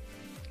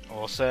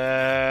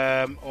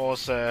 Awesome,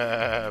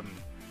 awesome.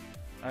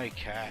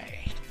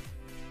 Okay.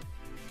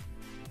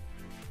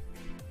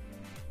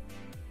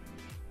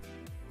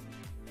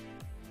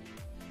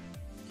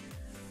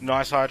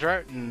 Nice,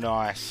 Hydro.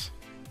 Nice.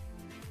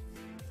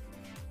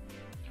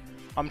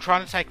 I'm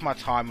trying to take my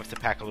time with the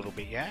pack a little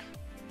bit, yeah?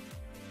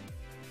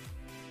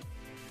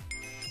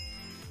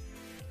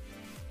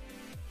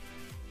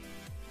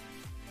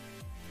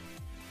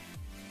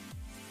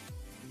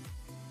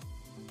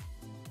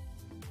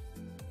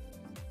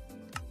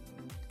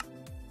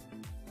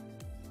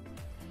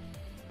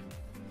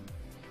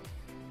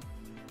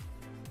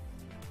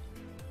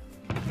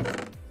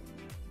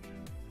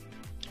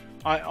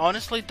 I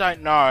honestly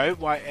don't know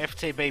why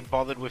FTB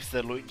bothered with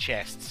the loot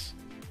chests.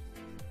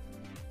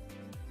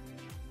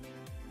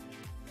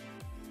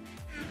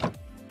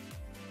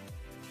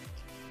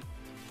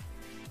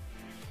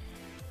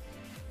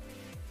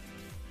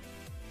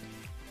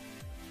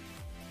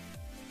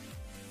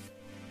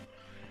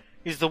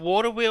 Is the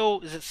water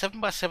wheel, is it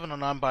 7x7 or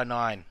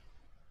 9x9?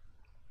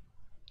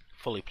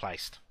 Fully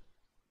placed.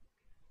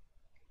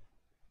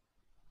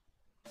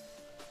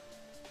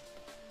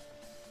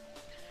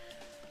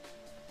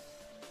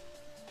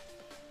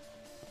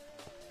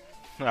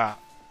 Ah,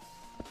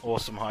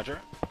 awesome, Hydra.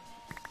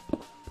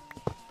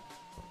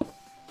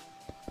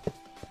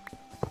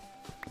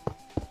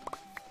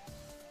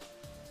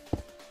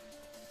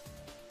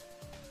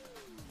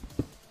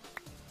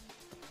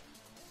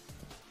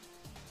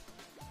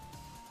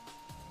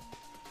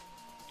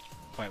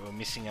 Wait, we're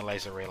missing a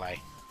laser relay.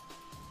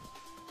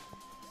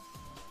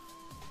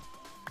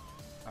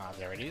 Ah,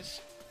 there it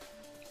is.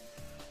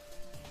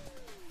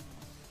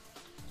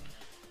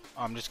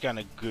 I'm just going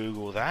to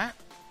Google that.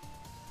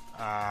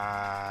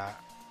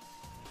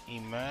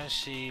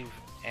 Immersive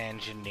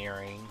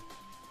engineering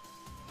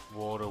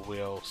water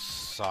wheel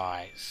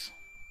size.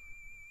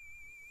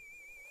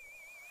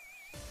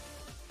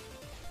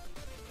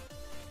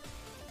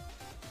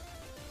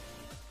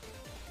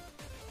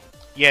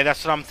 Yeah,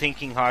 that's what I'm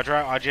thinking,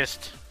 Hydra.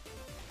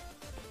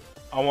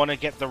 I want to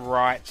get the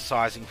right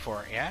sizing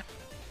for it, yeah?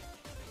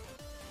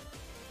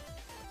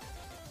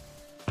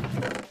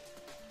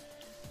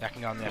 That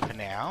can go in there for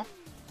now.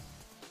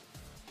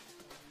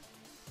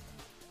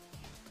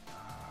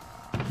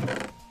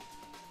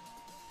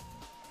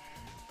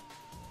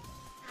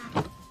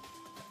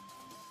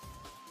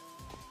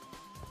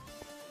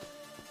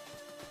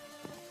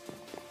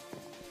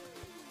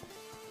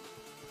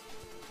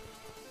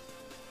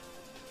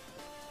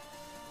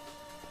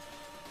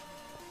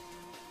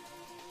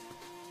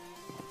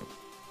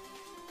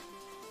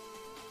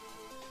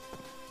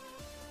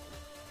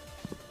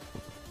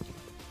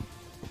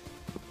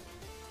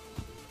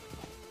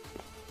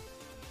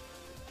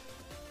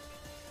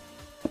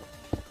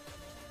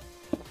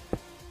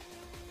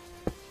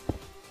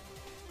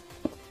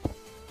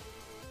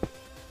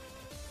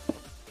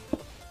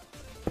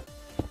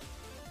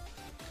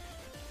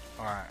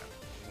 Alright,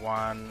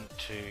 1,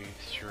 2,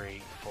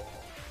 3, 4,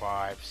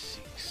 5,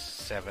 6,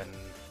 7,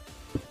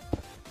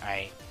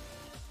 8,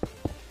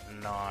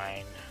 9.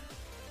 1,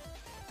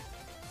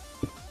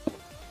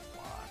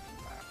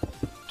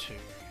 2,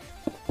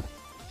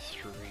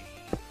 3,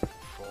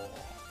 4.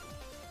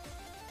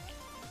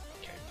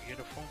 Okay,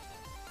 beautiful.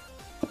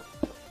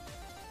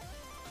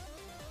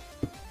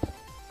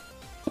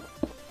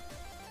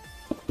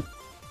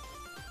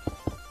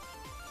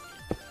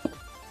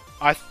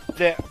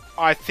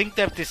 I think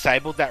they've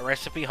disabled that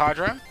recipe,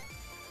 Hydro,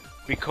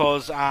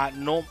 because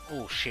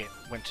oh shit,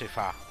 went too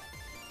far.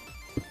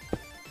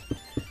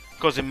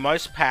 Because in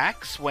most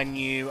packs, when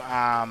you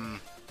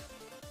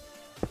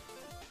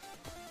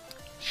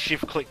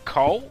shift-click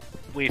coal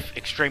with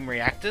extreme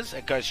reactors,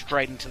 it goes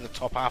straight into the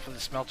top half of the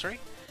smeltery.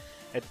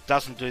 It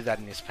doesn't do that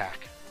in this pack.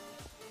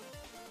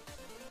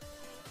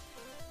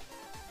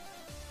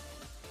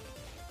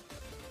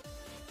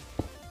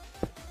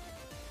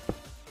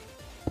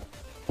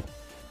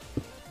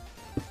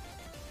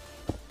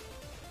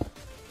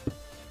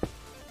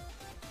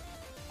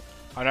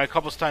 I know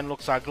cobblestone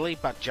looks ugly,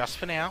 but just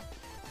for now.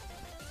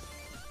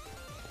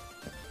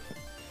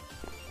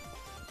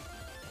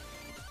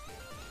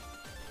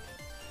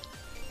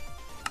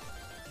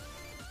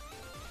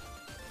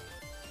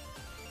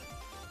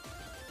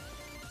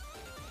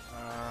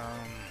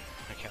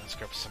 Okay, let's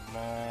grab some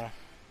more.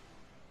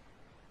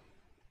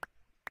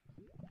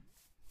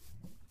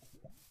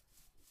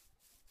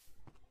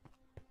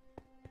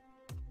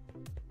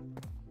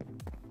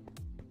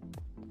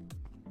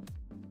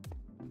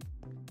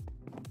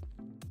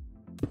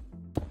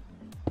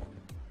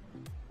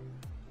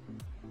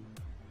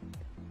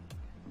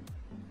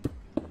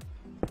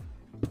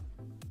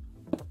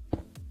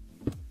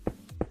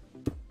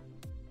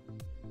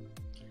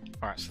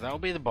 Alright, so that will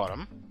be the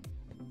bottom.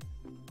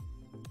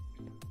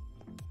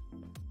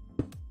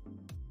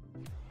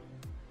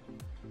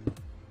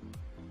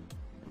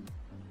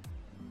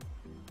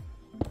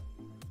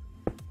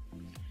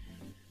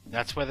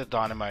 That's where the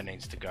dynamo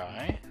needs to go.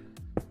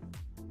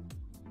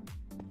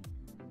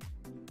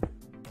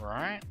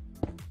 Right.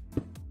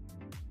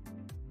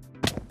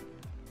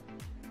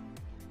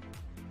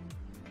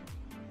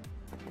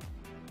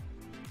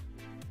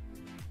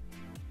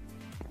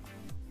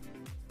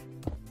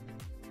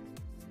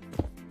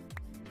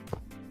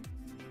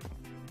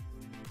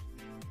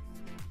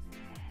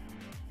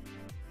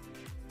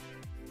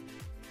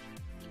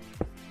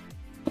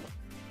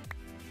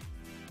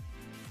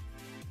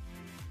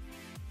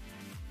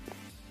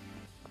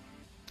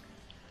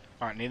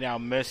 Alright, need our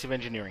immersive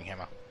engineering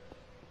hammer.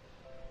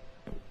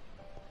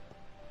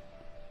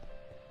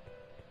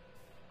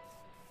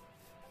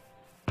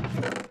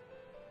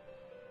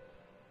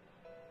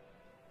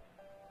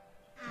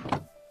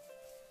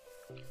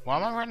 Why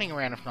am I running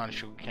around if not a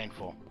sugarcane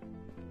for?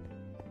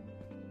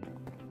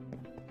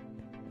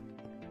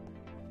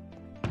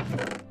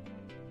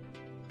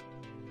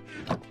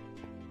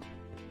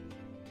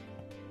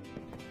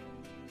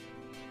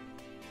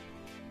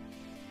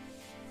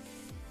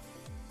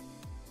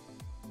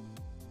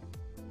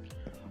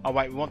 Oh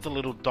wait, we want the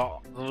little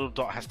dot. The little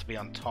dot has to be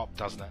on top,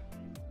 doesn't it?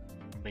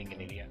 I'm being an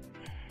idiot.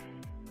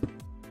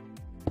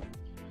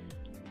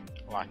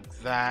 Like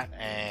that,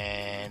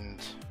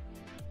 and...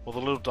 well, the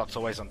little dot's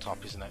always on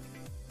top, isn't it?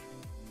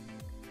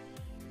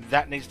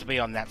 That needs to be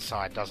on that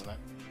side, doesn't it?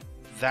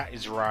 That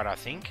is right, I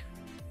think.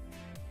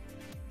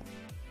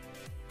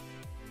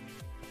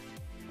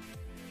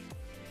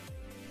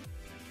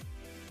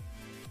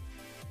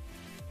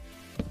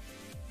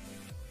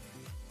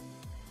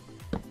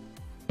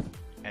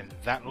 And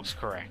that looks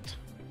correct.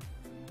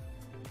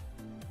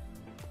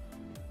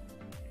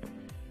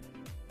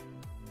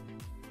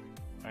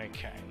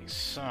 Okay,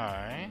 so...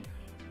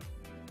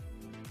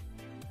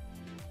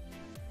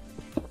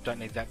 don't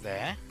need that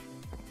there.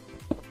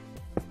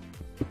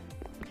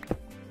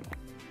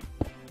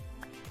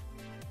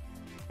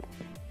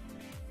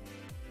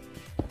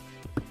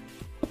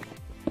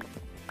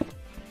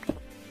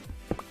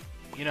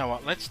 You know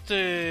what, let's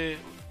do...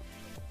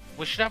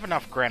 we should have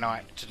enough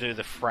granite to do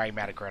the frame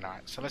out of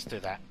granite, so let's do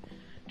that.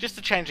 Just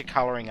to change the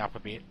colouring up a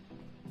bit.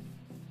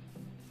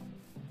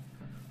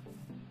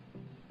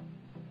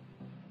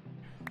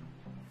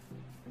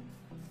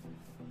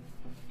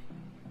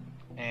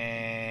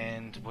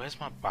 And where's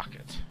my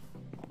bucket?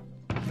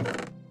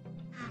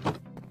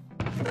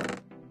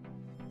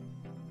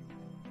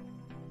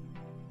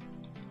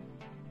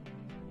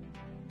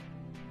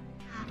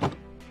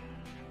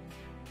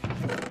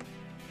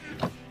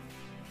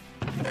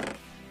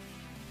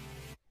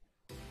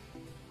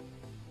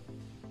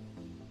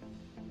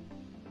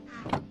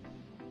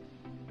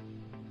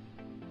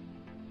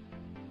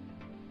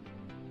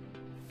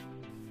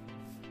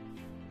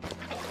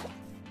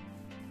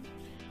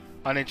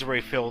 I need to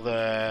refill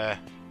the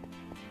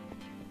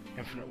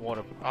infinite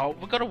water. Oh,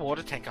 we've got a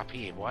water tank up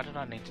here. Why did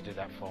I need to do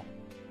that for?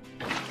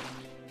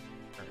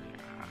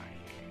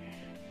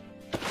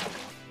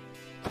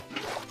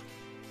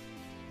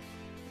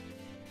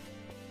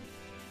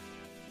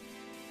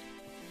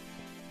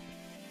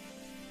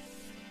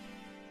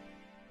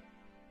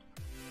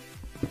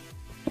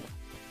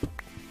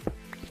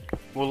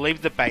 We'll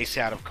leave the base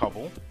out of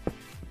cobble.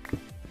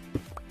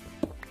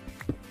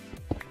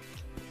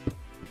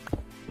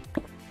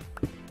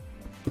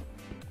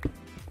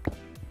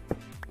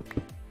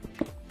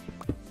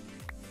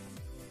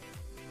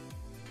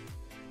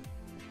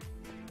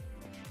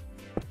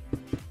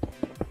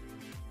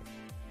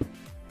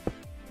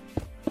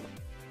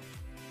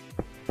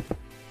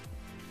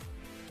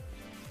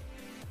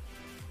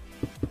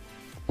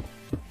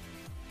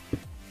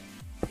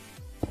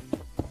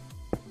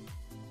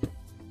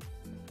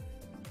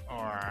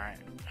 Alright.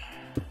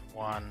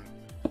 1,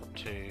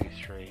 2,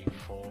 3,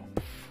 4,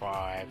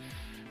 5,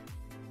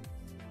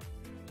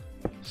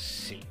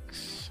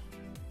 6.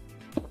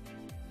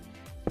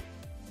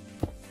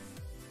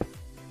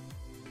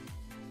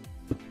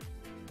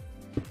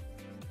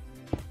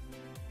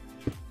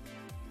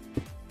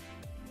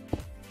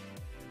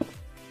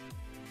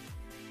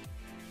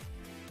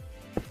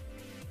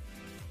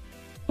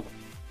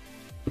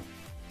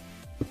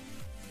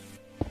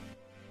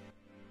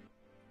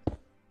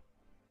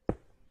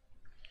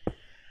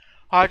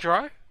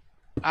 Hydro,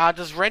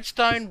 does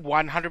redstone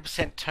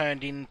 100%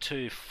 turned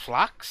into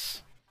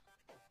flux?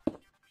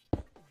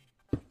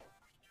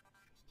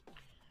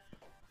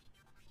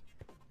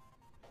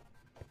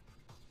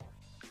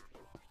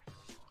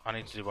 I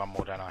need to do one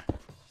more, don't I?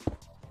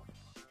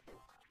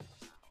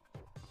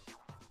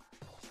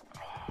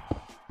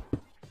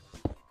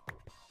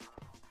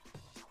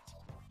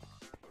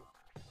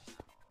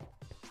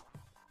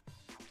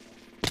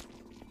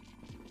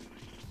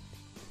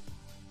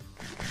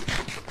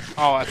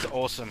 Oh, that's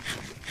awesome.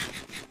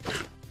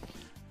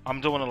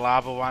 I'm doing a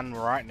lava one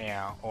right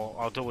now, or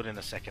I'll do it in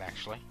a second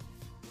actually.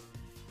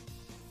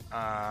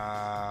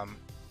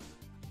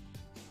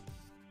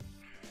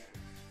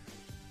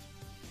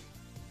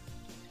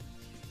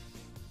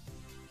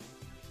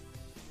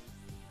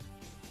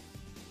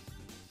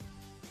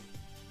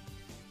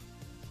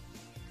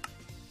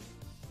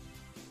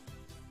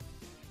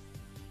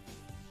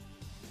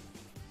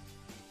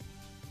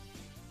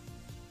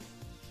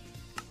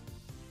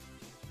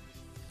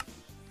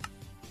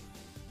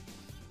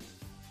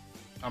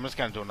 I'm just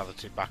going to do another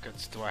 2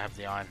 buckets. Do I have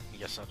the iron?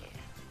 Yes, I do.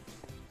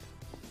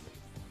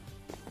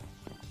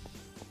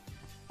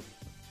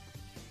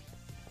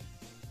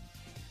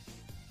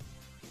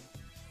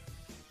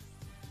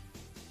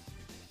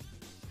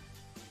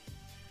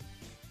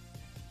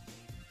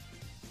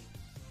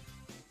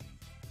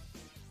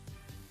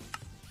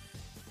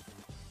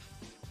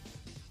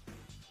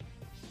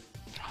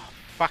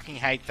 Fucking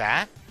hate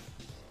that.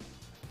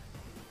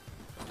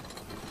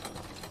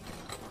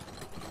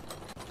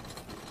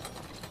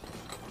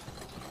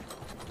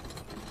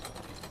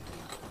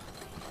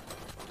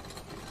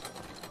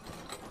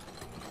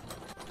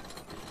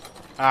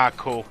 Ah,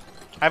 cool.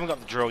 I haven't got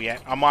the drill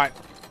yet. I might...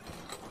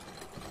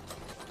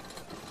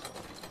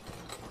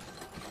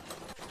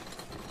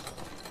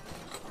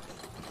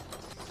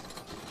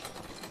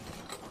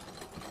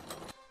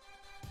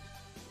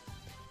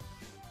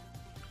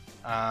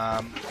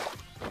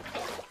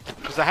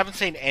 because I haven't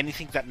seen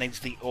anything that needs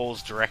the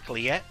ores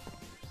directly yet.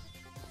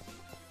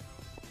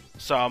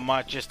 So I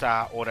might just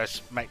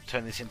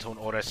turn this into an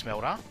auto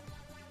smelter.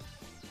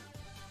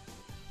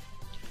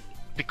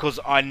 Because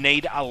I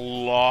need a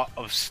lot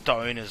of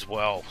stone as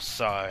well,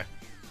 so...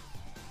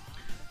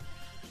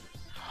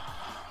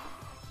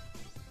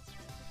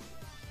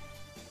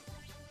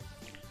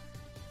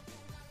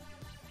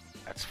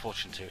 That's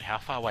Fortune 2. How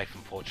far away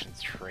from Fortune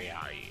 3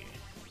 are you?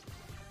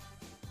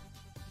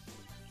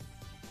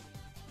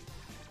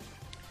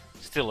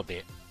 Still a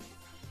bit.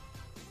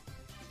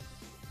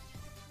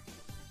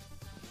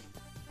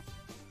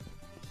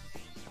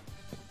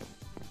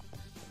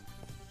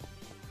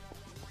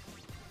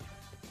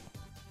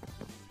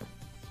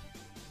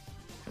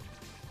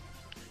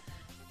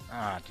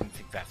 Ah, didn't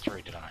think that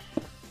through, did I?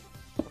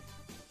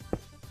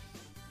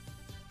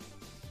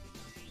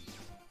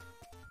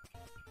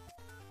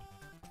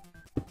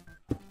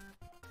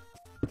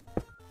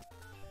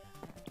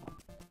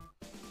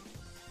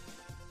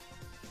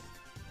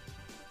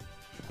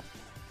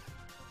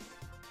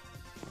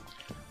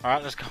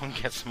 Alright, let's go and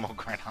get some more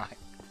granite.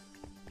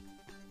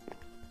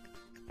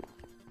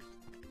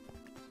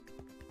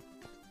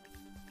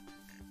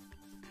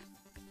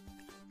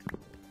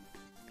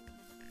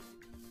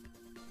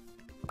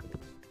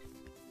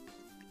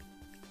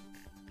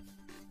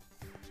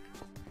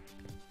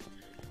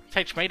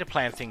 Teach me to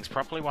plan things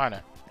properly, won't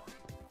it?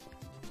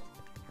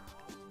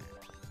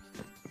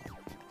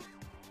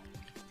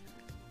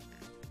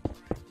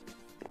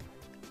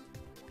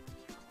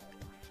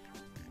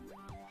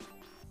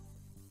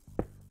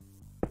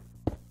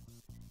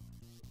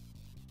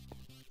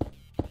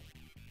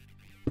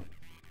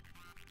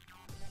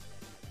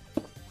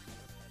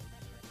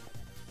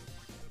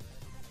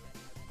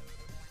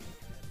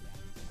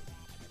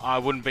 I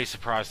wouldn't be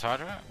surprised,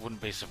 Hydra.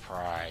 Wouldn't be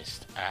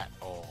surprised at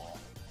all.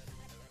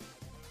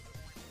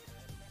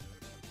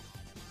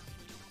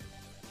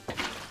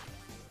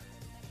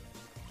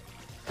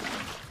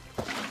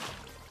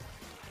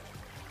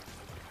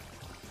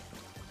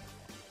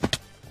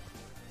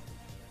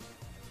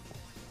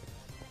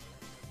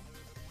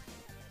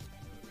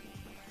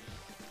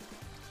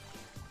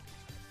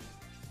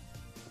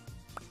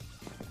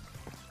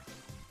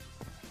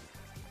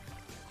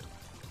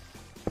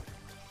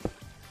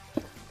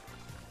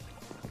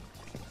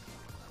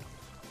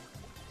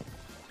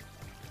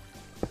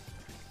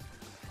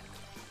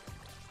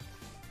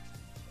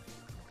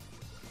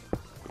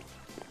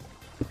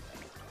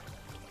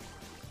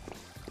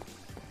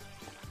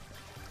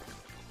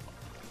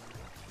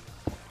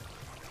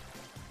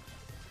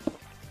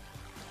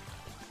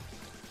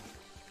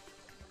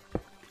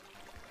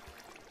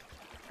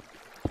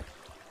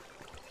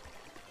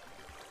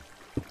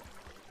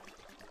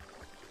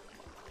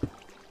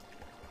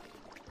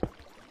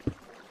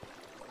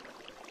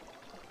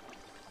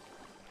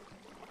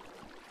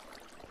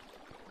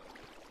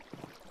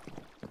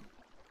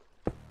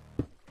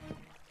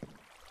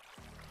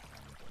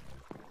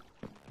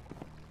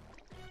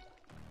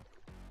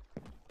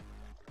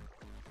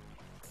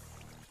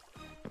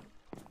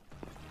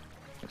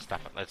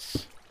 Stuff it,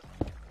 let's...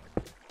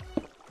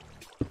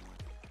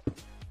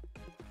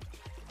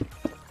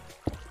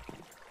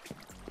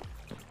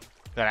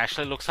 That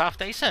actually looks half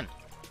decent.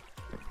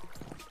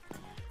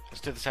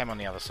 Let's do the same on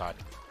the other side.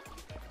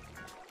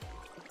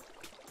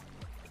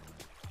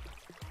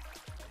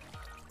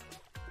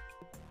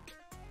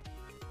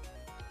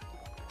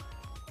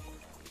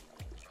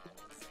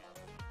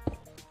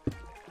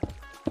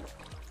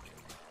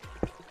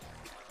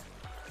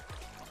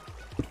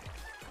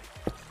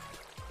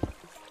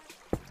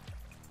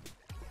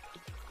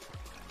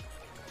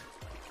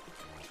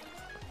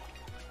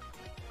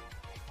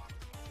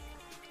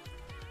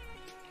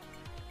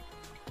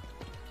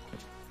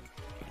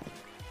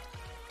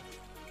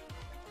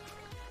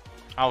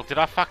 Oh, did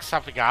I fuck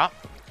something up?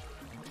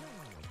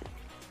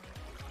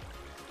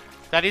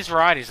 That is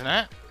right, isn't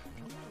it?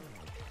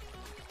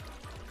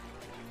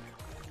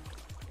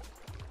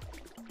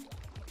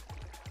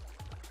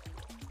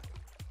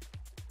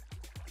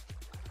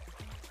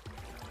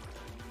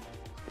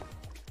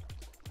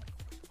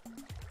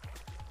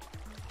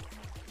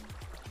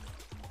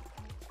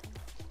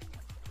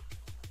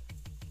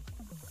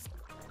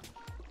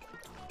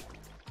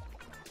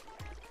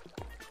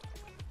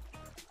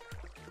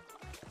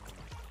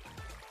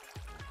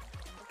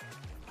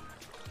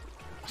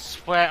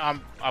 swear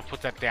I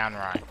put that down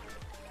right.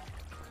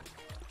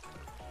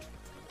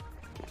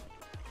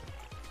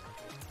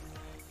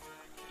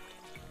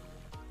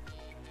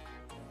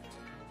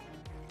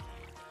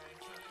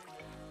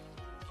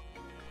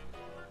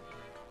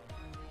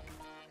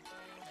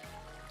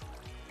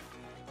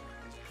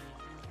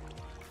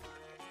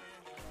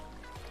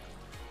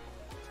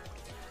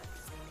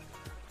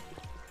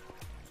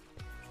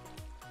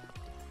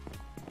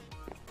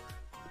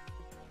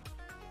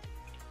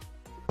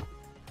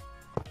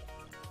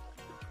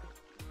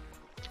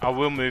 I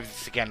will move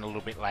this again a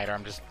little bit later.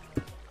 I'm just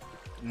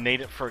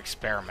need it for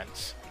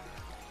experiments.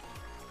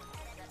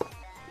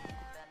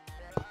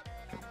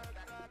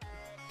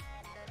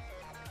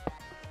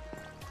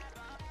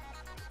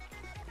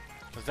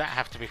 Does that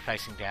have to be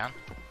facing down?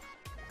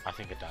 I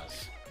think it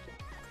does.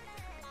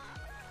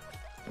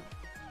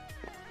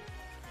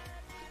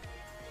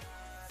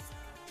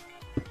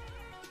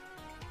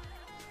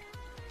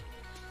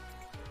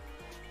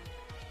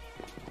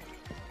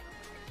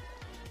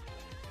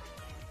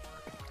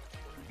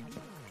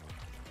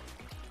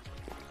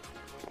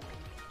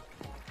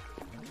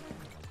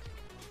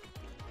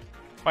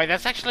 Wait,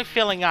 that's actually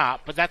filling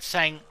up, but that's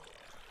saying...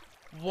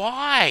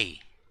 Why?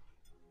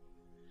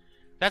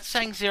 That's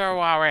saying 0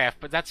 RF,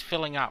 but that's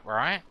filling up,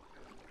 right?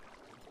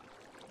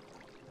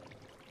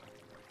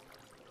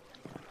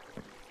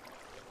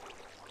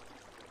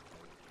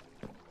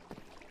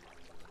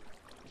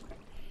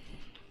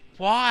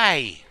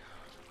 Why?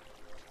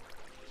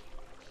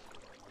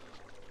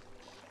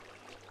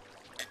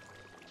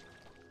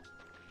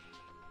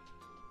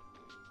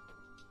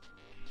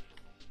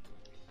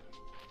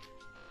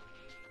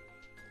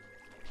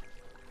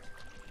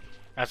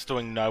 That's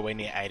doing nowhere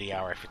near 80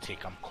 RF a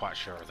tick, I'm quite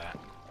sure of that.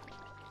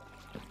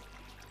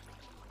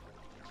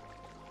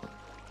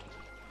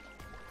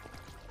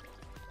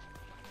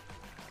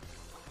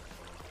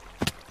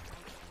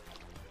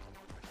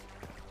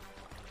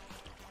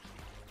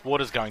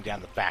 Water's going down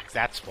the back,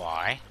 that's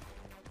why.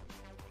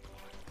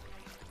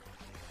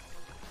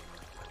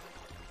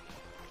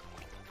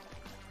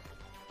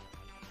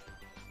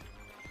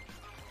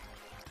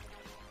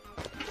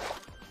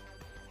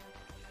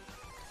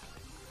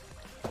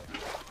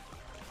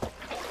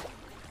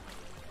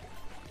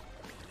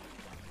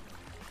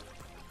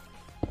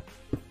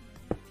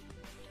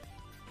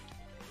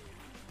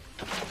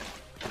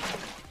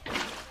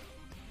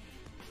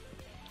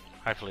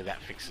 Hopefully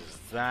that fixes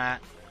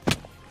that.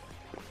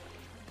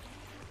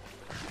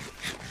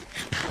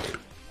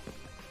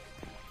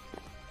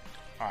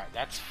 Alright,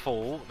 that's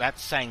full.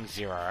 That's saying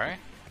 0.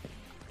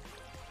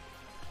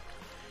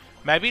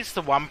 Maybe it's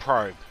the one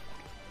probe.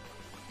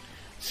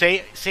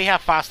 See how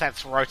fast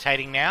that's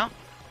rotating now?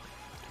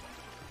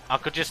 I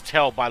could just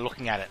tell by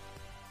looking at it.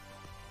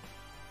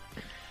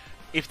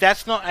 If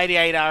that's not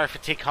 88 RF a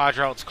tick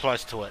hydro, it's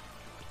close to it.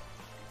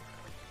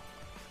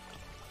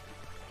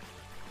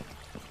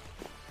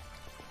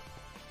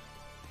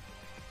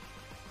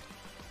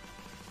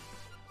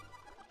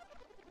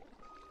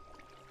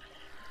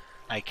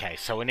 Okay,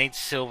 so we need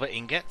silver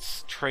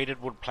ingots.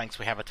 Treated wood planks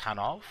we have a ton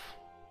of.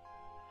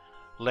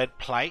 Lead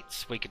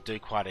plates we could do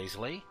quite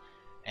easily.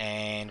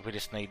 And we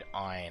just need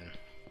iron.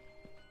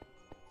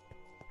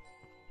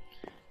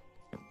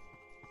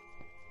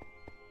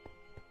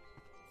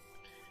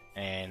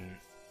 And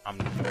I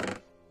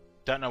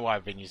don't know why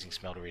I've been using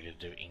smeltery to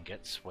do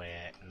ingots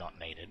where not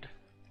needed.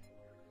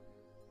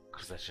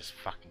 Because that's just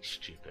fucking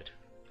stupid.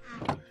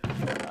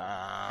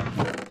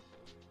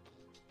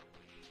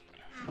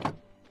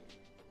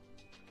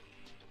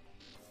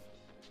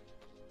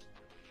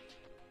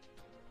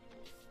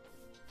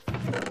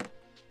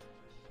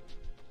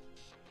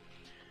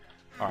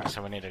 Alright,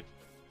 so we need a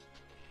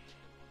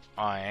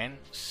iron,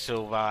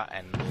 silver,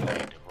 and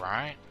lead,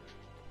 right?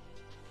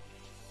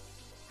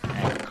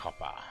 And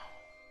copper.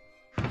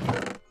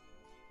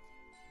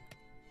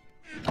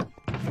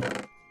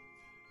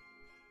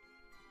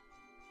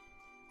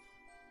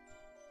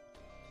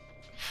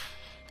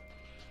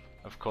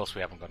 Of course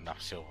we haven't got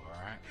enough silver,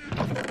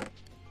 right?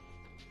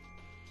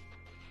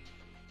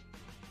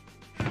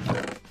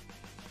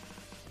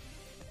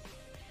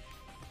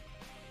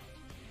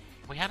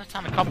 We had a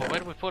ton of copper, where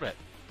did we put it?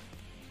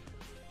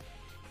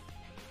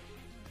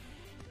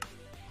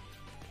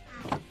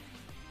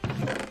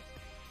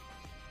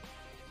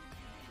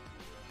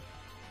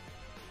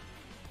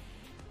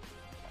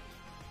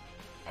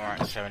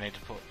 Alright, so we need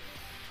to put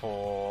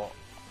 4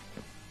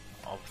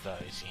 of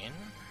those in.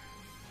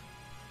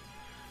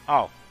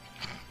 Oh.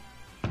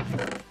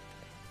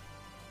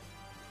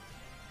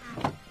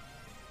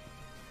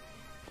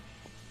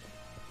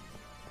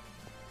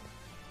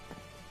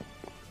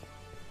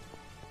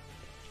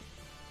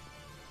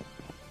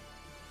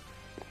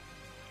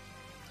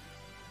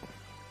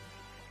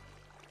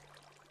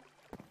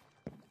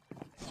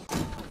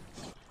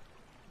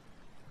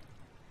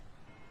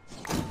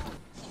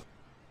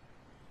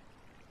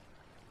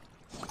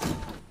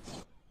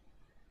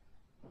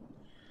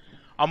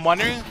 I'm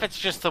wondering if it's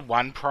just the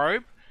one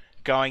probe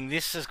going,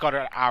 this has got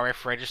an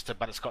RF register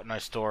but it's got no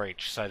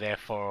storage, so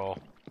therefore...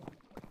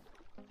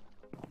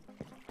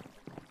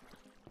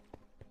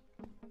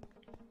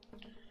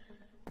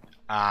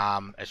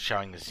 It's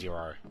showing the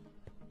 0.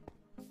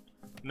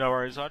 No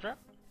worries, Audra.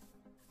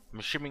 I'm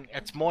assuming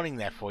it's morning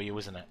there for you,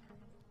 isn't it?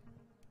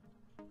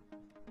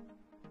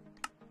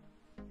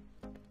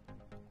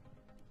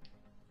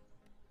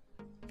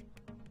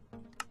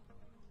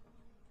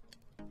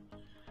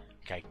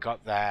 Okay,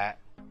 got that.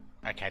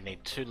 Okay,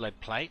 need 2 lead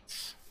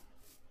plates.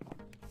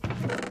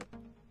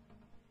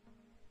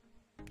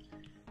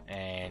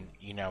 And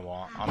you know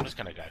what? I'm just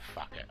gonna go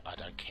fuck it. I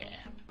don't care.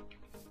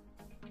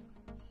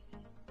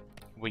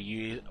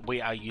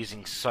 We are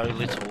using so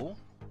little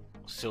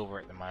silver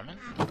at the moment.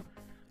 Okay,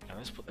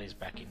 let's put these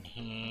back in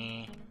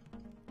here.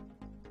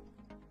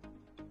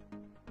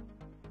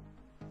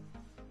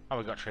 Oh,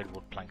 we got treated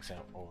wood planks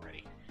out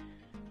already.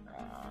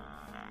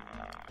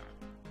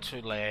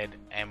 2 lead,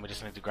 and we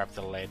just need to grab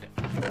the lead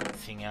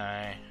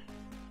thingo.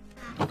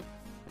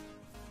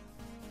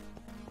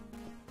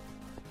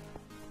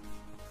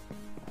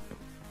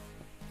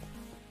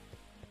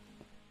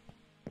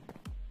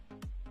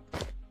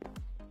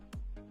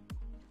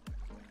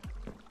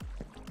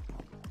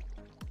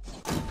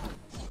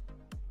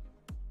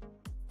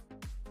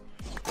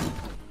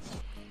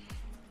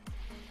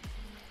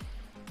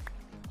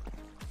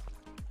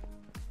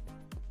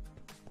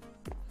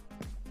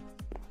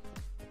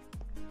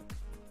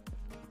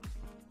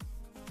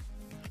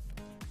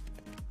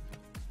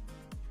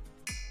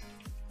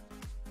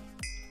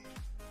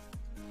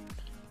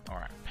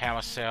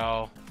 Power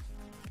cell.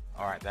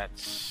 Alright,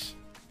 that's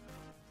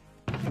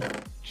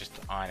just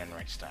iron and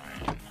redstone.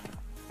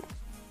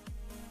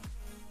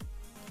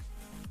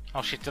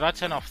 Oh shit, did I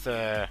turn off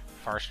the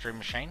forestry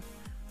machine?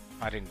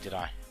 I didn't, did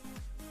I?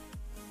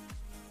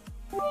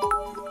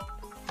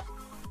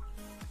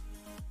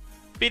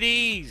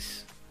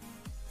 Biddies!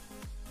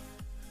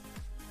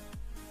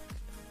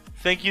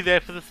 Thank you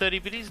there for the 30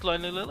 biddies,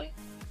 Lonely Lily.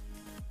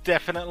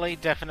 Definitely,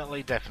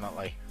 definitely,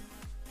 definitely.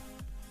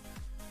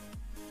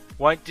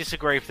 Won't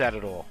disagree with that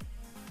at all.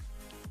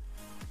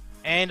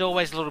 And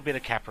always a little bit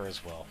of Kappa as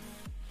well.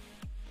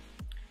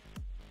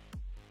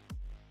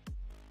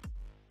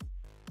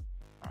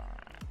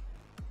 Alright.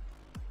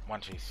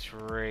 1, 2,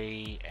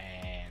 3,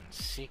 and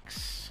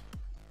 6.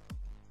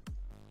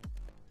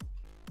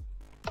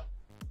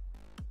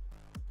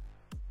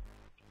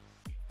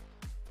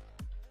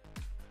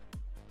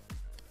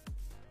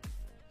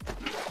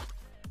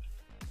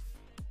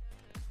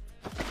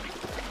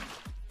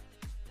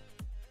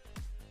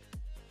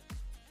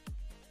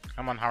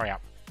 Come on, hurry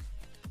up.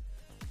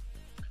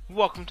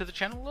 Welcome to the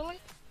channel, Lily.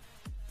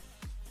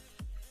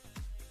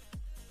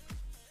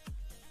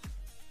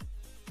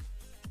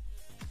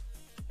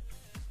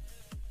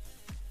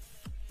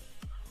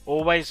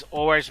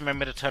 Always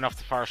remember to turn off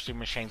the forestry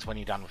machines when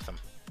you're done with them.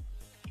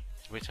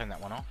 Did we turn that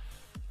one off?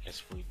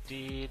 Yes, we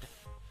did.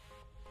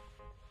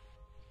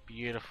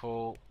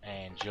 Beautiful.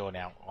 And you're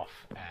now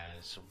off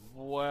as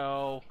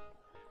well.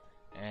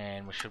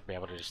 And we should be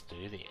able to just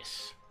do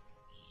this.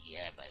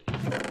 Yeah, baby.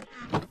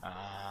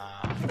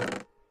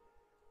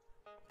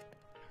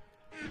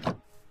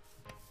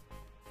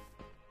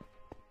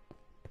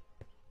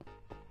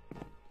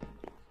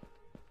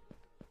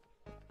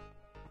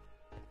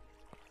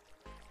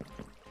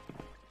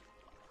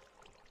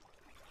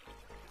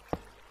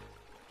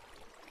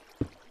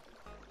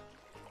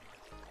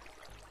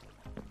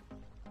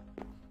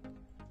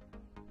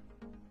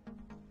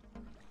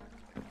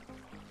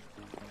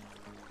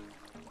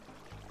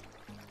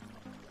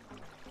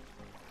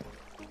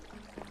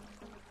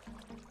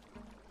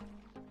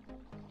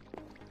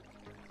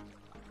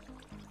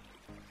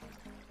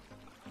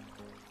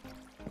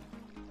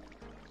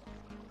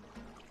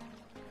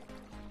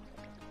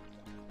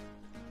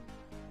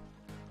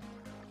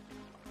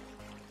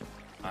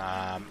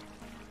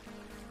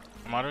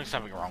 Am I doing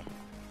something wrong?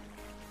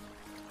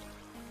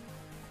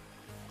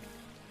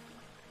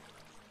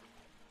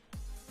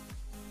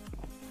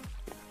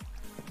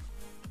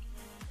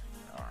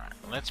 Alright,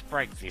 let's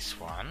break this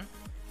one.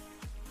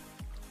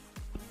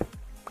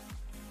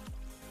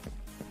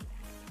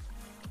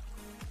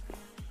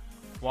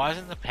 Why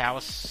isn't the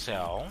power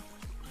cell...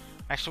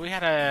 Actually, we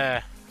had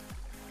a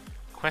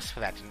quest for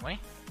that, didn't we?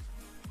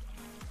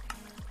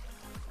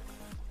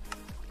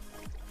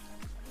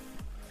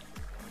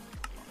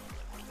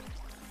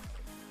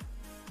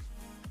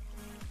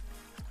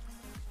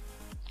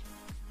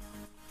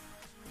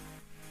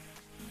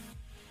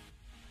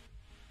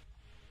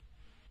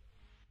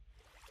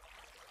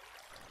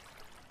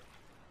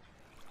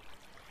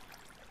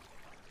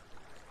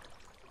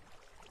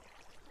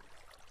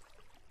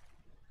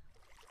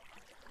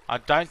 I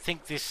don't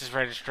think this is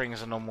registering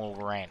as a normal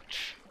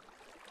wrench.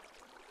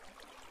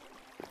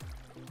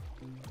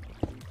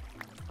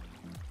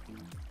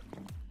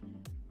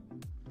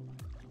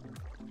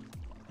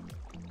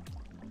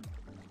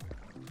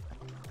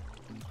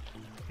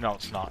 No,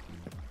 it's not.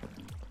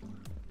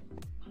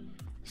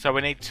 So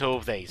we need 2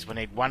 of these. We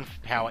need 1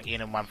 for power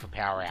in and 1 for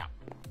power out.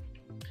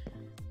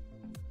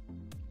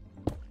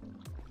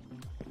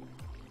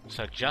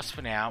 So just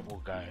for now, we'll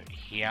go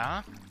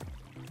here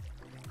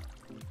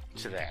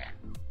to there.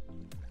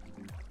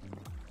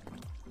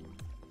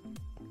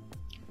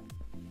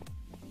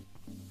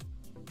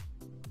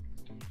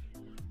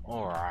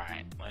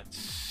 Alright,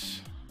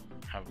 let's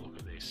have a look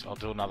at this. I'll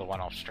do another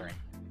one off stream.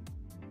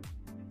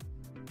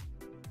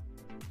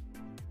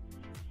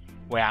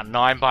 Wow,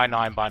 9 by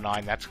 9 by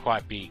 9, that's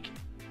quite big.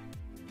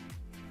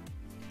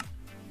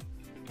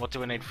 What do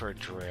we need for a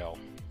drill?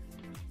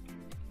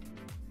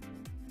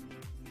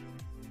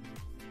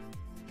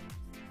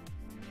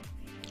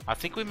 I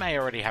think we may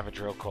already have a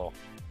drill core.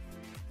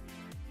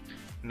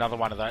 Another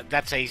one of those.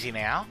 That's easy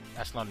now.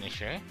 That's not an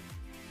issue.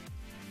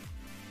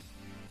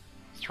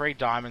 3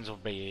 diamonds will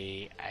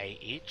be a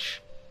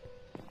itch.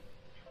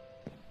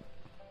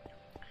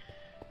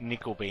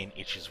 Nickel will be an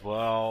itch as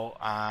well.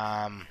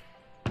 I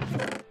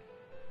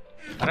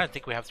don't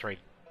think we have 3.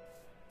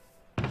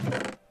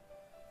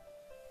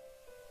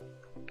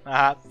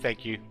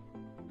 Thank you.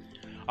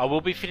 I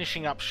will be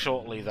finishing up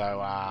shortly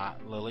though,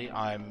 Lily.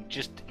 I'm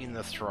just in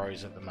the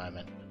throes at the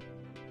moment.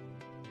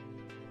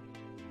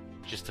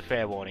 Just a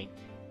fair warning.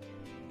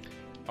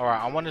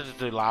 Alright, I wanted to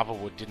do lava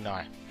wood, didn't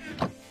I?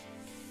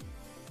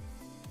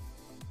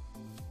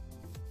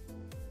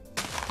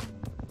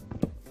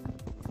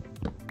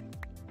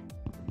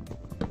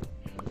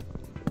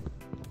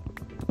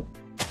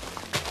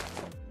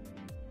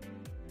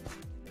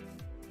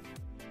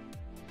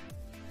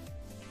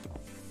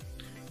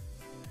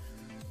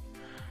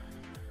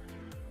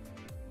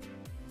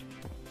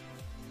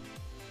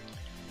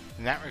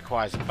 And that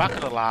requires a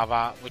bucket of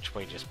lava, which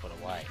we just put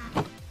away.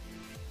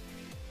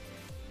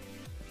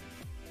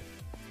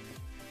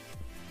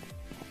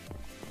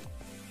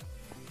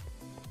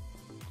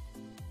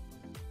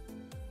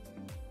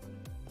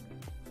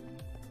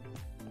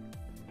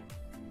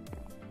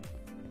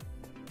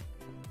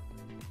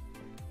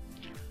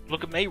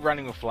 Look at me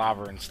running with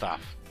lava and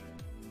stuff.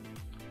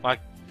 Like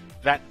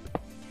that.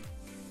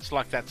 It's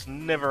like that's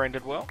never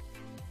ended well.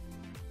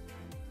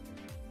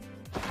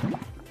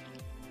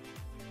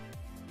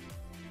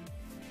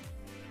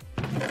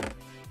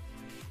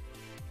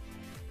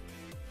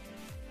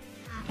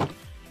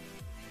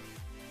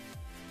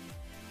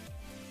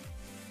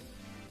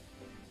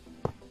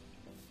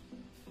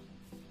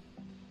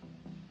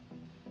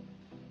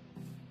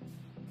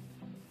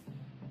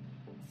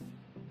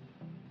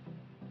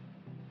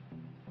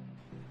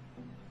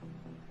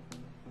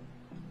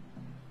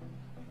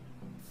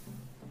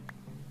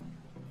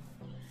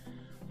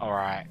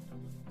 Alright.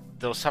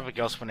 There was something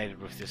else we needed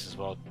with this as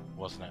well,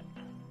 wasn't it?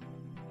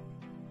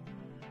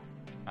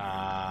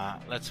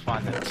 Let's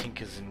find the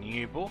Tinker's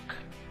New book.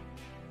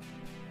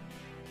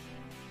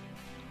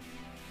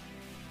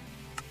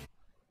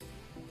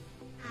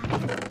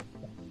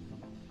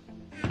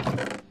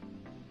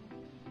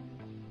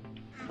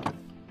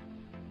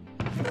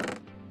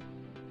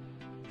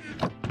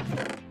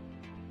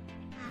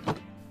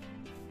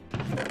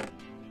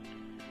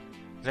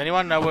 Does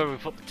anyone know where we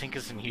put the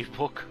Tinker's New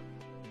book?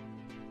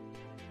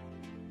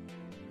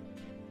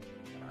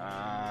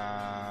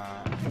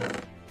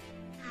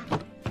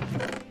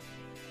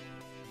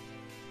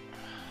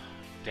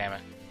 Damn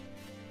it.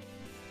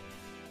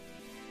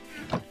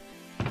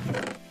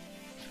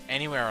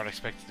 Anywhere I'd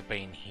expect it to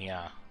be in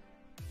here.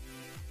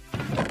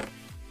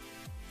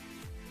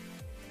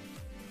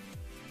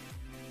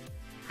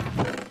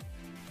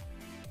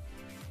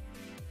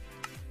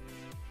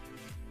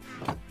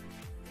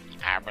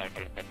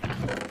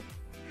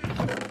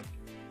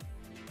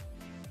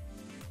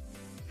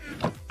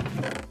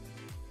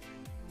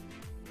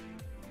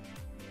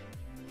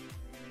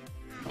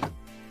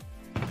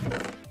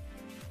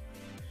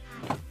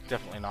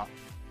 Definitely not.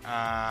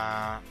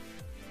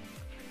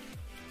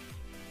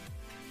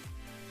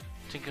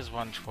 Tinker's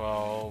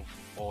 112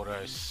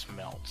 auto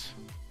smelt.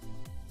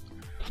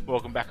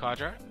 Welcome back,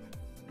 Hydro.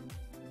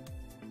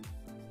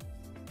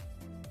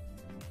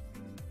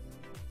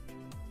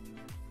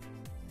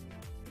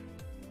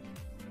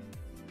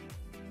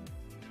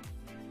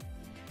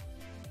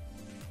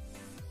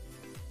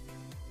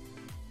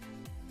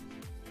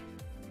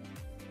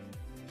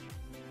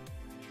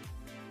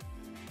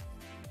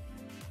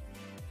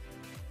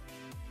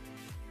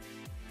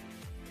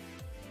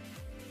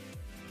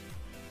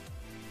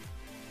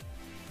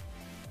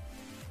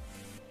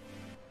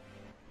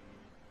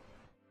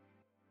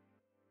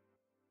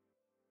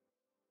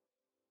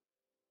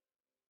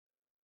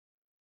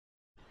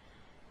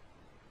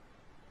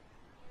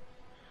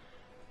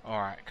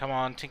 Alright, come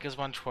on, Tinker's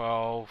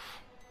 112.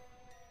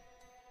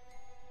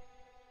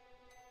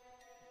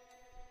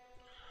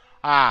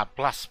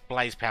 Plus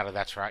blaze powder,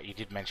 that's right, you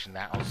did mention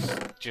that. I was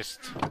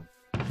just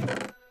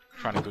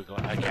trying to Google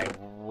it. Okay,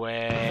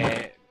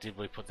 where did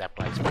we put that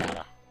blaze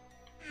powder?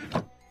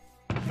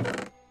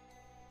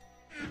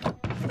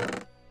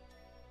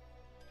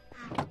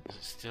 Is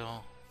it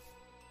still...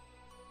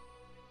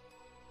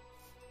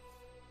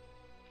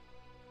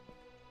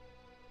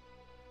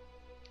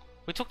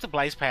 We took the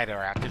blaze powder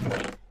out, didn't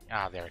we?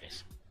 Ah, there it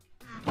is.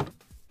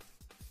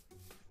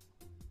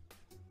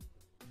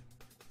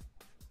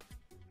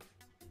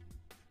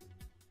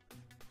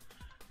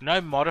 No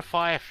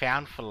modifier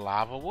found for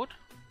lava wood?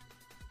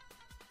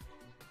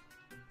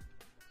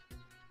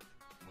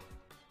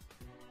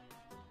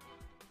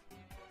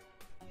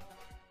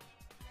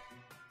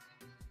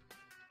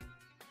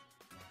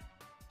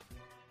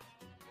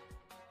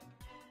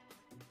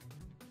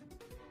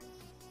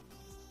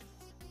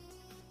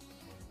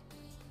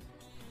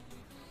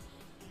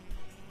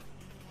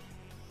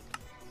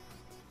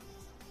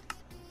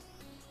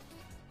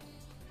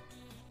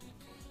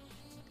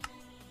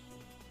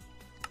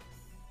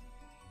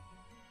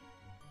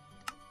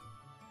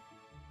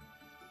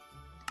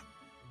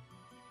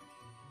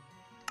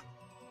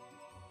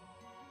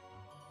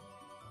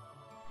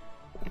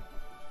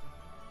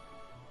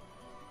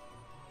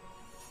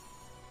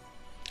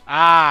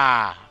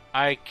 Ah,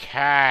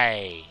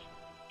 okay.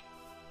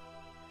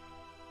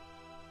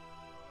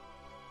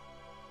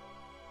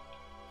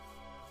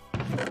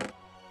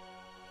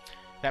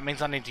 That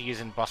means I need to use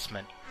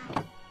embossment.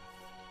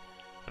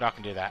 But I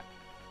can do that.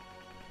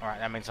 Alright,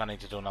 that means I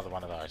need to do another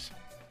one of those.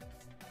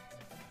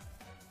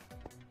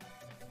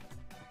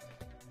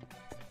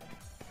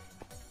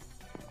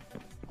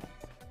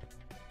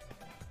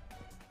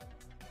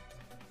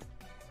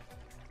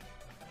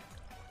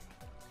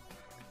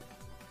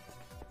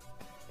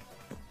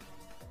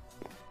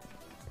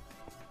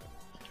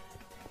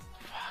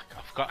 Fuck,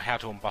 I forgot how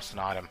to emboss an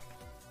item.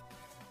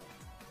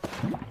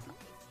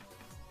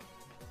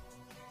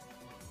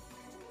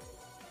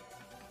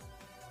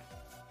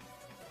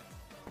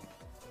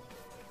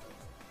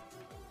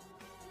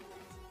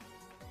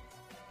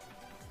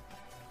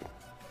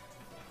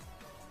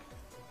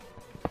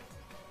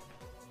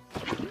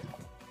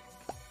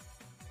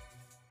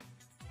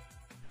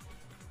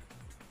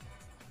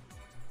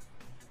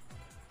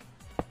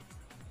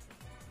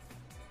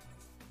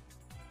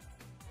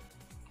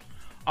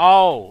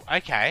 Oh,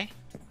 okay.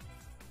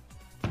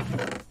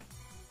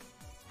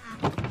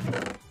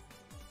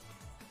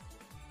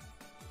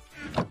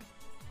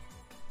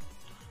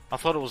 I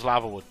thought it was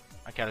lava wood.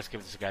 Okay, let's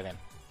give this a go then.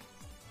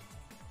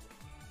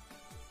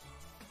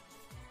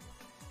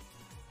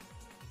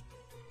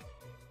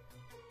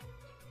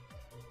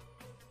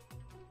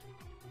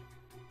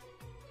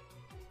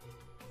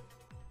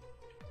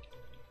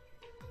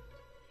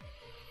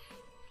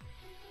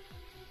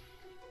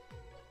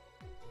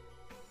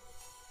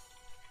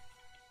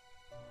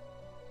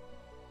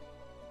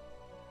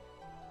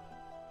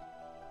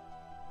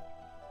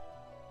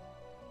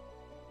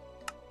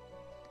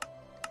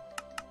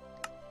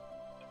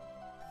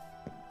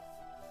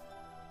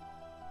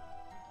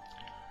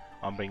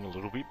 I'm being a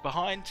little bit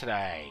behind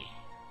today.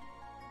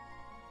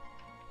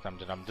 Dum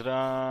da dum da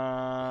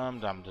dum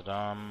dum da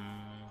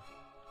dum.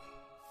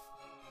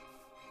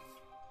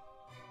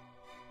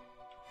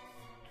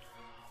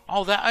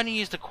 Oh, that only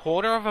used a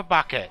quarter of a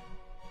bucket.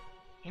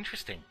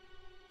 Interesting.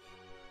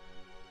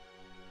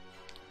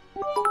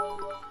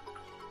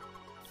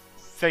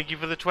 Thank you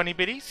for the 20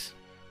 biddies.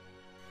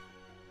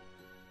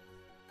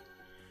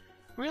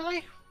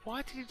 Really?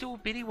 Why did you do a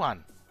biddy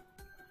one?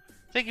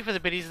 Thank you for the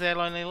biddies there,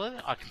 Lonely Lily.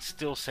 I can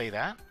still see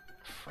that.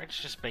 Fred's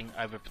just being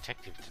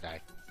overprotective today.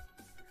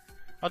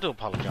 I do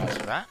apologise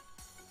for that.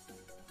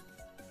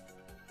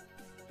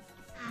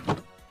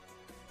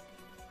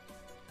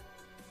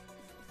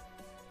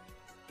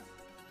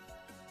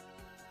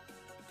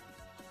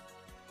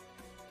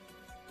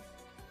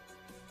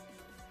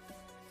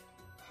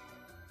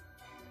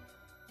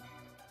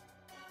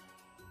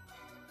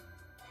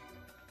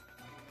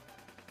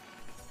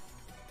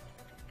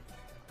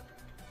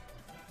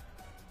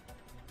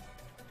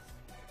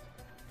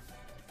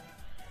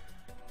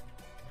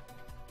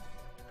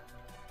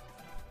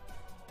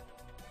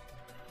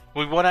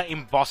 We want to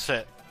emboss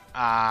it,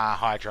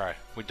 Hydro.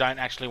 We don't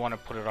actually want to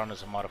put it on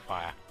as a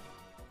modifier.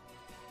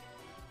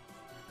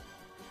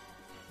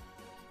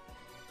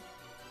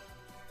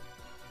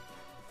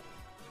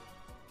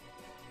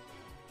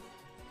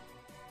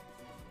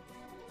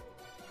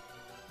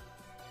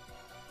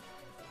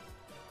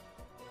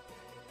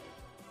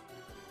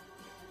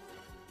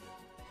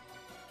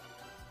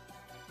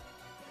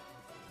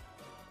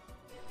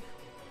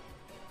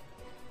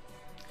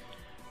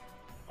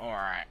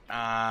 Alright,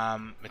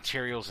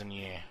 materials in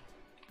here.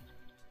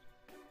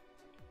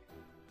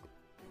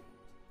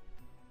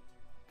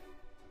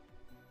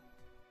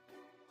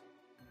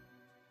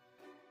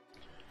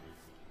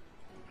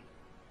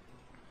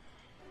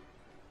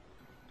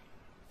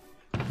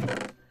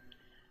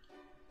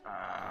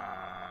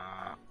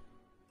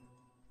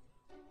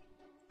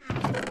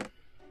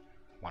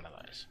 One of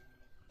those.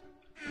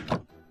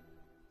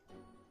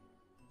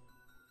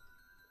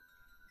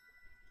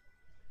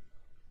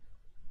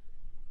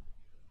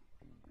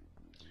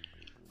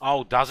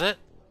 Oh, does it?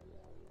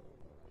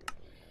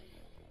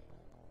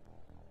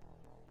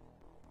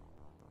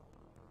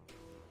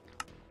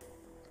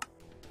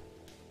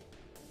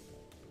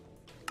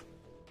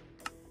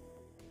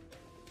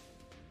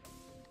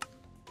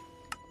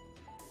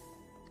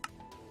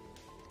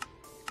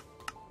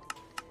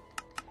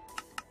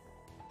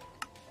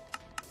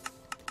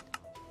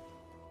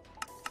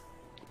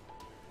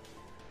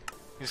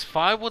 Is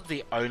firewood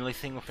the only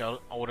thing with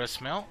auto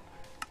smelt?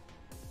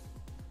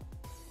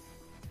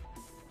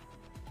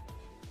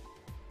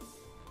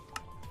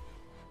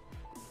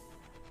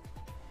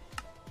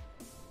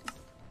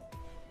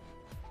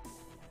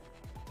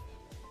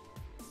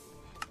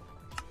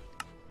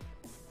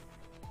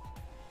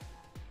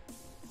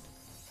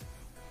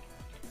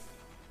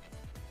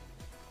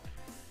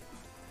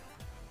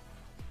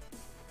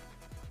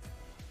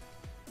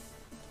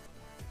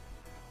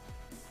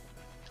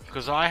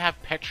 Because I have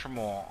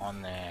Petramore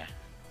on there.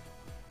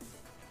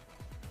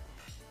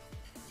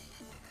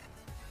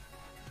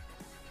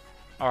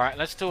 Alright,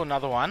 let's do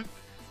another one.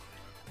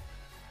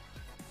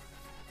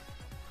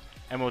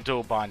 And we'll do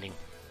a binding.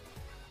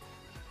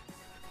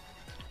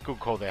 Good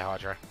call there,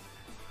 Hydra.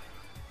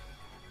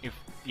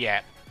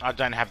 Yeah, I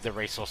don't have the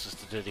resources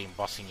to do the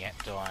embossing yet,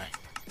 do I?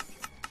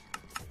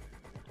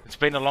 It's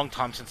been a long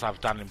time since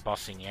I've done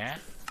embossing, yeah?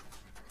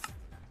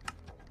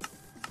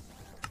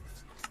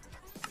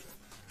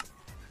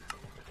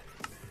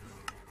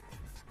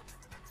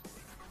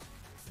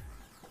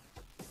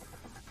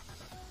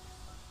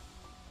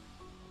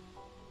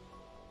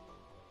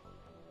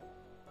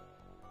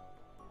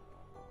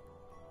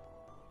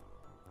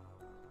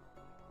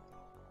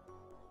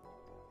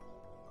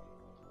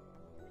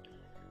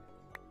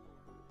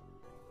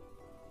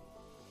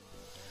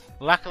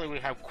 Luckily we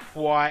have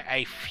quite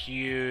a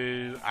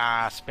few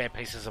spare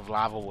pieces of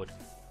lava wood.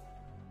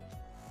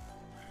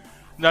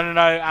 No,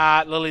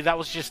 Lily, that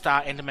was just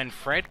Enderman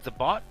Fred, the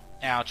bot,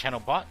 our channel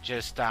bot.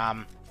 Just,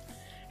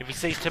 if he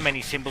sees too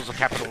many symbols or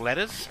capital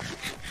letters,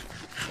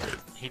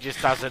 he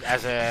just does it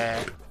as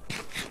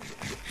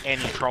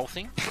any troll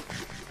thing.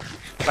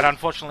 But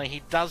unfortunately,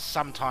 he does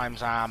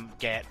sometimes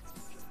get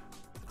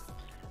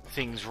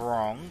things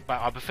wrong.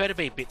 But I prefer to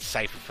be a bit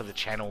safer for the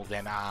channel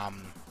than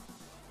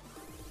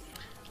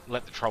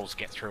let the trolls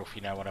get through, if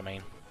you know what I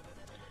mean.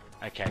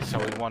 Okay, so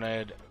we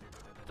wanted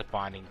the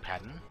binding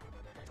pattern.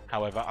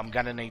 However, I'm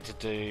going to need to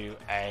do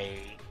a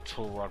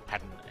tool rod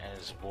pattern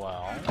as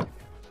well.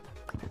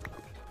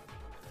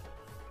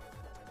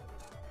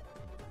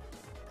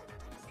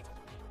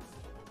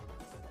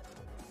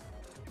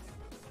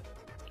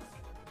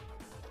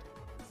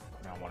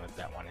 I wanted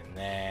that one in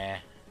there.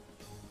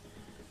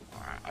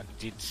 Alright, I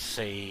did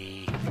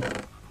see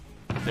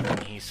them in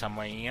here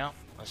somewhere. Yep,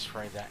 let's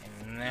throw that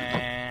in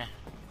there.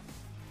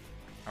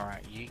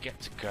 Alright, you get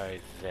to go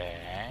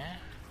there.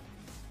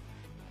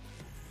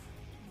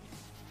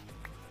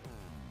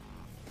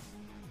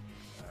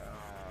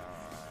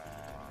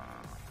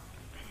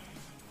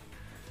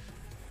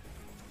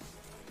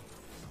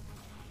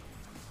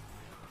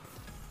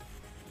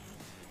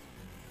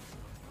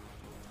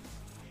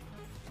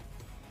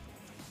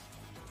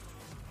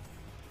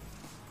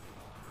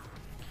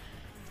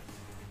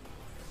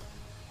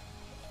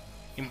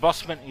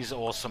 Embossment is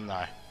awesome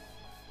though.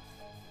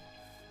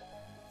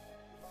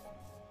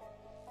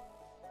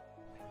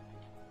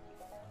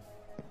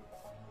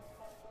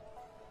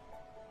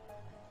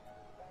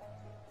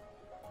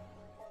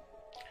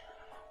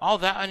 Oh,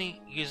 that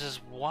only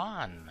uses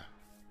one.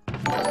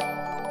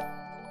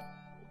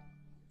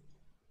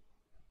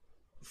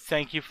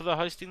 Thank you for the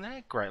hosting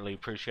there. Greatly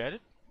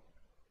appreciated.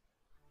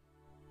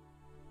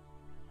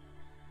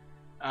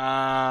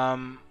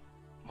 Where'd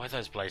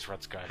those blaze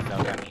rods go? They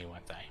were down here,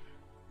 weren't they?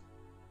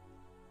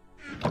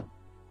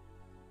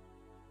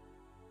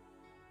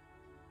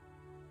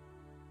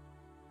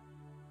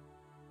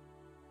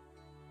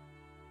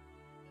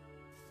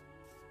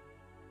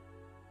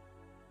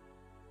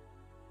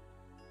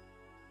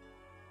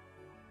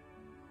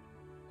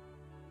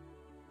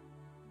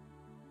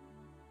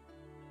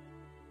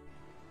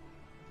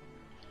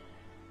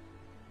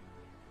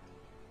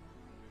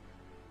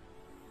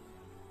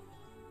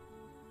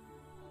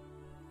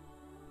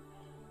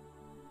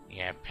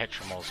 Yeah,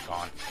 Petramol's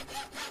gone.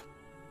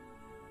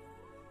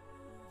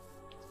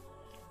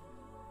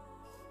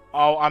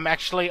 Oh, I'm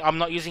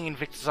not using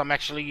Invictus, I'm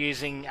actually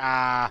using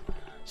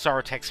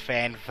Sorotex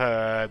Fan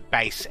for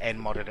base and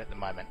modded at the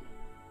moment.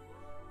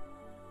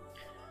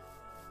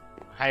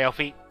 Hey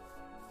Elfie.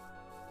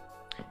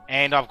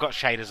 And I've got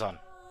shaders on.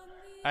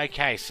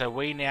 Okay, so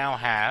we now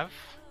have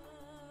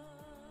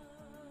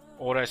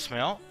Auto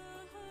Smell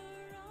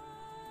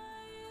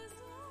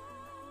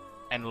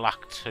and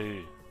Luck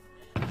 2.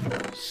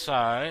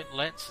 So,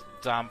 let's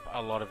dump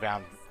a lot of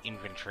our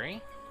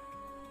inventory.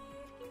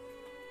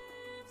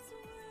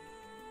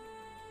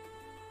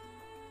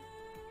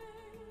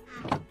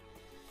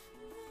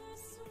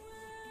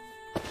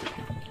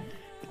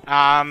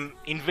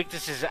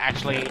 Invictus is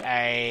actually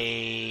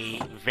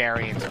a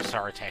variant of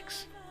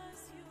Sorotex.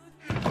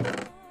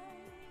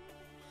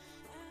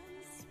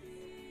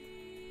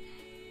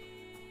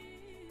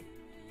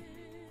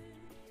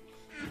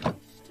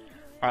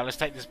 Alright, let's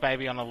take this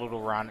baby on a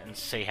little run and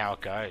see how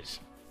it goes.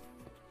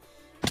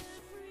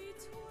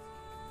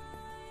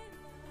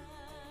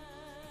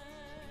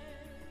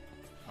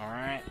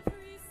 Alright.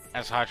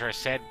 As Hydro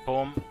said,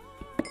 boom.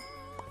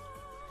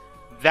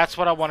 That's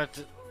what I wanted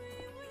to...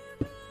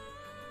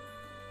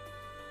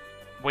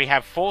 We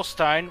have 4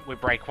 stone, we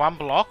break 1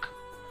 block.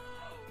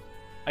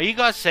 Are you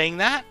guys seeing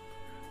that?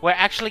 We're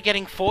actually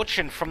getting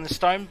fortune from the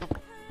stone...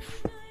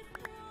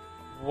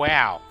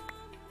 Wow.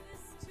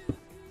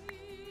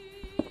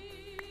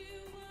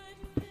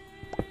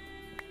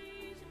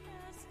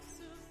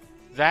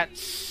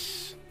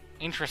 That's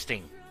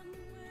interesting.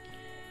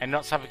 And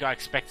not something I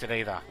expected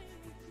either.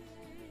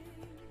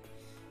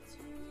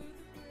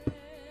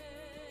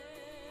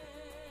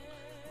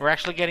 We're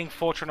actually getting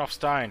fortune off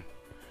stone.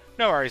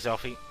 No worries,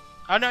 Elfie.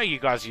 I know you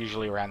guys are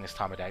usually around this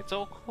time of day. It's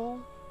all cool.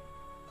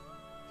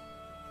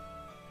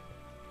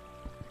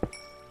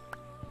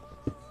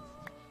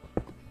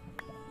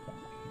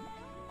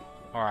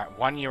 Alright,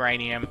 1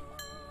 uranium.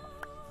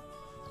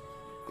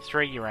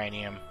 3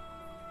 uranium.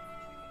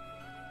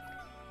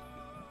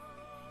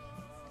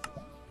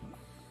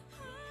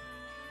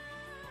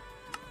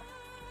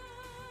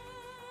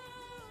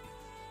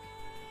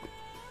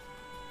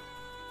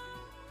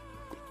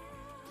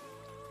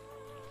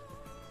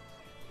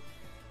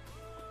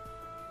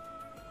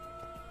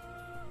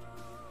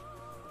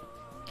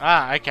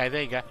 Ah, okay,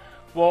 there you go.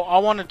 Well, I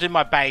want to do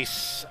my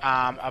base,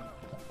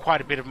 quite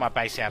a bit of my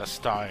base out of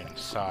stone,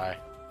 so...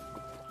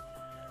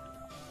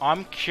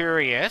 I'm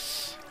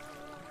curious.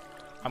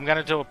 I'm going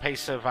to do a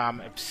piece of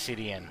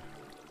obsidian.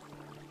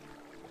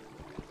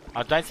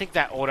 I don't think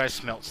that auto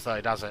smelts though,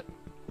 does it?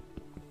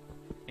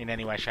 In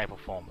any way, shape or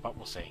form, but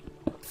we'll see.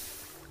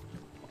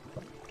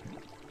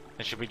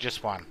 There should be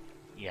just one.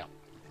 Yep.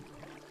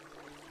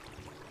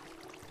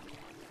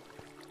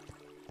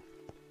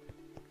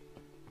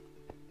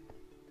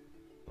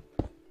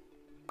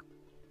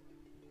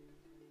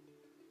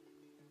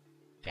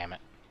 Damn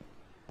it.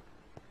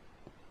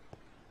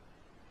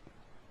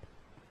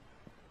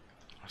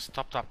 I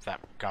stopped up that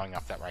going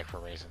up that way for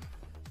a reason.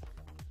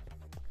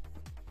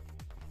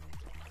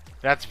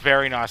 That's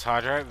very nice,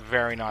 Hydro.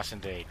 Very nice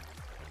indeed.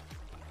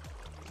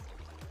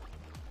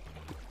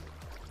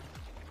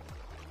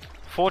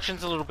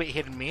 Fortune's a little bit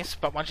hit and miss,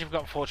 but once you've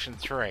got Fortune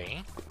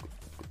 3...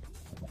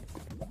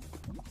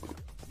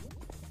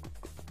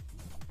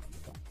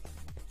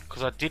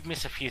 Because I did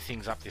miss a few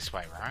things up this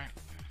way, right?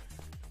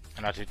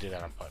 And I did do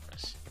that on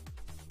purpose.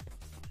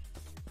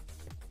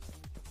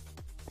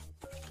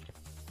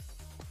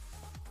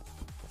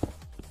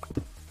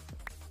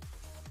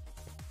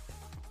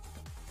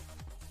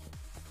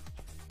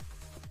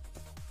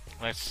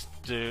 Let's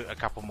do a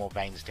couple more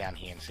veins down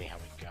here and see how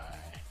we go.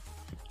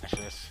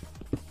 Actually, let's...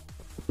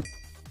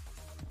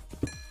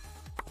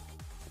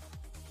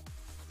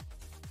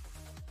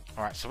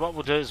 Alright, so what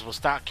we'll do is we'll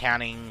start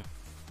counting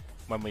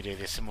when we do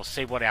this, and we'll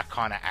see what our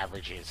kind of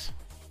average is.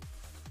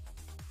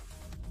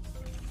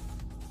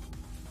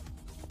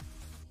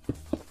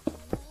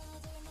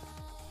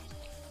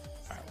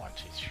 Alright, 1,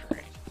 2,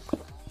 3.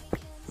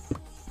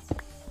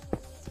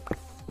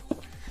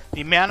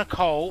 The amount of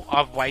coal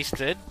I've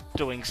wasted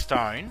doing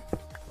stone...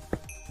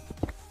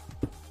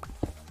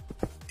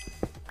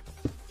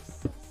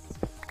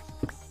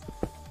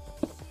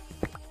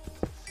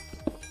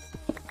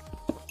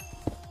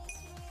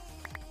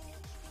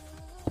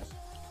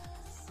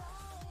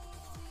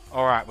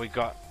 Alright, we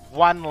got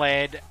 1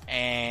 lead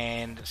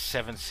and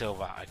 7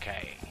 silver.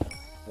 Okay.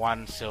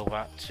 1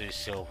 silver, 2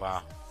 silver,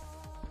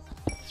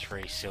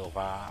 3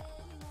 silver.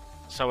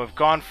 So we've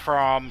gone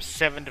from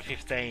 7 to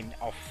 15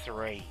 off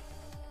 3.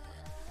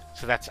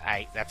 So that's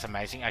 8. That's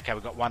amazing. Okay,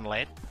 we've got 1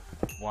 lead.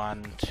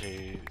 1,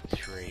 2,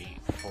 3,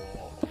 4,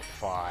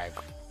 5.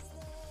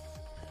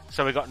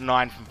 So we got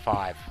 9 from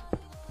 5.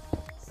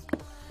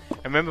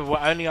 And remember, we're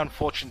only on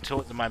Fortune 2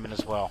 at the moment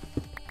as well.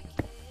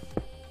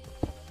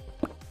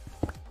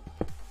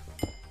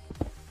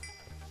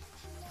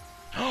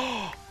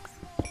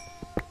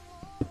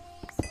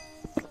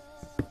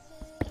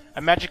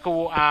 A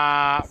magical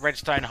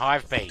redstone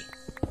hive bee.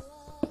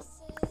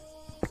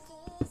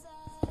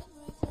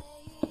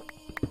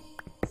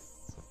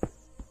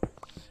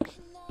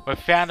 We've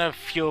found a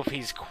few of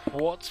his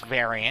quartz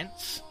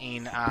variants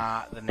in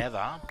the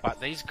nether,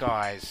 but these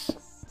guys...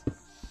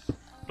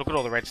 Look at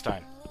all the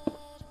redstone.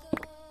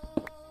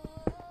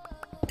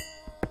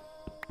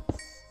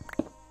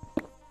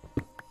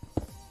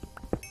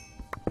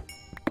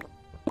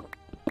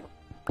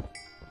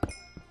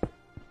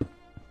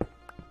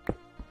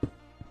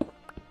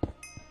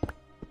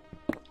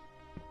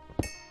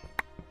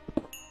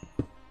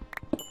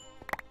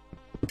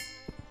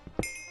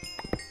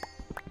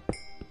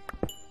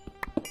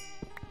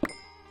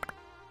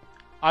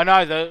 I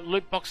know, the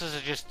loot boxes are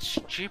just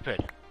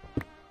stupid.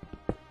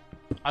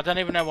 I don't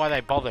even know why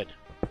they bothered.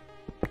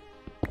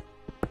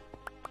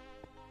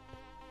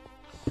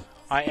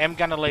 I am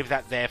going to leave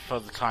that there for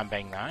the time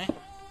being though.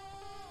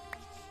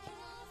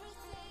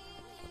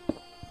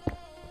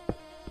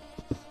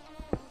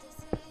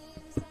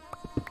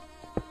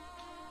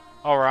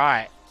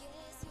 Alright.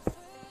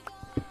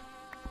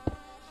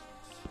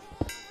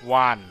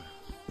 1,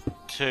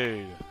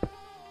 2,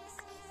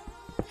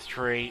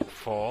 3,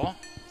 4,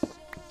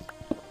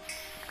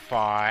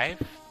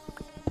 5,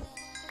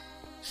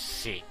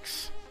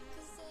 6.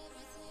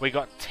 We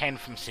got 10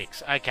 from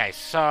 6. Okay,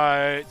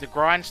 so the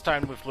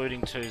grindstone with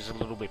looting 2 is a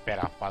little bit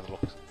better by the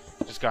looks.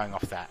 Just going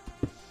off that.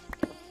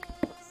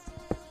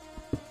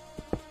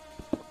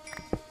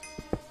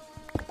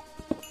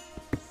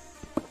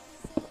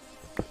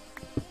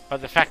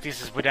 But the fact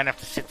is we don't have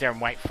to sit there and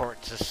wait for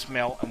it to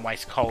smelt and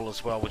waste coal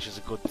as well, which is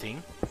a good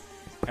thing.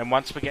 And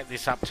once we get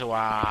this up to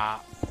our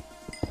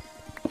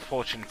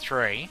Fortune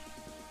 3...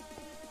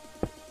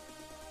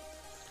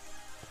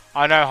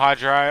 I know,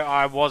 Hydro,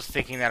 I was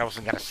thinking that I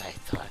wasn't going to say it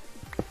though.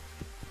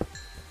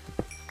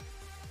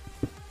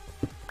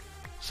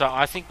 So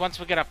I think once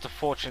we get up to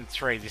Fortune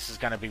 3, this is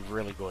going to be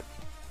really good.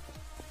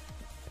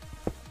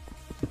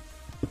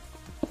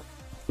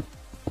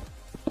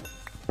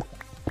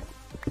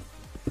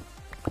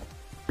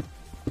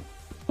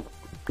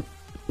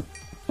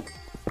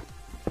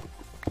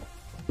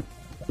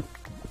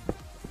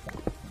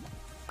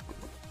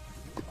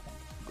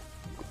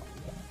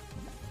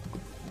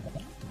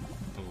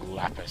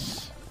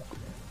 Lapis.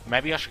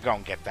 Maybe I should go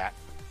and get that.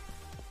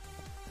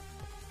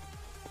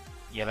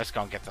 Yeah, let's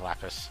go and get the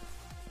lapis.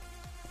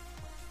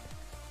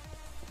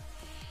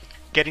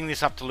 getting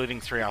this up to looting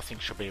 3 I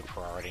think should be a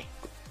priority.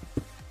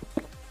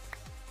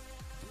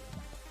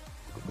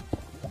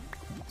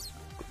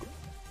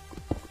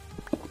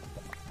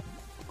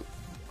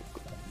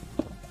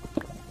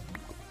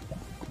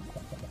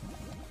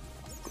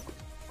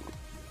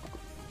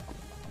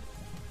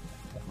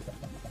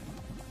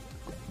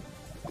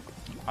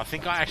 I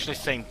think I actually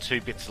seen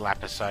 2 bits of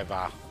lapis so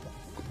far.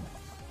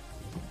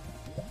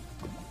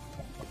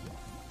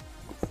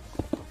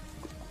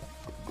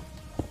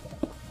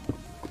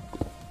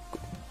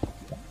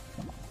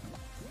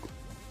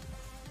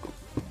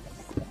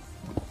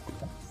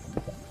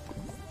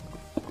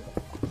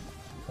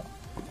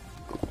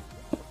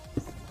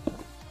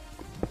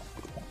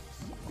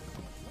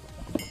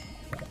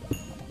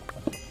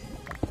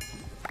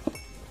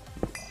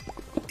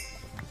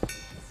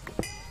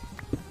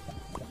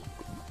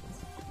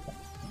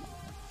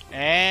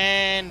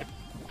 And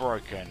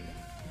broken.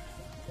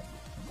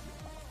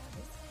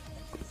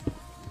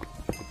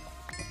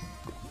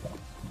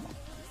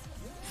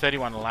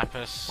 $31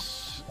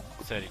 lapis,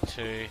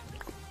 32.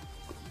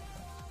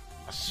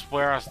 I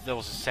swear there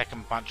was a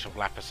second bunch of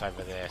lapis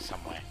over there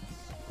somewhere.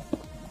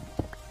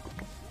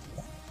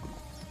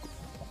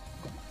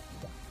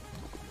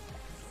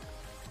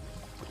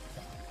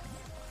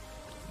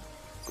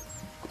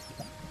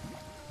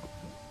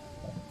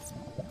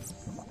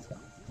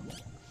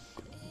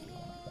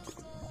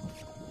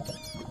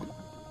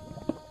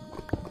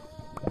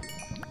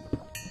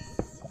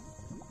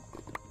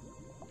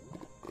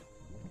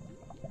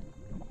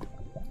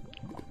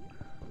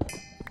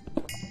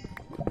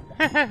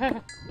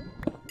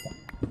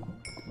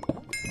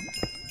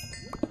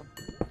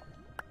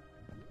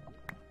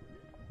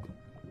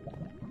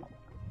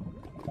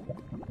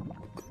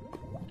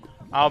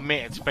 I'll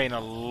admit it's been a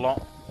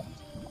long...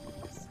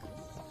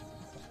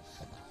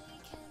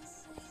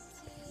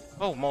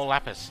 Oh, more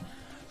lapis.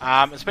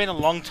 It's been a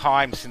long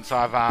time since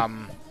I've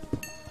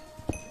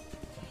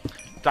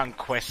done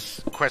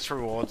quest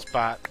rewards,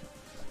 but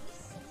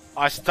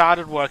I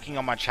started working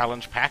on my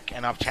challenge pack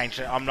and I've changed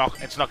it.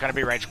 It's not going to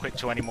be Rage Quit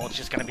 2 anymore. It's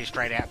just going to be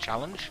straight out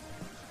challenge.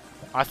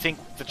 I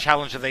think the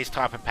challenge of these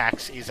type of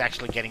packs is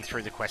actually getting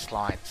through the quest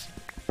lines.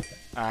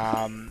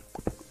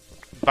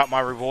 But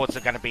my rewards are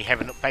going to be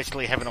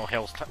basically heaven or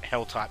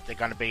hell type. They're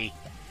going to be,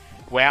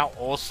 wow,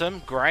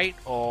 awesome, great,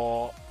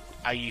 or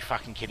are you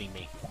fucking kidding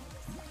me?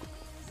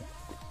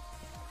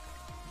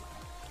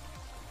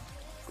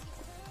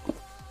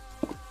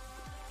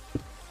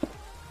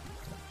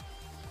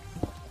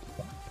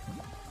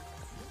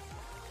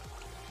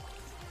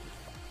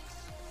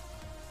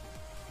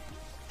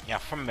 Yeah,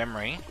 from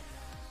memory.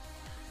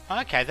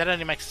 Okay, that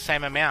only makes the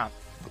same amount.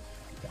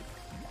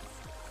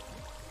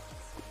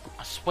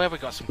 I swear we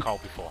got some coal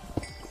before.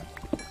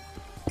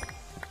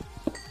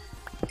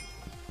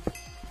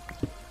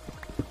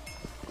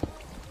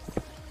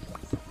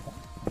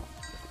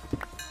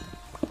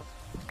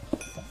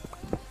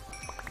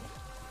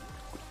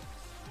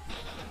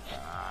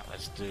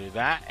 Let's do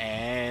that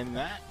and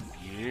that.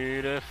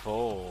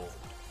 Beautiful.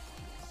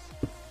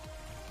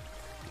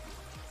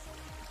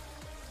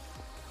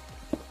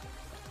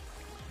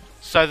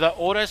 So the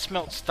auto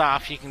smelt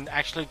stuff you can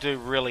actually do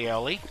really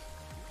early.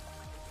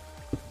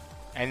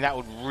 And that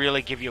would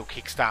really give you a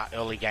kickstart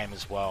early game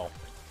as well.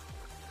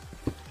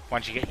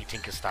 Once you get your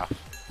tinker stuff.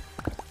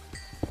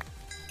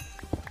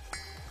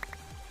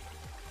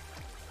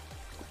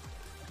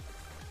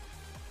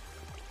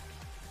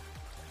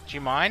 Do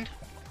you mind?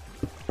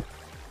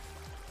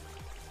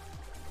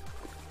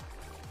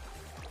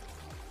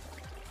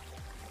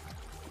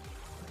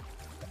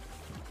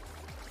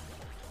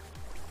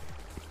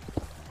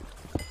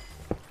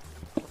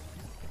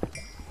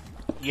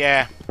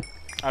 Yeah,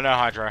 I know,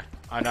 Hydro.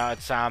 I know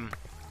it's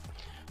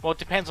well, it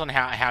depends on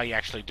how you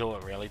actually do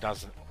it, really,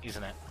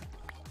 isn't it?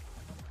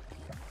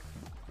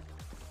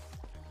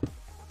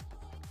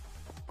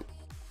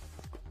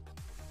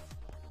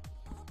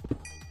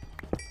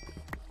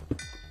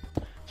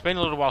 It's been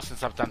a little while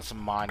since I've done some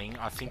mining.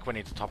 I think we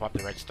need to top up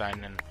the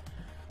redstone, and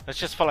let's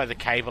just follow the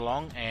cave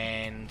along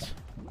and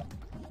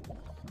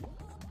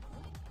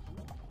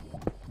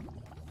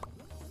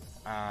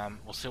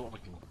we'll see what we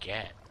can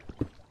get.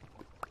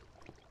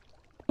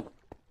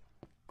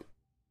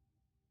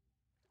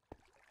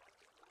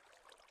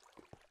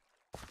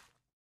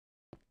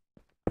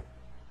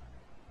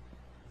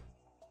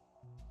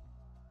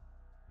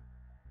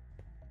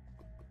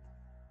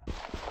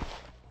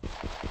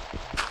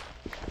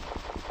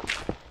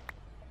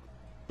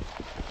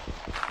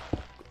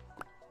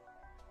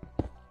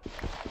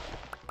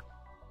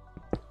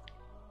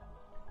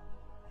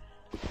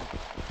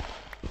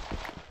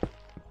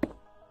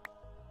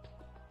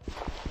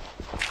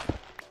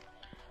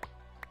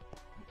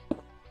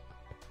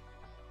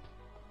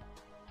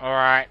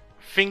 Alright,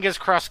 fingers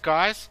crossed,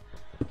 guys.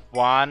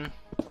 1,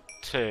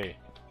 2.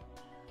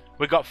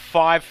 We got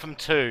 5 from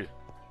 2.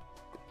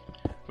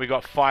 We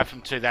got 5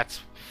 from 2.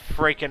 That's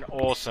freaking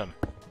awesome.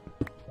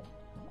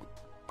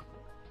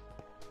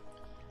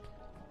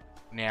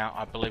 Now,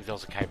 I believe there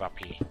was a cave up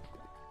here.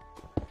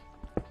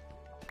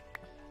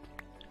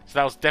 So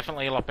that was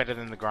definitely a lot better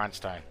than the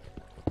grindstone.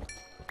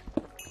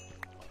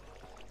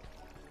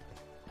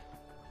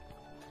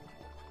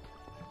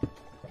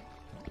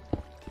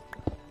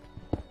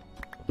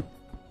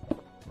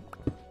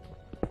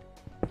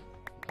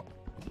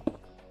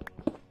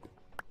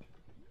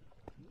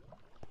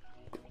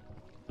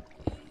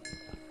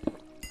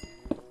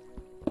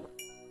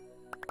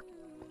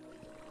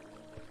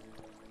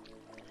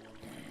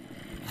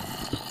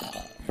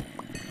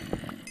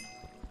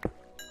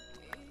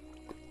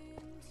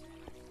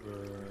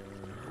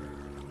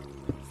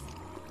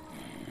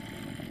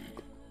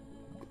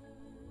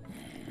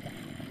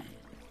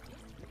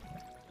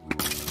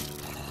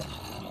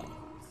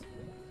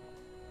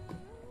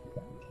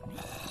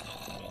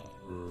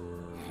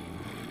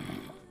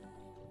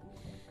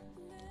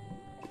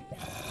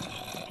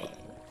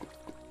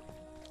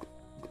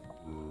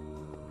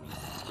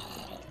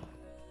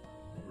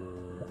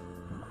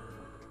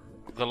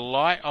 The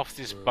light off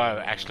this bow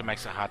actually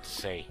makes it hard to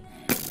see.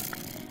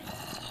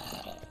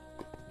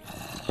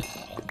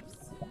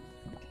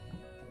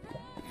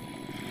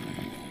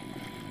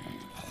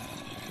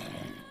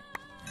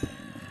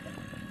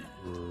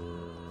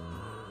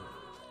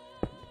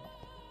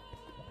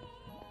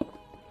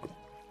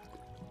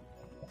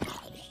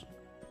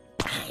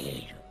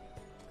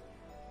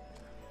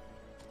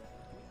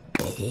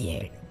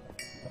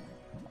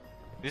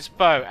 This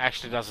bow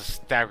actually does a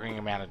staggering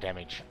amount of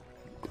damage.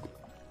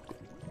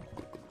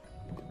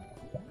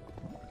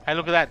 Hey,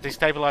 look at that,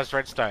 destabilized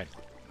redstone.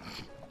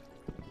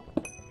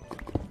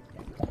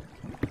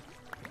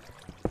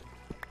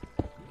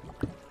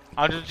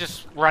 I'm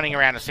just running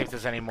around to see if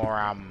there's any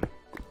more,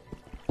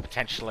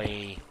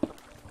 potentially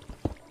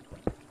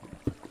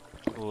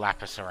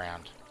lapis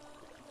around.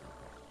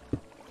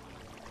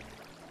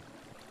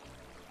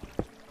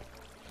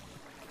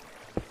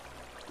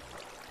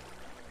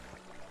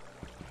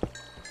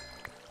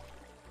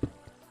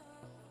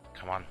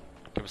 Come on,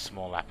 give us some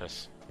more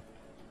lapis.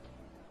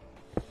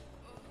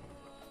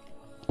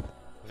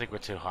 I think we're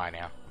too high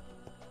now.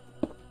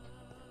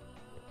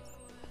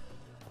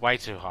 Way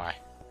too high.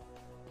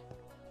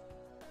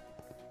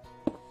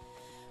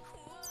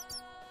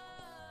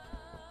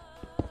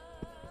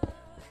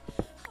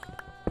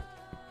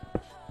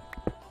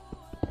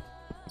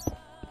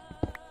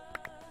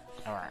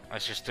 Alright,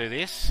 let's just do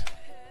this.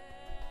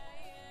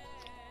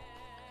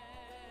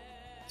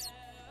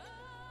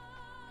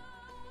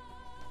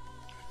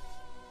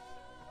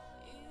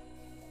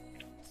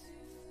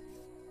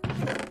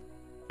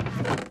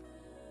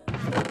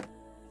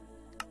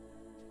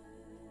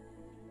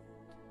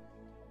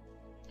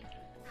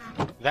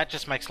 That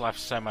just makes life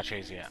so much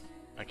easier.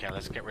 Okay,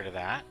 let's get rid of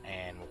that,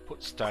 and we'll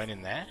put stone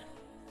in there.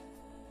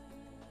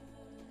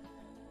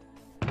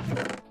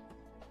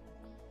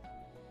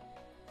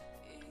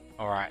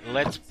 Alright,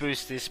 let's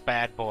boost this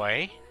bad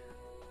boy.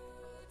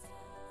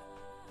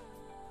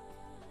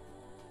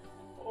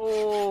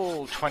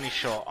 Oh, 20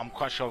 short. I'm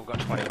quite sure we've got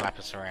 20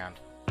 lapis around.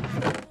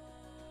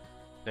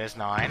 There's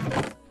 9.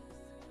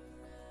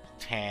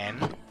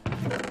 10.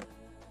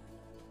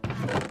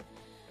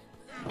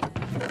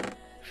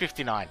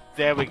 59.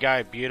 There we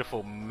go.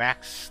 Beautiful.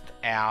 Maxed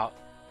out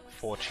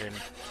fortune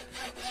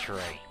 3.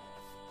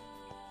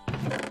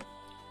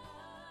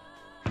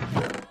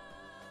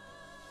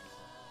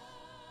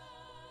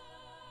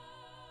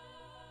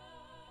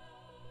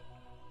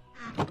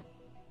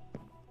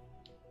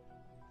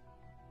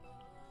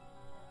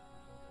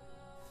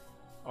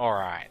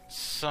 Alright,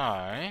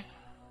 so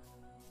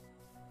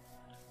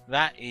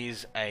that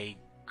is a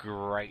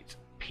great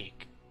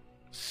pick.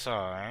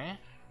 So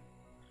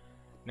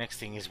next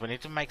thing is we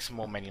need to make some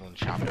more manual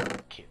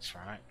enchantment kits,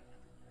 right?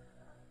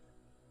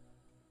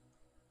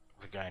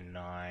 We go 9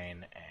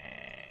 and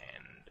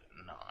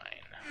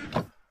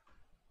 9.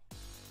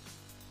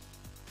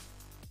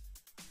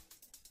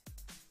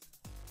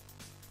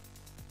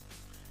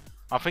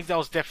 I think that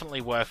was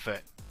definitely worth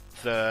it.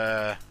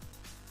 The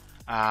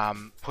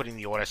putting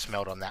the auto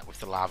smelt on that with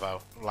the lava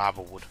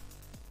wood.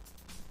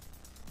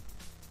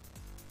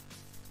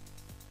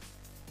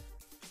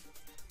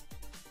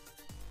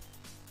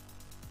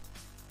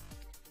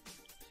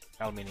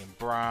 Aluminium,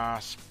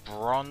 brass,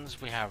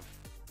 bronze. We have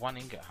 1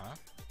 ingot, huh?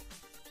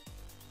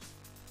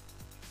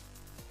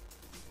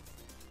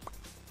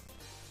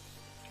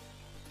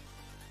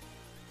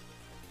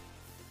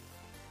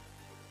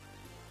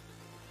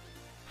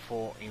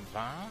 For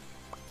Invar.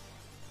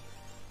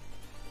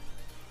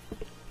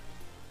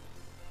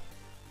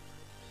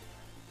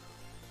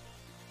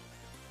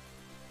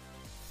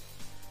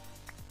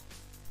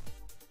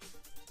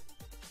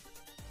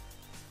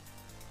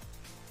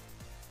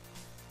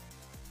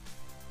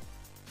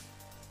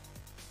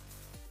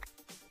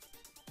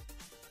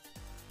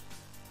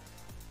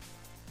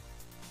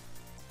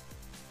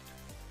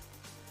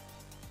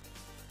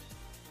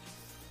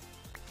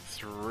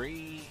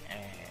 Three, and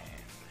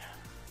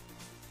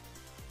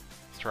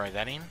throw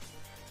that in.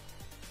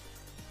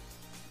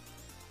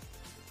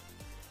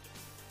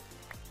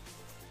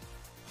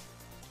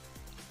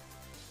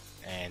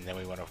 And then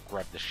we want to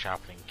grab the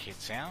sharpening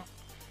kits out.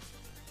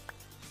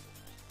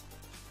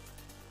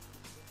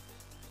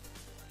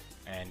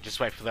 And just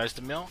wait for those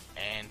to mill,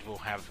 and we'll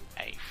have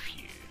a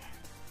few.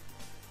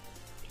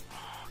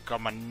 Oh,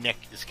 God, my neck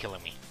is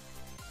killing me.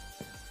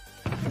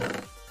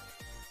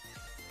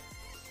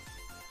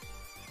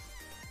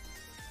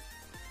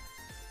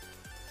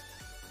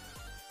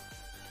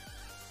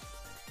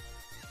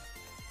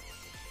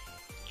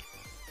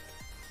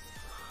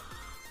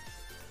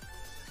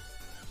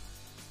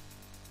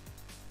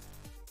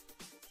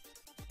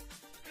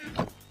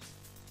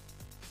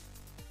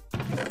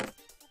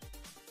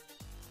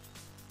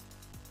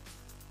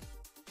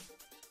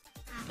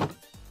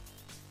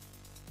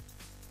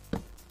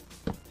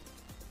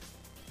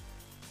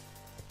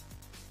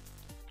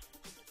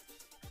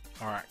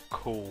 Alright,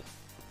 cool.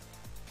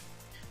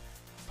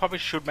 Probably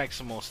should make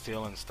some more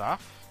steel and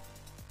stuff.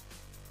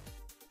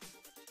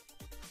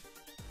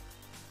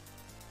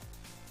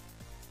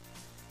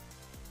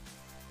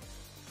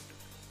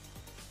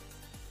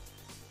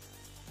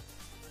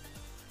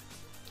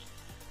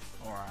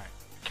 Alright,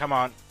 come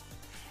on.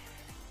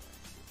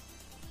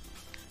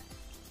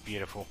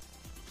 Beautiful.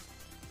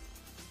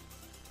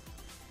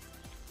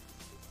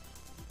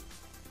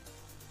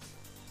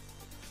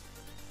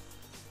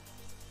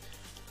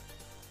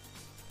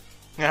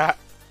 Yeah,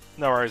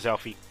 no worries,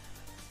 Alfie.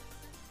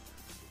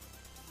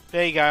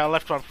 There you go, I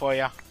left one for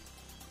you.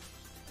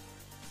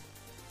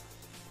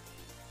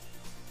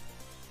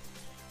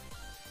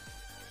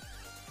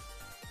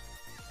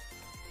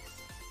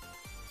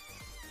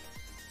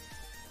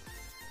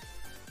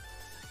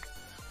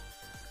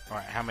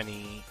 Alright, how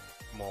many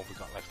more have we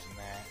got left in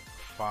there?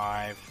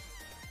 5.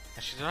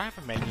 Actually, did I have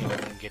a menu I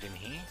can get in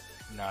here?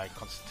 No,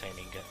 Constantine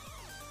ingot.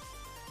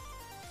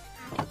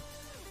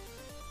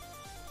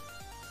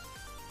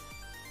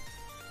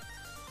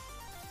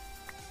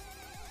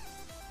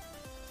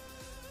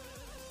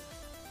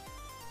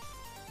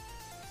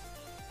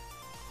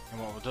 And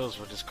what we'll do is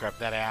we'll just grab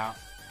that out.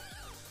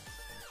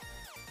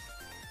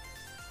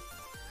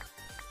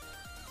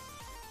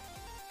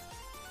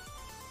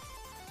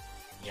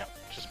 Yep,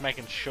 just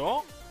making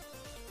sure.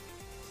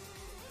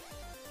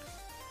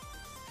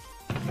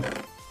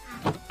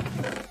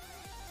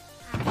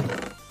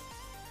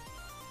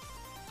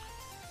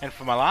 And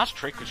for my last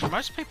trick, which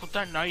most people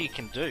don't know you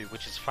can do,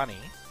 which is funny,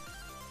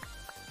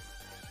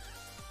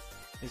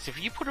 is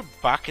if you put a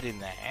bucket in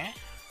there,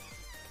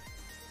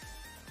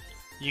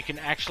 you can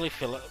actually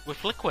fill it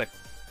with liquid,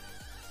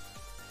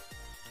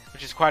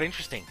 which is quite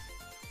interesting.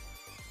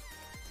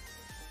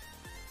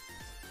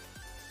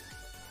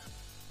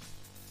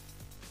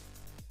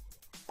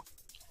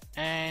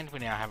 And we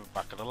now have a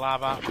bucket of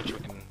lava, which we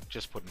can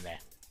just put in there.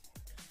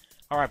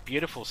 Alright,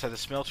 beautiful. So the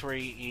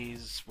smeltery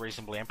is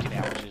reasonably empty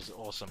now, which is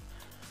awesome.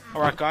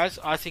 Alright guys,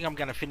 I think I'm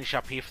going to finish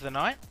up here for the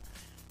night.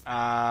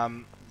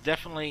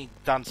 Definitely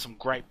done some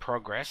great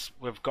progress.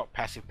 We've got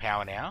passive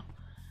power now.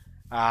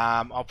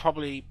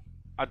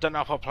 I don't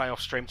know if I'll play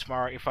off stream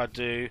tomorrow. If I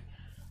do,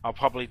 I'll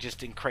probably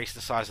just increase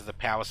the size of the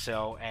power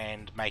cell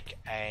and make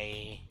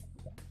a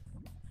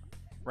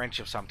wrench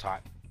of some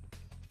type.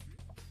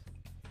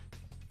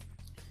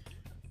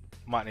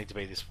 Might need to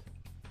be this.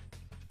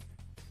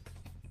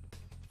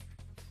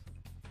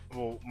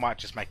 Well, might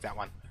just make that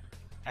one.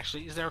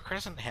 Actually, is there a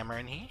crescent hammer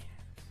in here?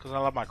 Because I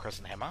love my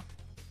crescent hammer.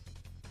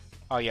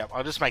 Oh yeah,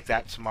 I'll just make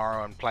that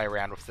tomorrow and play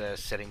around with the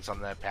settings on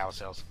the power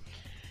cells.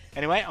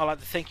 Anyway, I'd like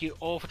to thank you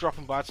all for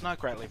dropping by tonight.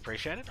 Greatly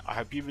appreciated. I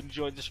hope you've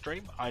enjoyed the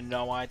stream. I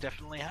know I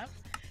definitely have.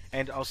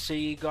 And I'll see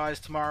you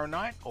guys tomorrow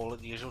night, all at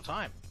the usual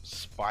time.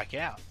 Spike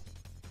out.